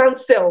understand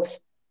self,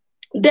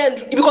 then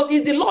because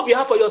it's the love you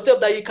have for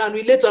yourself that you can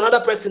relate to another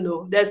person.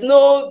 Though there's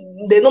no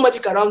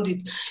magic around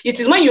it. It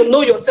is when you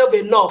know yourself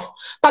enough,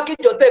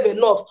 package yourself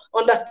enough,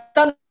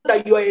 understand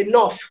that you are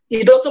enough.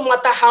 It doesn't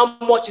matter how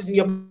much is in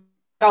your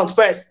account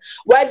first.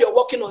 While you're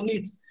working on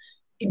it,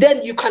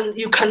 then you can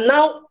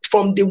now,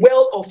 from the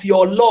well of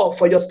your love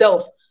for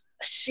yourself,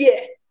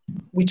 share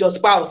with your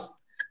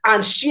spouse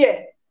and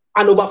share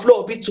an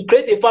overflow of it to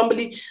create a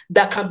family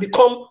that can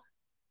become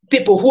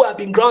people who have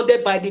been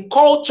grounded by the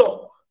culture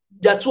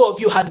that two of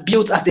you has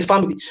built as a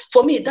family.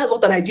 For me, that's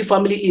what an IG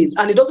family is.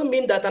 And it doesn't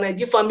mean that an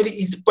IG family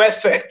is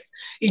perfect.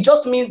 It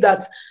just means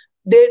that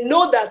they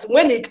know that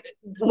when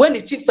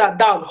the chips are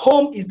down,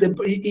 home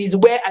is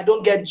where I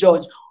don't get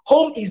judged.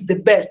 Home is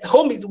the best.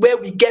 Home is where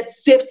we get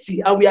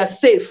safety and we are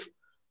safe.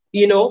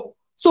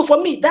 So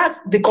for me, that's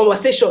the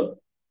conversation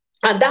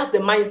and that's the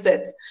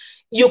mindset.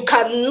 You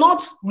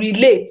cannot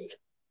relate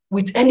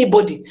with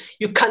anybody.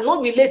 You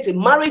cannot relate a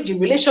marriage, a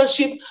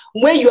relationship,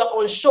 when you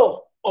are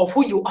unsure of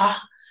who you are,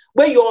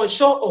 when you're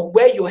unsure of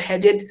where you're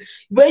headed,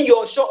 when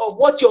you're unsure of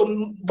what your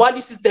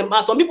value system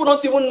are. Some people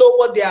don't even know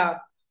what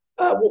their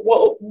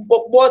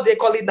what they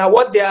call it now,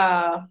 what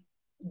their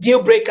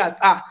deal breakers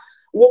are.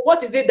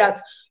 What is it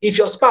that if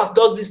your spouse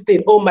does this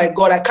thing, oh my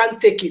God, I can't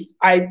take it.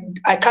 I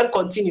can't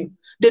continue.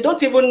 They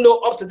don't even know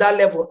up to that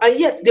level, and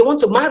yet they want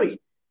to marry.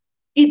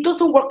 It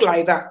doesn't work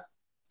like that.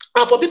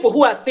 And for people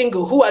who are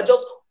single, who are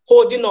just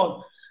holding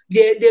on,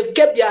 they've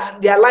kept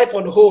their life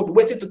on hold,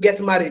 waiting to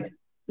get married.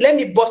 Let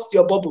me bust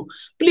your bubble.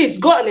 Please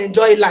go and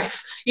enjoy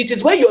life. It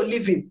is where you're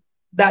living.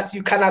 that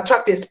you can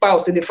attract a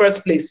spouse in the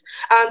first place.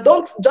 And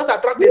don't just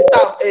attract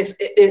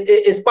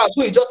a spouse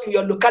who is just in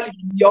your locality,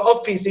 in your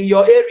office, in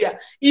your area.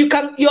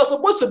 You're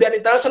supposed to be an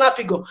international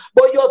figure,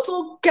 but you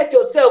also get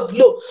yourself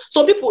low.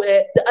 Some people,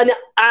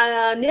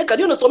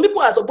 some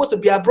people are supposed to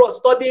be abroad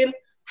studying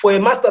for a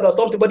master or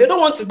something, but they don't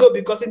want to go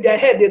because in their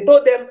head they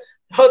told them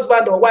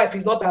husband or wife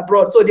is not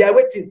abroad, so they are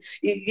waiting.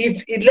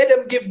 If it let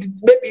them give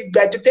maybe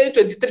by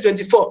 2023,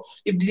 24,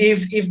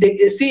 if they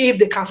see if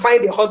they can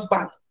find a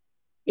husband,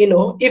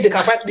 if they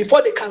can find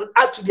before they can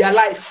add to their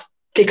life.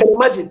 Okay, can you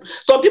imagine?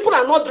 Some people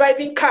are not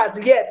driving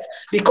cars yet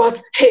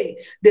because hey,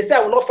 they say I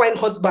will not find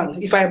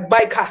husband if I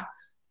buy car.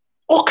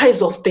 All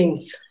kinds of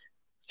things.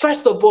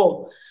 First of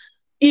all,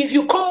 if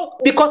you come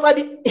because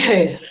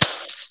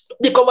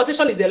the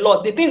conversation is a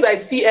lot. The things I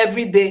see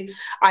every day,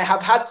 I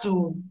have had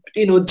to,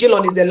 deal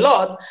on is a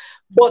lot.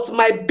 But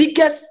my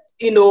biggest,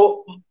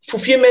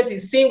 fulfillment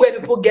is seeing where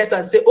people get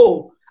and say,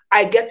 oh,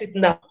 I get it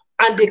now.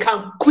 And they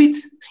can quit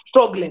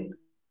struggling.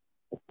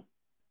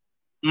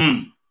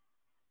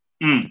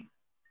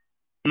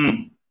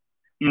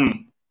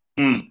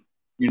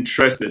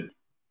 Interesting.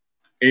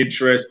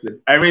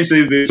 Irene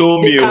says they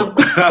told me. Can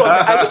quit struggling.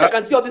 I wish I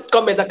can see all these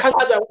comments. I can't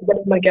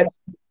get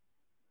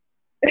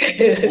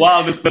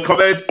wow, the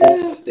comments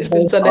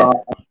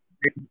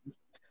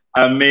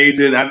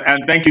amazing,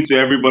 and thank you to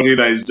everybody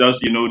that is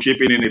just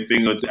chipping in a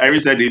thing or two.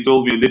 Irene said they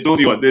told you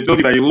what? They told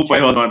you that you will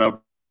find husband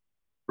abroad.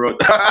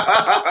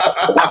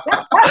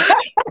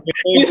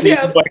 It's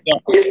the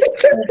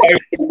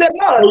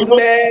Lord,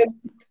 man.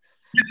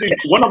 This is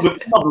one of the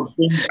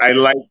things I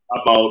like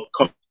about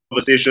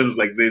conversations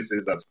like this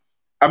is that,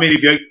 I mean,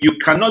 if you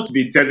cannot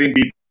be telling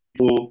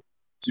people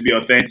to be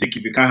authentic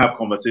if you can't have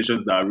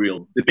conversations that are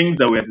real. The things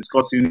that we're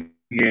discussing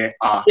here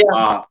are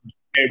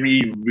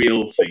very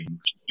real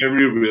things.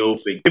 Very real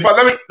things. In fact,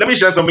 let me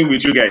share something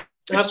with you guys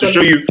to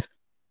show you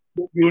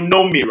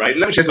know me, right?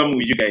 Let me share something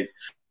with you guys.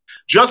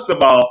 Just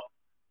about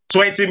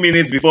 20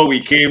 minutes before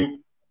we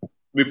came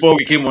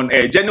on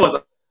air, Jenny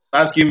was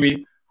asking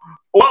me,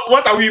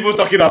 what are we even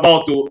talking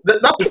about?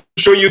 That's to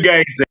show you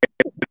guys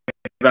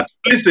that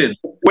listen,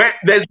 where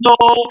there's no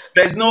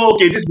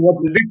okay, this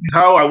is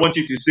how I want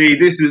you to say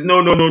this is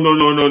no.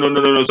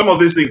 Some of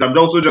these things I'm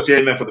also just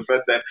hearing them for the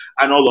first time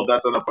and all of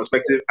that on a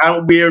perspective.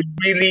 And we're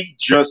really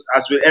just,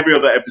 as with every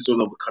other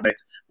episode of the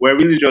Connect, we're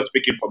really just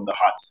speaking from the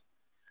heart.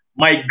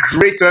 My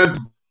greatest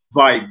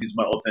vibe is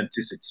my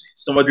authenticity.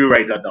 Somebody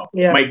write that down.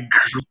 Yeah. My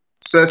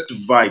greatest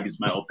vibe is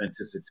my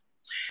authenticity.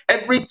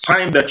 Every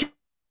time that you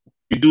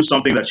do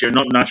something that you're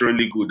not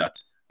naturally good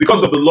at,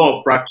 because of the law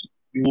of practice,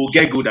 you will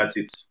get good at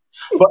it.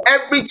 But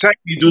every time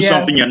you do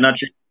something you're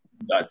naturally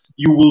good at,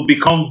 you will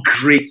become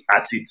great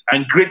at it.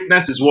 And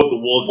greatness is what the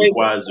world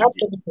requires of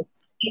you.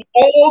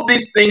 All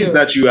these things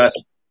that you are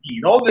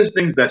seeing, all these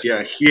things that you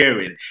are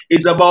hearing,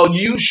 is about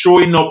you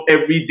showing up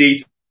every day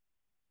to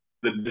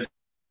the best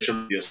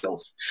version of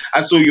yourself.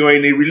 And so you're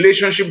in a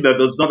relationship that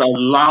does not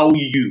allow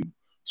you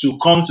to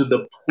come to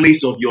the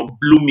place of your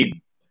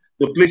blooming,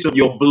 the place of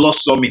your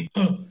blossoming.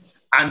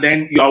 And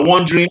then you are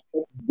wondering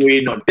what's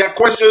going on. There are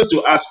questions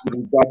to ask with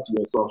regard to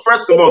yourself.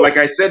 First of all, like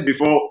I said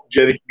before,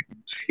 Jenny,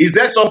 is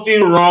there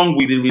something wrong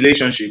with the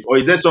relationship, or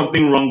is there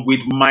something wrong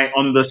with my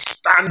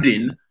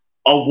understanding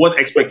of what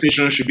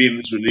expectations should be in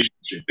this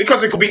relationship?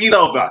 Because it could be either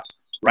of that,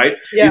 right?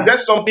 Yeah. Is there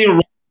something wrong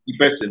with the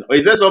person, or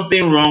is there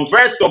something wrong?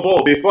 First of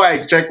all, before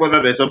I check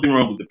whether there's something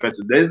wrong with the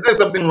person, is there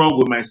something wrong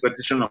with my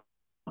expectation of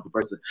the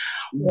person?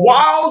 Yeah.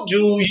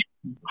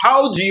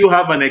 How do you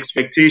have an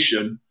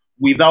expectation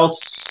without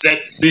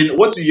setting?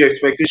 What's your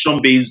expectation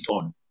based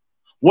on?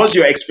 What's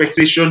your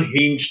expectation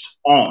hinged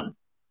on?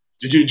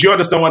 Do you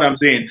understand what I'm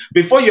saying?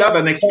 Before you have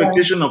an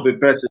expectation of a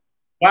person,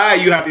 why are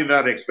you having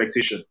that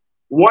expectation?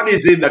 What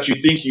is it that you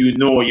think you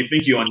know, or you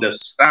think you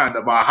understand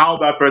about how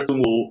that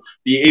person will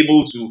be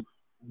able to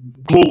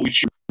grow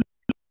with you,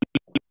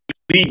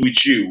 be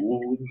with you?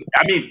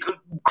 I mean,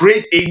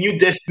 create a new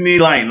destiny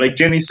line, like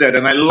Jenny said,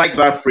 and I like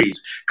that phrase.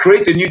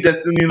 Create a new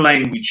destiny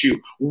line with you.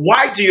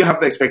 Why do you have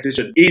the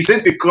expectation? Is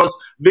it because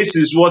this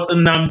is what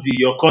Nnamdi,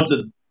 your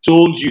cousin,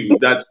 told you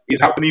that is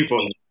happening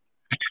for you?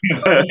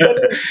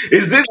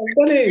 Is this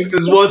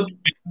is what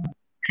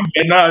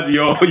Bernard,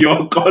 your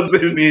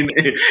cousin in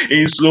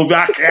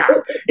Slovakia,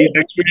 is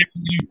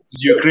experiencing with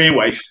his Ukraine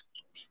wife?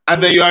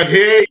 And then you are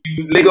here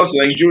in Lagos,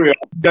 Nigeria,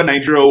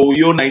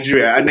 or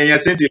Nigeria, and then you're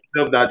saying to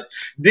yourself that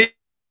this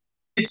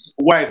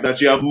wife that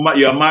you are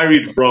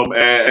married from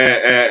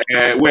where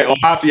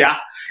Ohafia,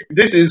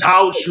 this is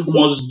how she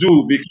must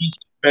do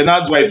because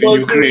Bernard's wife in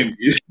Ukraine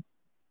is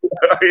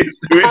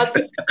doing.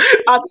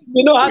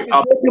 You know how to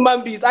create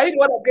human beings. Are you the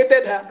one that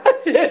created her?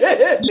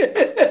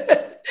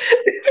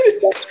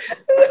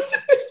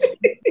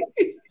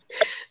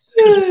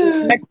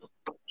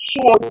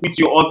 With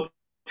your,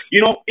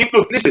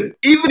 listen,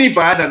 even if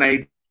I had an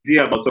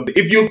idea about something,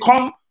 if you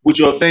come with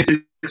your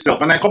authentic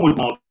self and I come with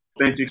my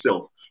authentic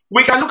self,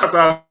 we can look at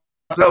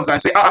ourselves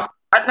and say, I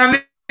can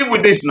live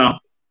with this now.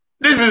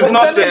 This is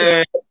not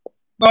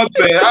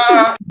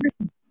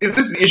is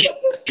this the issue?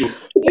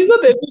 It's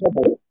not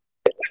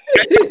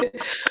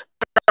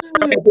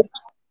a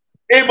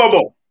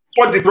unforgivable. That's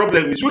what the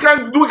problem is. We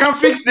can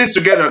fix this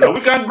together now.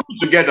 We can go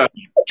together.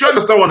 Do you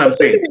understand what I'm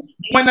saying?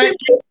 When I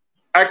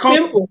come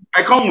Simple.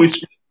 I come with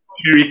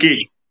Mary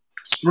Kay.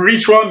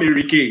 Spiritual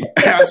Mary Kay.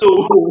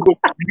 So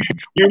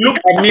you look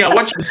at me and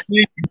what you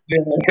see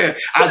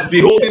as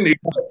beholding a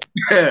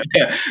God.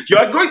 You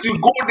are going to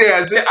go there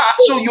and say,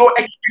 so your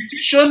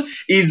expectation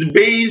is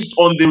based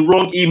on the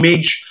wrong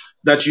image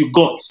that you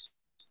got.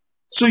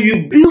 So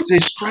you built a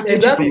strategy for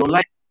Exactly. your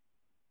life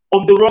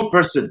on the wrong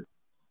person.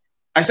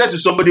 I said to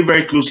somebody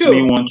very close to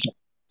me True. one time,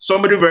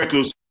 somebody very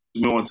close to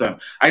me one time,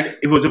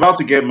 he was about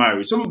to get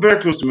married. Someone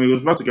very close to me was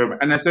about to get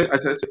married. And I said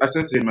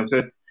to him, I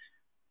said,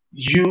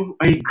 you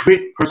are a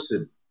great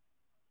person.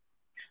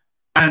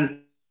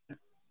 And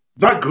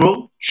that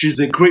girl, she's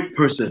a great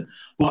person.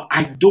 But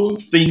I don't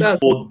think That's it.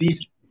 for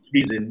this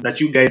reason that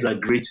you guys are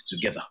great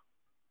together.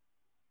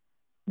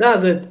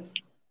 That's it.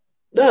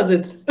 That's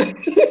it.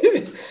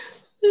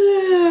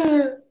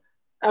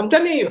 I'm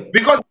telling you.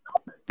 Because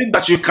the thing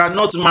that you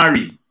cannot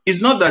marry,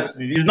 it's not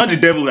the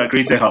devil that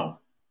created hell.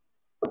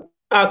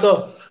 At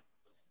all.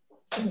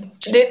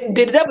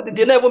 The devil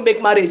did not even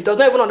make marriage, does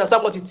not even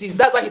understand what it is.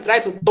 That's why he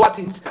tried to thwart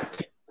it.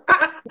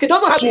 He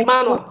doesn't have the So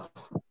manual.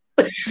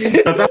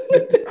 that's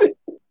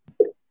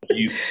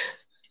you.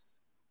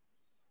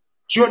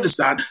 Do you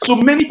understand? So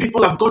many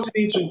people have gotten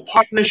into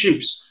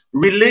partnerships,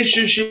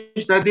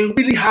 relationships that they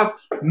really have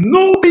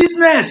no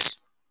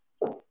business.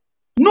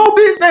 No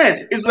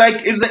business. It's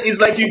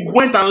like you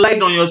went and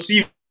lied on your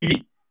CV.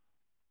 They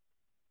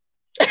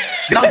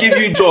now give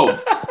you a job.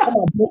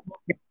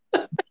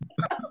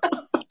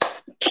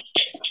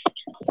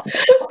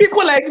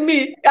 People like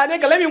me,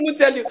 Aneka, let me even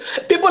tell you,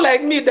 people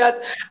like me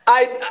that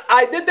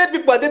I dated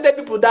people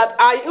that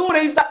I even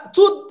registered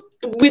two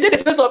within the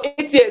space of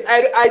 8 years.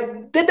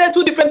 I dated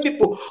two different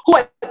people who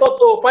I thought,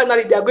 oh,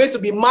 finally they are going to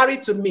be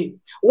married to me.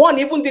 One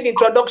even did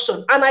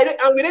introduction, and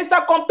we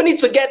registered company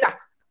together.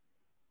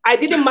 I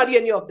didn't marry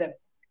any of them,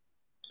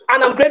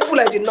 and I'm grateful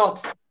I did not.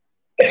 So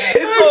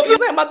it's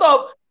not a matter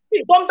of,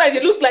 sometimes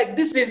it looks like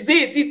this is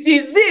it. It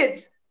is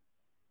it.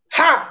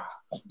 Ha!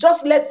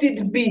 Just let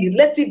it be.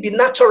 Let it be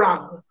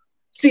natural.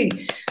 See,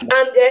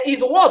 and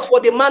it's worse for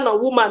the man or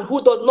woman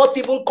who does not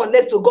even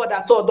connect to God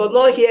at all, does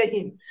not hear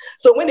Him.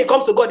 So when it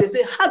comes to God, they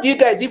say, "How do you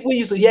guys even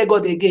used to hear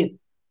God again?"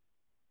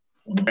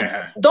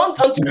 Don't,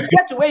 until you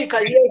get to where you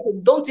can hear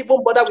Him. Don't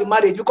even bother with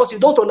marriage because you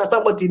don't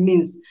understand what it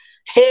means.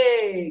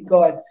 Hey,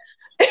 God.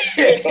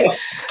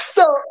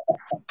 So,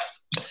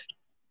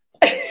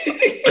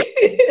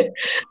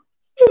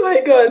 oh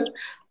my God.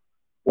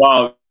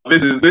 Wow,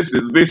 this is a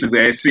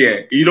see.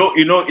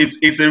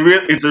 It's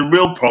a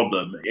real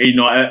problem.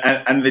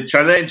 And the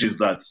challenge is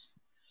that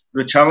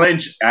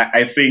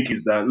I think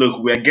is that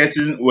look, we're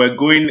getting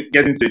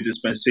to a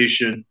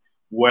dispensation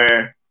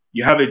where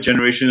you have a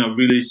generation of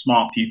really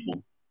smart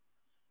people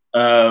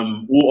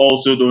who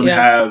also don't Yeah.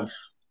 have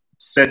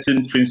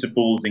certain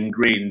principles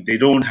ingrained. They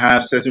don't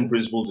have certain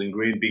principles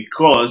ingrained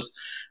because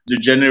the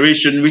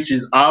generation, which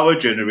is our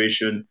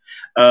generation,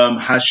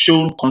 has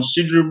shown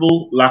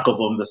considerable lack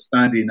of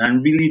understanding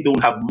and really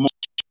don't have much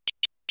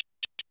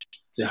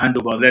to hand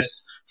over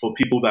unless for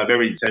people that are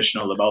very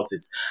intentional about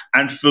it.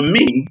 And for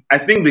me, I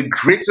think the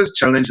greatest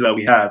challenge that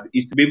we have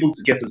is to be able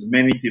to get as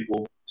many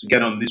people to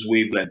get on this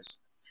wavelength.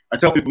 I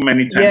tell people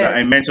many times that I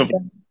Yes. mentor for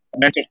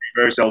a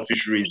very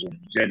selfish reason,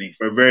 Jenny,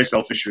 for a very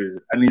selfish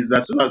reason. And is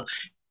that so that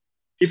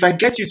if I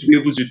get you to be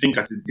able to think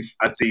at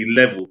a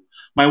level,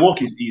 my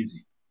work is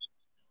easy.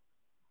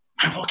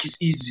 My work is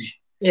easy.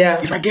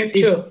 Yeah. If I get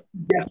if True.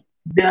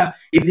 there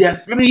are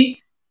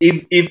three,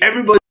 if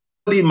everybody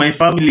in my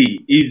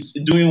family is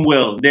doing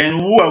well, then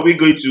who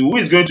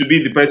is going to be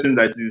the person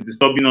that is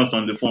disturbing us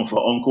on the phone for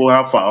Uncle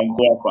Alpha,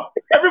 Uncle Alpha?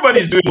 Everybody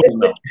is doing well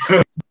now.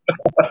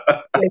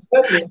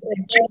 Exactly.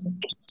 Exactly.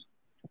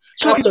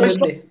 So it's my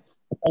Absolutely.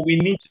 we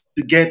need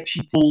to get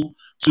people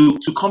to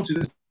come to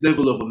this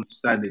level of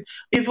understanding.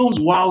 Even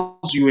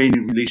whilst you're in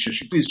a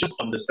relationship, please just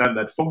understand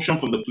that function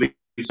from the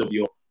place of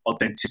your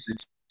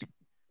authenticity.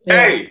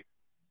 Yeah. Hey,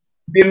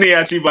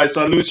 Diniati, I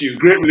salute you.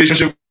 Great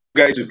relationship,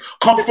 guys.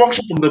 Come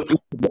function from the place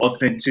of your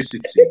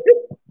authenticity.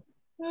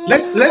 Oh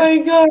Let's my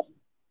God.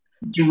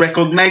 to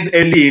recognize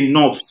early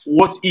enough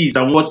what is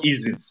and what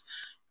isn't.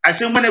 I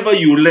say whenever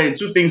you learn,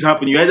 two things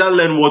happen. You either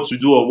learn what to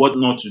do or what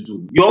not to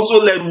do. You also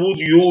learn who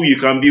you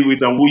can be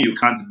with and who you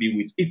can't be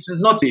with. It is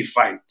not a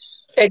fight.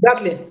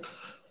 Exactly.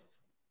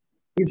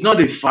 It's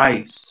not a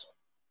fight.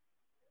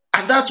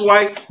 And that's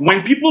why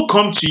when people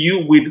come to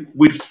you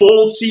with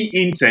faulty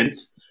intent,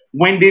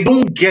 when they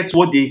don't get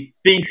what they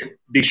think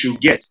they should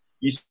get,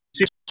 you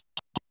see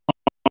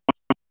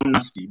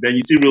nasty, then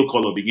you see real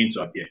color begin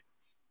to appear.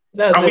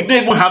 That's And we it.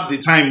 don't even have the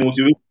time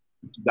motivation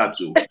to do that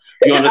too.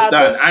 You At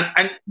understand? all.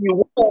 And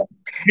you,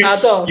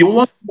 At you all.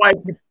 want why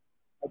people,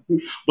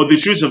 but the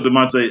truth of the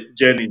matter,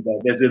 Jenny, is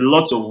that there's a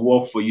lot of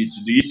work for you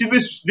to do. You see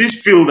this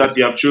field that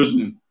you have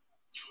chosen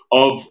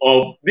of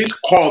this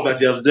call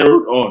that you have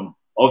zeroed on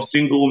of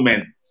single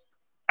men.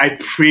 I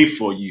pray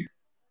for you.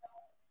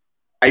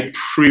 I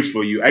pray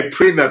for you. I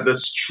pray that the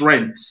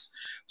strength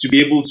to be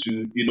able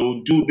to,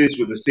 do this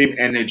with the same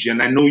energy.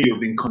 And I know you've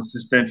been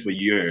consistent for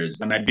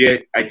years, and I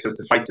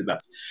testify to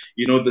that.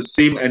 The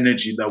same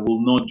energy that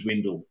will not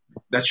dwindle,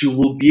 that you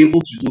will be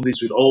able to do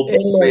this with all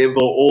Amen. favor,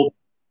 all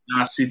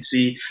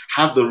tenacity,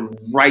 have the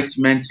right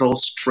mental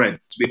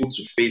strength to be able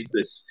to face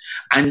this.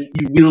 And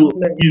you will,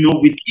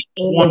 Amen. with each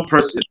Amen. one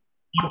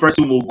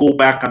person will go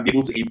back and be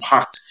able to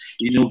impact,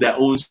 their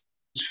own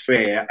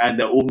sphere and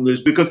their own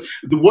lives. Because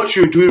what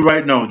you're doing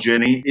right now,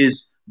 Jenny,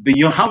 is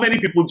beyond. How many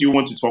people do you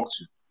want to talk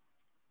to?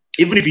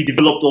 Even if you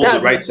developed all the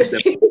That's right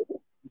systems, it.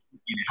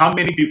 how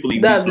many people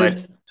in this That's life,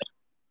 it.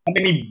 how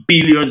many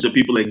billions of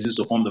people exist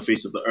upon the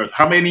face of the earth?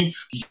 How many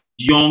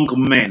young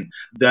men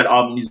that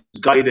are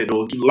misguided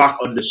or lack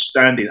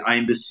understanding are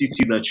in the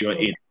city that you're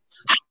in?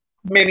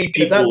 Many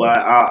people Exactly.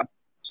 are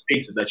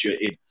states that you're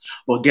in.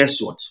 But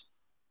guess what?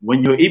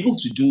 When you're able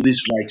to do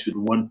this right with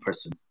one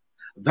person,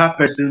 that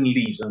person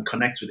leaves and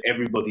connects with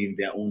everybody in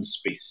their own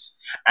space.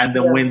 And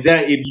then Yeah. when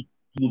they're able to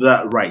do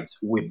that right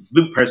with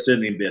the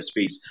person in their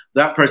space,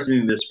 that person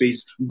in their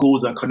space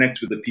goes and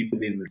connects with the people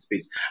in the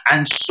space.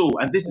 And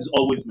this is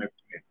always my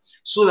prayer,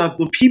 so that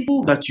the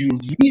people that you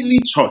really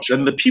touch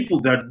and the people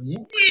that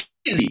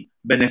really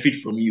benefit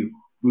from you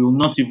will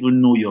not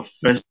even know your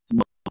first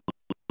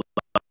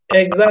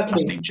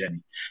Exactly. name,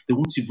 Jenny. They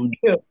won't even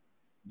know Yeah.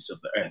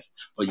 of the earth.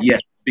 But yes,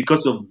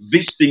 because of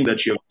this thing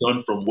that you have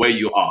done from where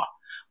you are,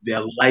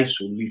 their lives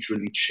will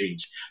literally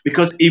change.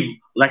 Because if,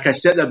 like I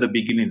said at the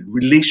beginning,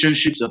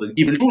 relationships are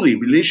even truly,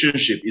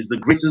 relationship is the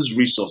greatest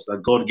resource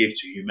that God gave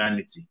to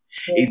humanity.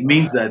 It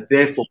means that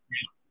therefore,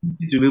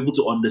 to be able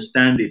to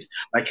understand it,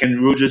 like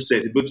Henry Rogers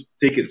says, to be able to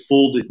take it,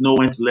 fold it, know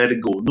when to let it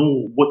go,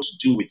 know what to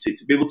do with it,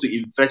 to be able to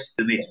invest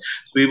in it,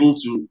 to be able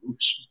to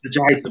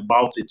strategize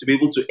about it, to be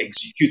able to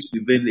execute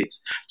within it,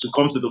 to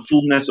come to the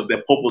fullness of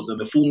their purpose and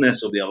the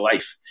fullness of their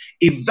life.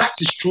 If that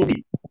is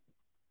truly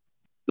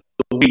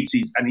the way it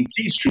is, and it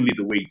is truly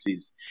the way it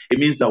is, it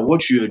means that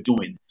what you are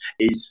doing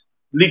is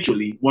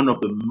literally one of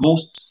the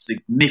most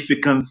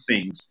significant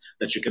things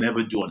that you can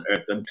ever do on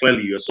earth. And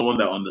clearly, you're someone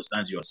that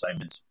understands your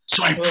assignment.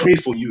 So I pray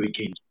Mm. for you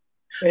again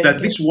Thank that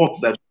you. this work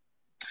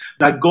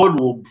that God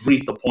will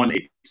breathe upon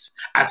it,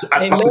 as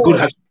Pastor Good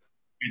Amen.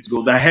 has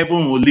go, that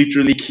heaven will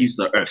literally kiss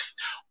the earth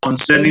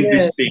concerning Amen.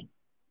 this thing.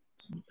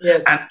 And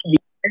Yes.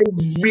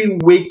 every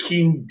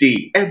waking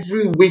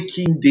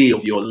day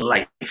of your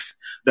life,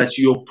 that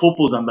your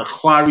purpose and the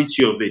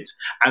clarity of it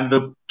and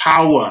the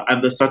power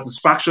and the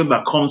satisfaction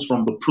that comes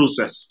from the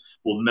process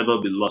will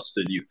never be lost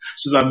in you.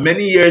 So that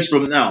many years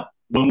from now,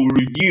 when we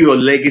review your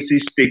legacy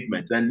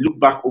statement and look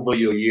back over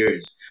your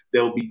years,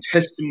 there will be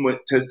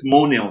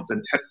testimonials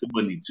and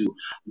testimony to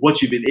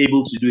what you've been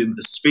able to do in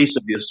the space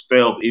of your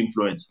sphere of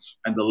influence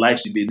and the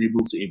lives you've been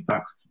able to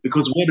impact.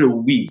 Because what are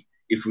we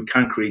if we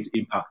can't create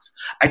impact?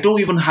 I don't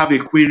even have a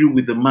query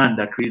with the man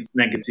that creates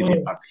negative Mm.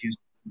 impact. He's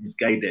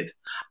misguided.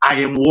 I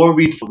am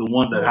worried for the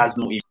one that Mm. has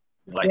no impact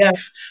in life. Yeah.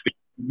 It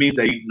means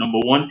that number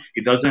one,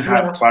 he doesn't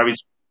have Yeah.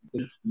 clarity.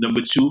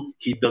 Number two,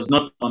 he does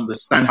not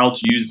understand how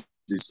to use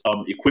his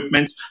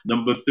equipment.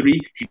 Number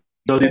three, he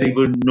doesn't Mm.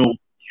 even know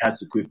he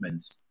has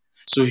equipment.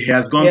 So he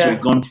has gone to a Yeah.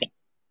 gunfight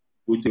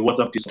with a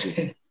water pistol.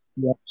 He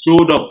has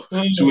showed up to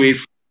Mm. a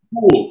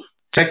full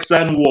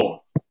Texan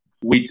war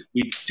with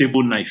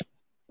table knife,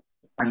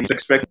 and he's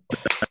expecting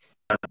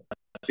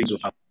things will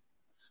happen.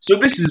 So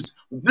this is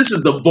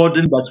the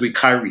burden that we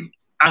carry.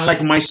 And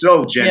like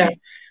myself, Yeah. Jenny,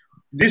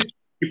 this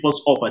keep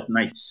us up at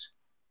night.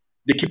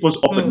 They keep us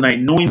up at Mm. night,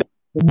 knowing that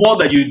the more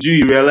that you do,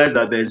 you realize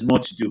that there's more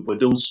to do. But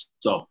don't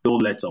stop.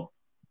 Don't let up.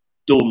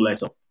 Don't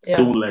let up. Yeah.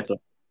 Don't let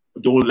up.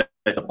 Don't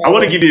let up. I I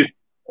want to won't. give you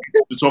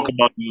to talk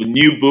about your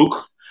new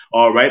book.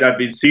 All right, I've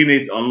been seeing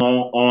it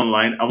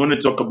online. I want to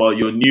talk about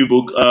your new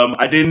book.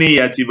 Adeni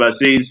Yatiba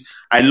says,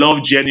 "I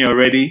love Jenny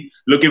already.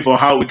 Looking for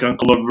how we can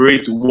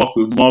collaborate to work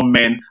with more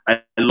men.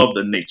 I love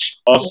the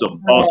niche.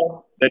 Awesome, awesome.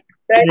 Wow. There's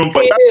Thank room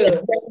for you.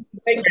 Thank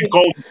it's you.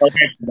 called the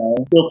Connect now.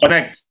 So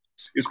Connect.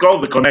 It's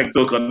called the Connect.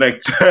 So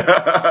Connect.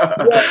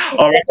 Yeah.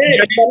 All right,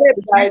 Jenny,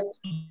 Guys.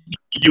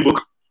 new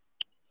book.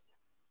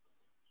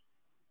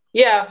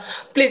 Yeah.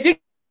 Please, you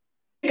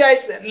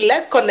guys,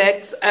 let's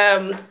connect.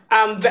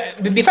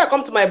 Before I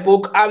come to my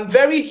book, I'm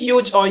very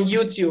huge on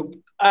YouTube.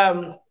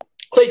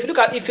 So if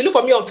you look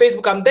for me on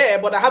Facebook, I'm there,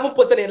 but I haven't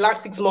posted in the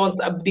last 6 months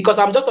because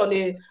I'm just on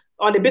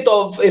a bit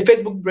of a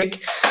Facebook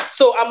break.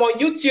 So I'm on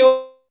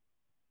YouTube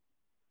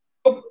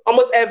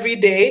almost every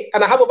day,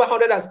 and I have over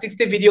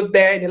 160 videos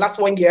there in the last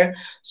 1 year.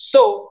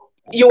 So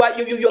you're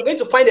going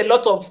to find a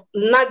lot of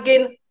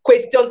nagging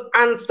questions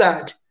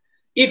answered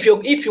if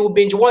you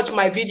binge watch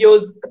my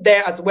videos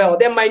there as well.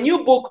 Then my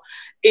new book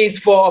is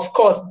for, of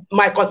course,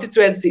 my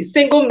constituency,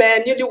 single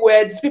men,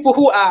 newlyweds, people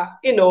who are,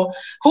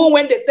 who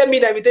when they send me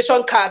the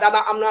invitation card and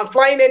I'm not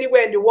flying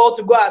anywhere in the world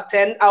to go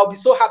attend, I'll be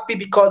so happy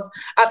because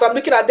as I'm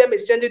looking at them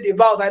exchanging the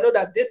vows, I know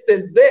that this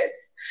is it.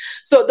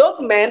 So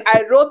those men,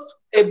 I wrote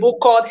a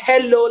book called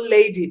Hello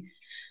Lady,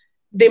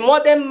 the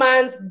modern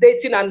man's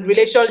dating and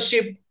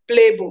relationship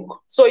playbook.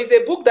 So it's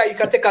a book that you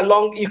can take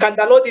along, you can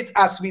download it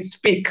as we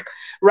speak.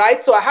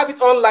 right? So I have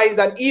it online. It's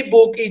an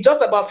ebook. It's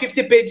just about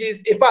 50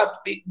 pages. In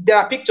fact, there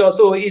are pictures,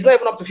 so it's not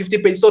even up to 50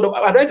 pages. So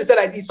I'm trying to say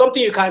that it's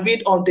something you can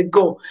read on the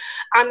go.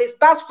 And it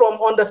starts from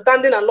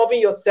understanding and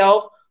loving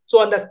yourself to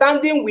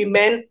understanding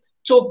women,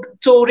 to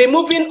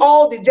removing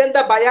all the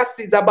gender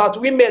biases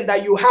about women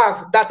that you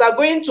have that are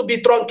going to be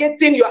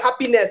truncating your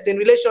happiness in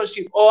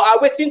relationship or are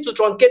waiting to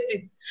truncate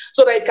it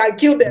so that it can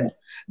kill them.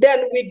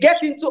 Then we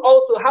get into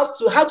also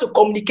how to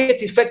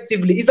communicate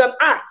effectively. It's an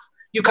art.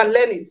 You can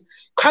learn it.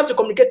 How to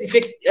communicate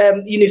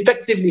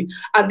effectively,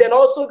 and then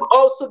also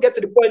get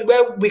to the point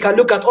where we can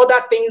look at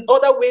other things,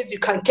 other ways you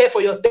can care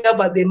for yourself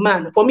as a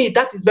man. For me,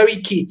 that is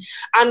very key,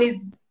 and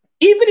is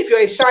even if you're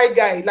a shy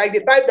guy, like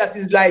the type that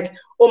is like,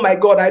 oh my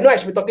God, I know I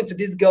should be talking to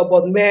this girl,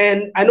 but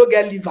man, I know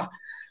girl liver.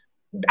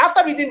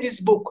 After reading this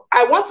book,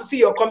 I want to see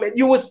your comment.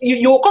 You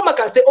will come back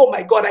and say, oh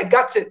my God, I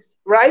got it,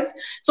 right?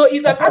 So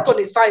it's an art on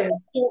a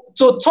science.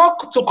 To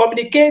talk, to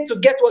communicate, to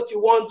get what you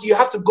want, you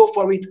have to go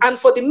for it. And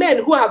for the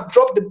men who have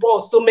dropped the ball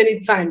so many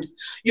times,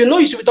 you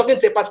should be talking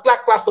to a particular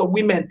class of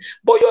women,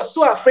 but you're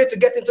so afraid to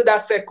get into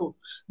that circle.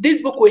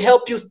 This book will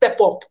help you step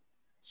up.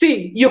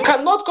 See, you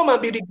cannot come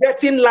and be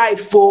regretting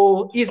life.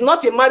 It's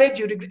not a marriage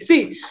you regret.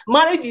 See,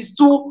 marriage is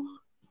too,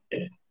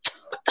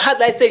 how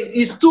do I say,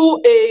 it's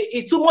too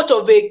much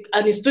of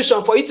an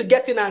institution for you to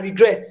get in and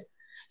regret.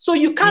 So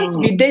you can't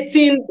be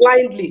dating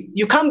blindly.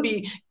 You can't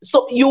be,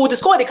 so you will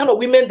discover the kind of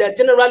women that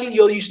generally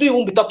you usually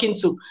won't be talking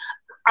to.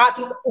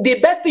 The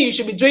best thing you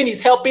should be doing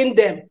is helping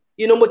them,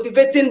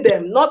 motivating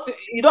them. Not,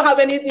 you don't have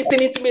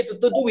anything intimate to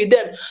do with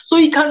them. So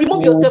you can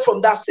remove yourself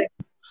from that set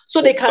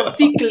so they can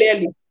see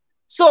clearly.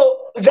 So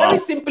very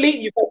simply,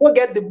 you can go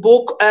get the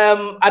book.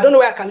 I don't know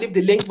where I can leave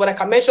the link, but I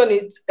can mention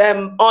it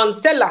on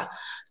Stella.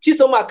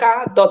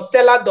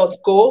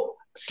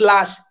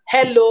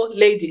 chisomaka.stella.co/hello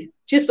lady.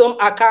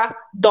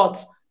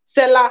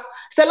 chisomaka.stella.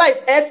 Stella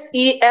is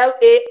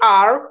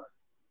SELAR.co,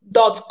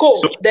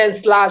 So then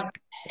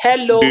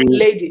 /hello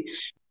lady.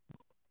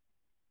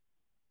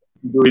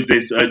 do is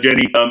this,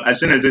 Jenny? As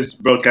soon as this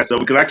broadcast,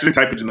 we can actually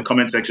type it in the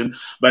comment section.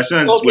 But as soon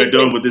as Okay, we're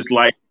done with this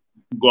live,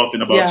 go off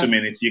in about yeah. 2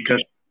 minutes. You can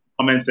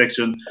comment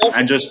section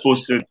and just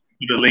post it,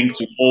 the link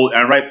to all,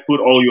 and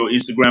put all your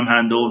Instagram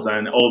handles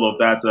and all of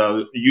that,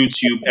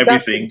 YouTube,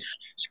 everything,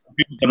 so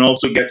people can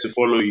also get to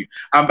follow you.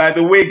 And by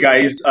the way,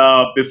 guys,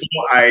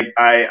 before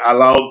I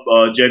allow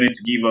Jenny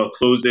to give a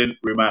closing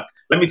remark,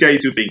 let me tell you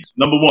two things.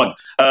 Number one,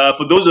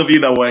 for those of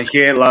you that were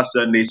here last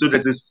Sunday, so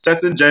there's a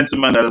certain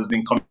gentleman that has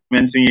been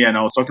commenting here, and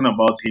I was talking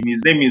about him.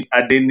 His name is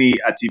Adeni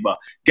Atiba.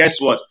 Guess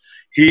what?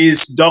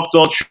 He's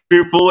Dr.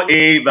 Triple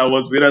A that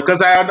was with us.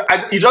 Because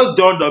it just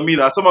dawned on me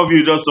that some of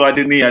you just saw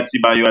Adeni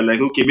Atiba. You are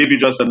like, okay, maybe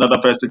just another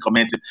person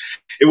commented.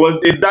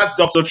 That's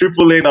Dr.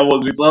 Triple A that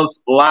was with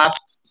us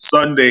last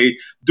Sunday,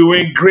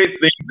 doing great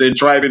things and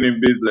thriving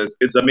in business.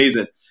 It's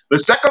amazing. The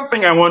second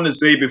thing I want to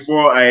say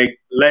before I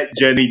let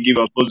Jenny give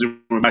a closing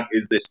remark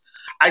is this.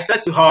 I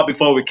said to her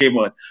before we came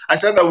on, I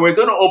said that we're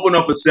going to open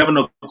up at 7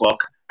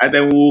 o'clock and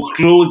then we'll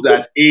close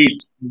at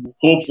 8,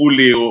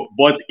 hopefully.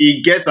 But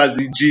it gets as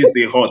the G's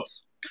they hot.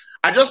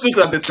 I just looked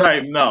at the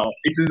time now.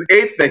 It is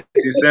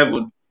 8:37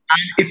 and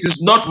it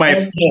is not my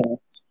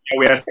fault that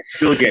we are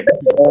still here.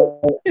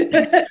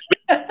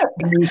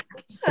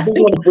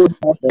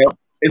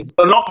 It's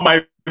not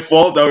my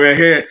fault that we're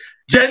here.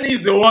 Jenny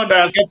is the one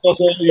that has kept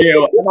us all here.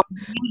 And I'm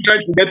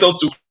trying to get us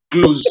to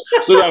close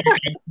so that we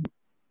can.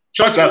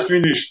 Church has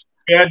finished.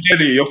 Yeah,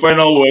 Jenny, your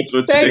final words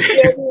for today. Thank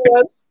you,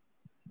 everyone.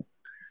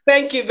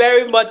 Thank you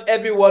very much,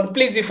 everyone.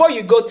 Please, before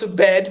you go to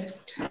bed,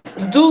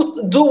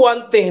 do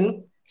one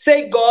thing.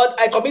 Say, God,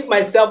 I commit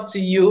myself to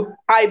you.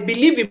 I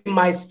believe in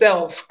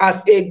myself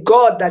as a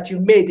God that you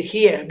made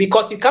here,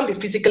 because you can't be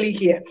physically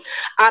here.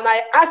 And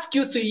I ask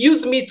you to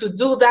use me to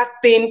do that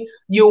thing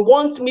you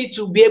want me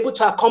to be able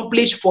to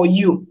accomplish for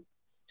you.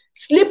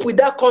 Sleep with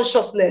that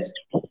consciousness,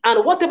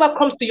 and whatever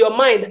comes to your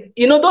mind,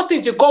 those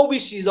things you call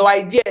wishes or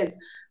ideas,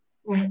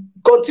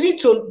 continue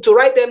to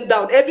write them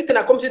down. Everything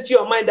that comes into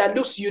your mind that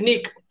looks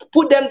unique,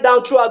 put them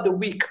down throughout the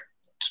week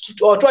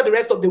or throughout the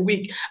rest of the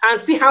week, and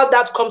see how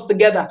that comes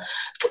together.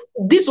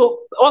 This will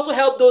also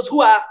help those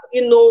who are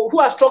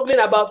struggling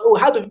about,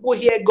 how do people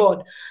hear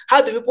God?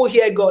 How do people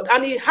hear God?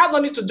 And it has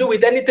nothing to do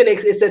with anything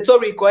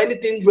esoteric or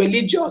anything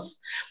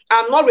religious.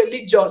 I'm not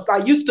religious. I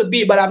used to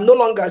be, but I'm no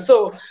longer.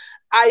 So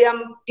I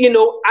am,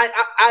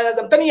 as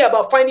I'm telling you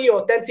about finding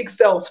your authentic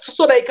self,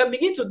 so that you can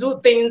begin to do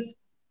things.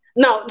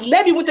 Now,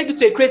 let me take you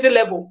to a crazy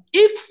level.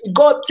 If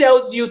God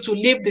tells you to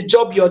leave the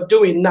job you're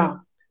doing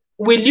now,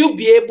 will you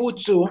be able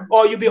to,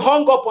 or you'll be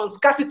hung up on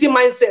scarcity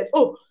mindset?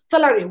 Oh,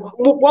 salary,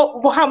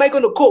 how am I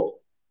going to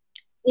cope?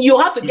 You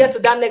have to get to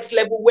that next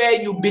level where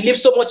you believe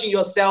so much in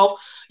yourself.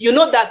 You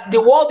know that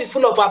the world is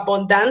full of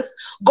abundance.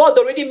 God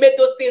already made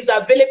those things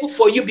available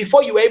for you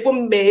before you were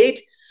even made.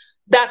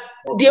 That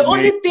the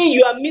only thing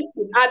you are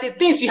missing are the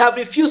things you have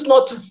refused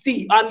not to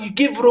see and you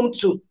give room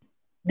to.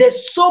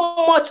 There's so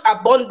much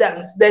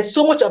abundance. There's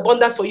so much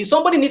abundance for you.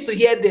 Somebody needs to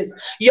hear this.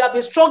 You have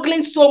been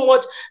struggling so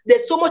much.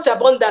 There's so much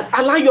abundance.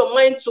 Allow your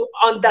mind to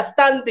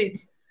understand it.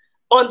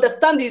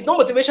 understand it's not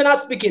motivational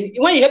speaking.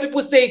 When you hear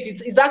people say it,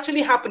 it's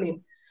actually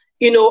happening.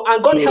 And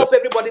God So help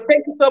everybody.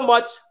 Thank you so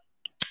much.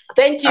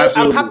 Thank you. I'm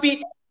absolutely.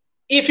 happy.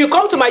 If you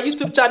come to my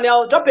YouTube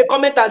channel, drop a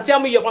comment and tell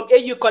me you're from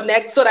AU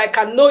Connect so that I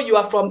can know you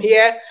are from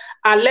here,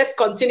 and let's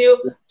continue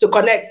to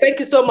connect. Thank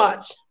you so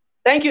much.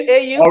 Thank you,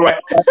 All AU. right.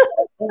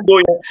 Don't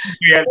go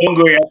yet. Don't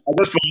go yet.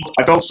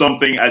 I felt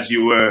something as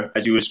you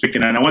were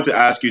speaking, and I want to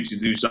ask you to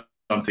do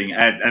something.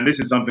 And this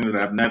is something that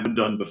I've never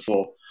done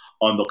before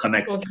on the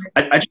Connect. Okay.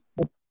 I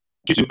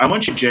just I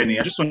want you, Jenny.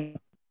 I just want to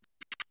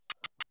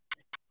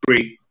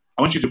pray.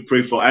 I want you to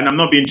pray for, and I'm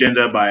not being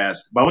gender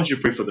biased, but I want you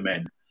to pray for the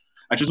men.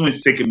 I just want you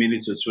to take a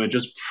minute or two and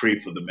just pray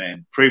for the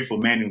men. Pray for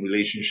men in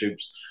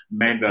relationships,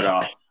 men that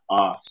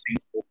are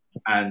single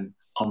and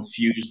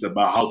confused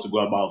about how to go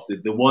about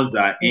it. The ones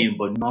that are in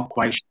but not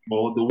quite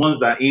sure. The ones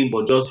that are in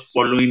but just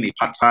following a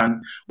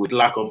pattern with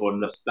lack of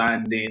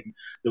understanding.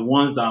 The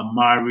ones that are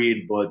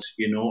married but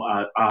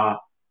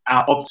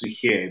are up to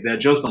here. They're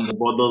just on the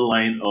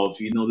borderline of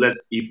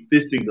let's if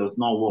this thing does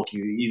not work,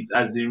 it's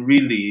as in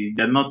really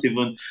they're not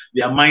even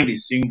their mind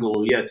is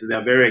single yet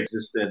their very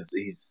existence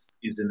is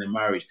in a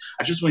marriage.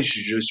 I just want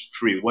you to just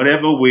pray,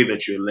 whatever way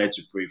that you're led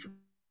to pray for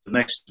the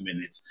next 2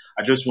 minutes.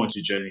 I just want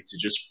you, Jenny, to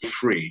just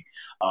pray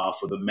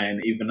for the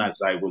men, even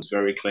as I was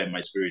very clear in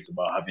my spirit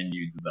about having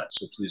you do that.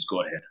 So please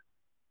go ahead.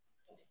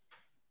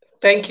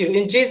 Thank you.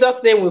 In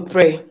Jesus' name we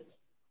pray.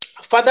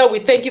 Father, we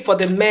thank you for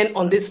the men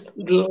on this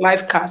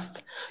live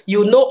cast.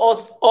 You know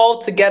us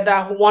all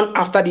together, one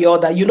after the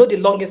other. You know the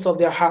longings of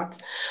their hearts.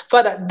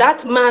 Father,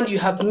 that man you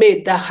have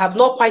made that have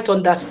not quite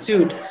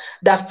understood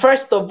that,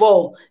 first of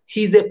all,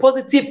 he's a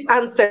positive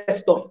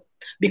ancestor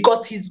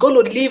because he's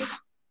going to live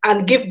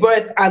and give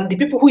birth, and the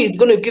people who he's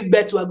going to give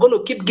birth to are going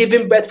to keep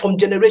giving birth from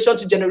generation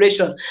to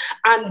generation.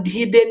 And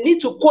they need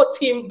to quote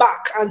him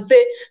back and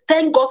say,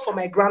 thank God for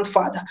my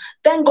grandfather,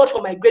 thank God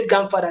for my great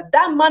grandfather.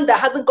 That man that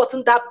hasn't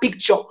gotten that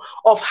picture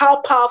of how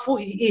powerful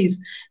he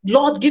is,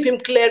 Lord, give him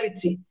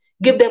clarity,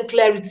 give them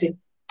clarity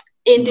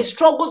in the Mm,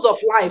 struggles of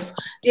life.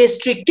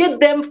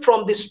 Extricate them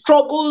from the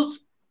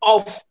struggles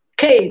of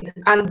Cain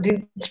and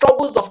the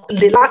struggles of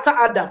the latter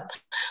Adam.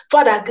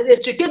 Father,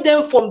 extricate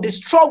them from the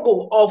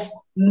struggle of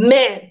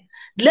men.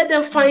 Let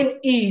them find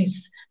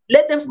ease.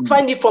 Let them mm,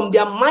 find it from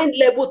their mind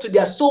level to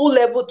their soul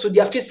level to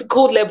their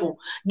physical level.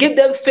 Give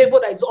them favor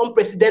that is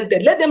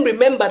unprecedented. Let them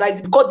remember that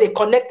it's because they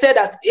connected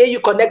at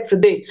AU Connect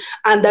today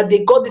and that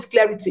they got this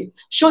clarity.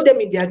 Show them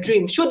in their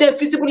dream. Show them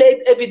physical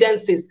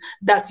evidences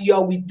that you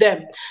are with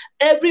them.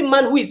 Every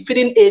man who is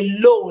feeling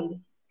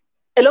alone,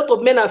 a lot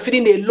of men are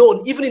feeling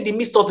alone, even in the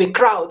midst of a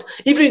crowd,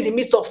 even in the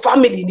midst of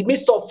family, in the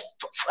midst of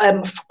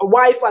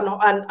wife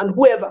and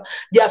whoever.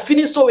 They are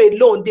feeling so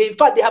alone. In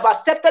fact, they have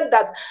accepted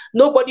that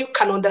nobody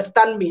can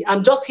understand me.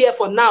 I'm just here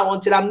for now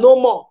until I'm no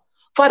more.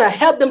 Father,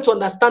 help them to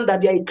understand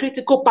that they are a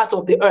critical part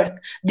of the earth.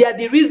 They are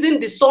the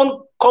reason the sun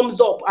comes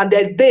up and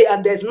there's day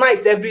and there's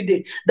night every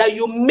day, that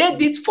you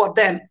made it for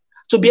them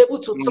to be able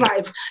to mm,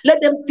 thrive.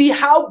 Let them see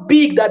how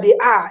big that they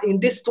are in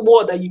this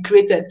world that you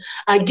created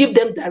and give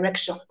them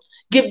direction,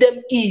 give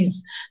them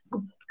ease.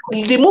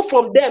 Remove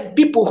from them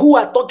people who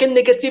are talking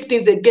negative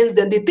things against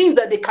them, the things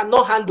that they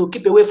cannot handle,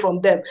 keep away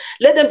from them.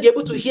 Let them be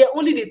able to hear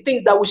only the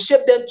things that will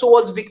shape them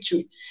towards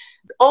victory.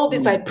 All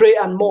this I mm. pray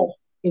and more.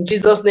 In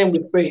Jesus' name we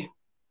pray.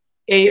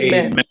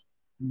 Amen. Amen.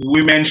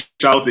 Women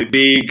shout a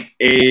big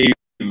amen.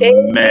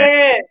 Amen.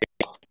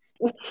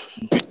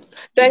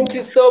 Thank you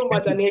Amen. so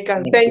much, Thank you Anikan. so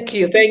much Thank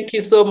you. Thank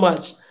you so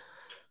much.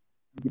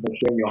 for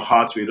sharing your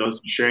heart with us,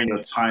 sharing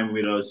your time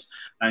with us,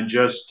 and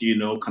just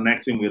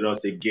connecting with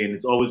us again.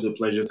 It's always a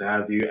pleasure to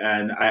have you,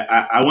 and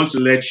I want to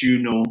let you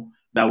know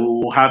that we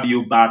will have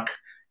you back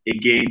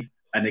again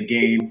and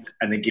again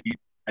and again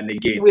and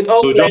again. With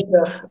all So just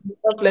pleasure. With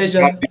all have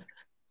pleasure.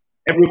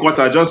 every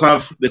quarter, just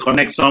have the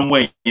connect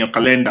somewhere in your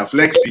calendar,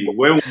 flexi.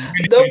 When we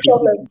really No need to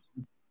problem.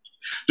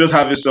 just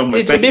have it somewhere.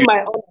 It will be my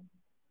honor.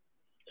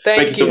 Thank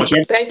you Thank so much.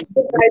 you. Thank you.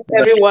 Good night,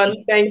 everyone.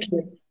 Thank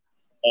you.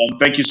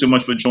 Thank you so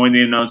much for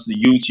joining us, the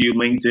YouTube,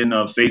 LinkedIn,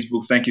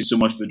 Facebook. Thank you so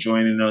much for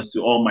joining us.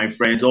 To all my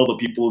friends, all the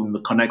people in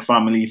the Connect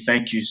family,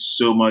 thank you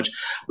so much.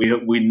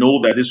 We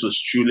know that this was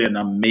truly an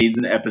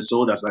amazing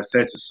episode. As I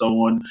said to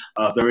someone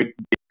very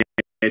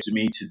dear to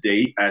me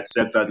today, I had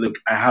said that, look,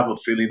 I have a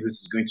feeling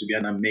this is going to be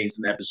an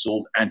amazing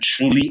episode. And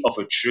truly, of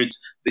a truth,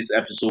 this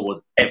episode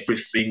was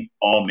everything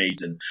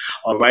amazing.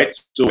 All right.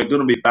 So we're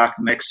going to be back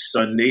next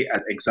Sunday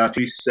at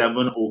exactly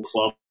 7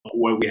 o'clock,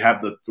 where we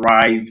have the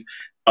Thrive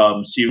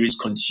series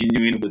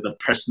continuing with the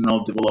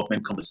personal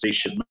development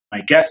conversation. My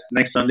guest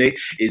next Sunday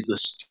is the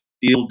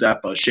Steel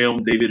Dapper,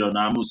 Sheon David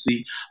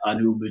Onamusi, and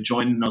he will be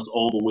joining us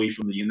all the way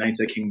from the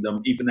United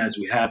Kingdom, even as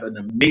we have an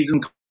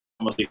amazing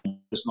conversation on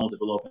personal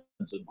development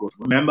and growth.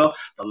 Remember,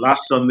 the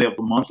last Sunday of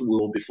the month, we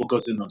will be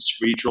focusing on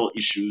spiritual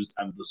issues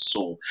and the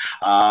soul.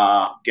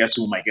 Guess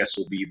who my guest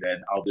will be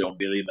then? I'll be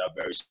unveiling that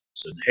very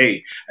soon.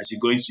 Hey, as you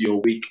go into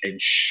your week,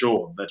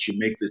 ensure that you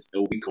make this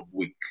a week of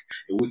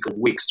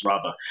weeks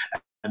rather,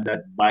 and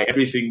that by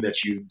everything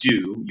that you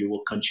do, you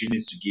will continue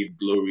to give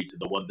glory to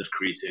the one that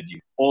created you.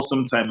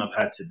 Awesome time I've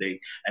had today.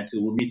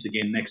 Until we meet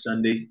again next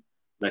Sunday,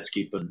 Let's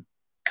keep on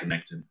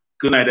connecting.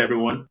 Good night,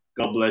 everyone.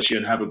 God bless you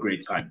and have a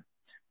great time.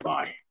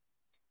 Bye.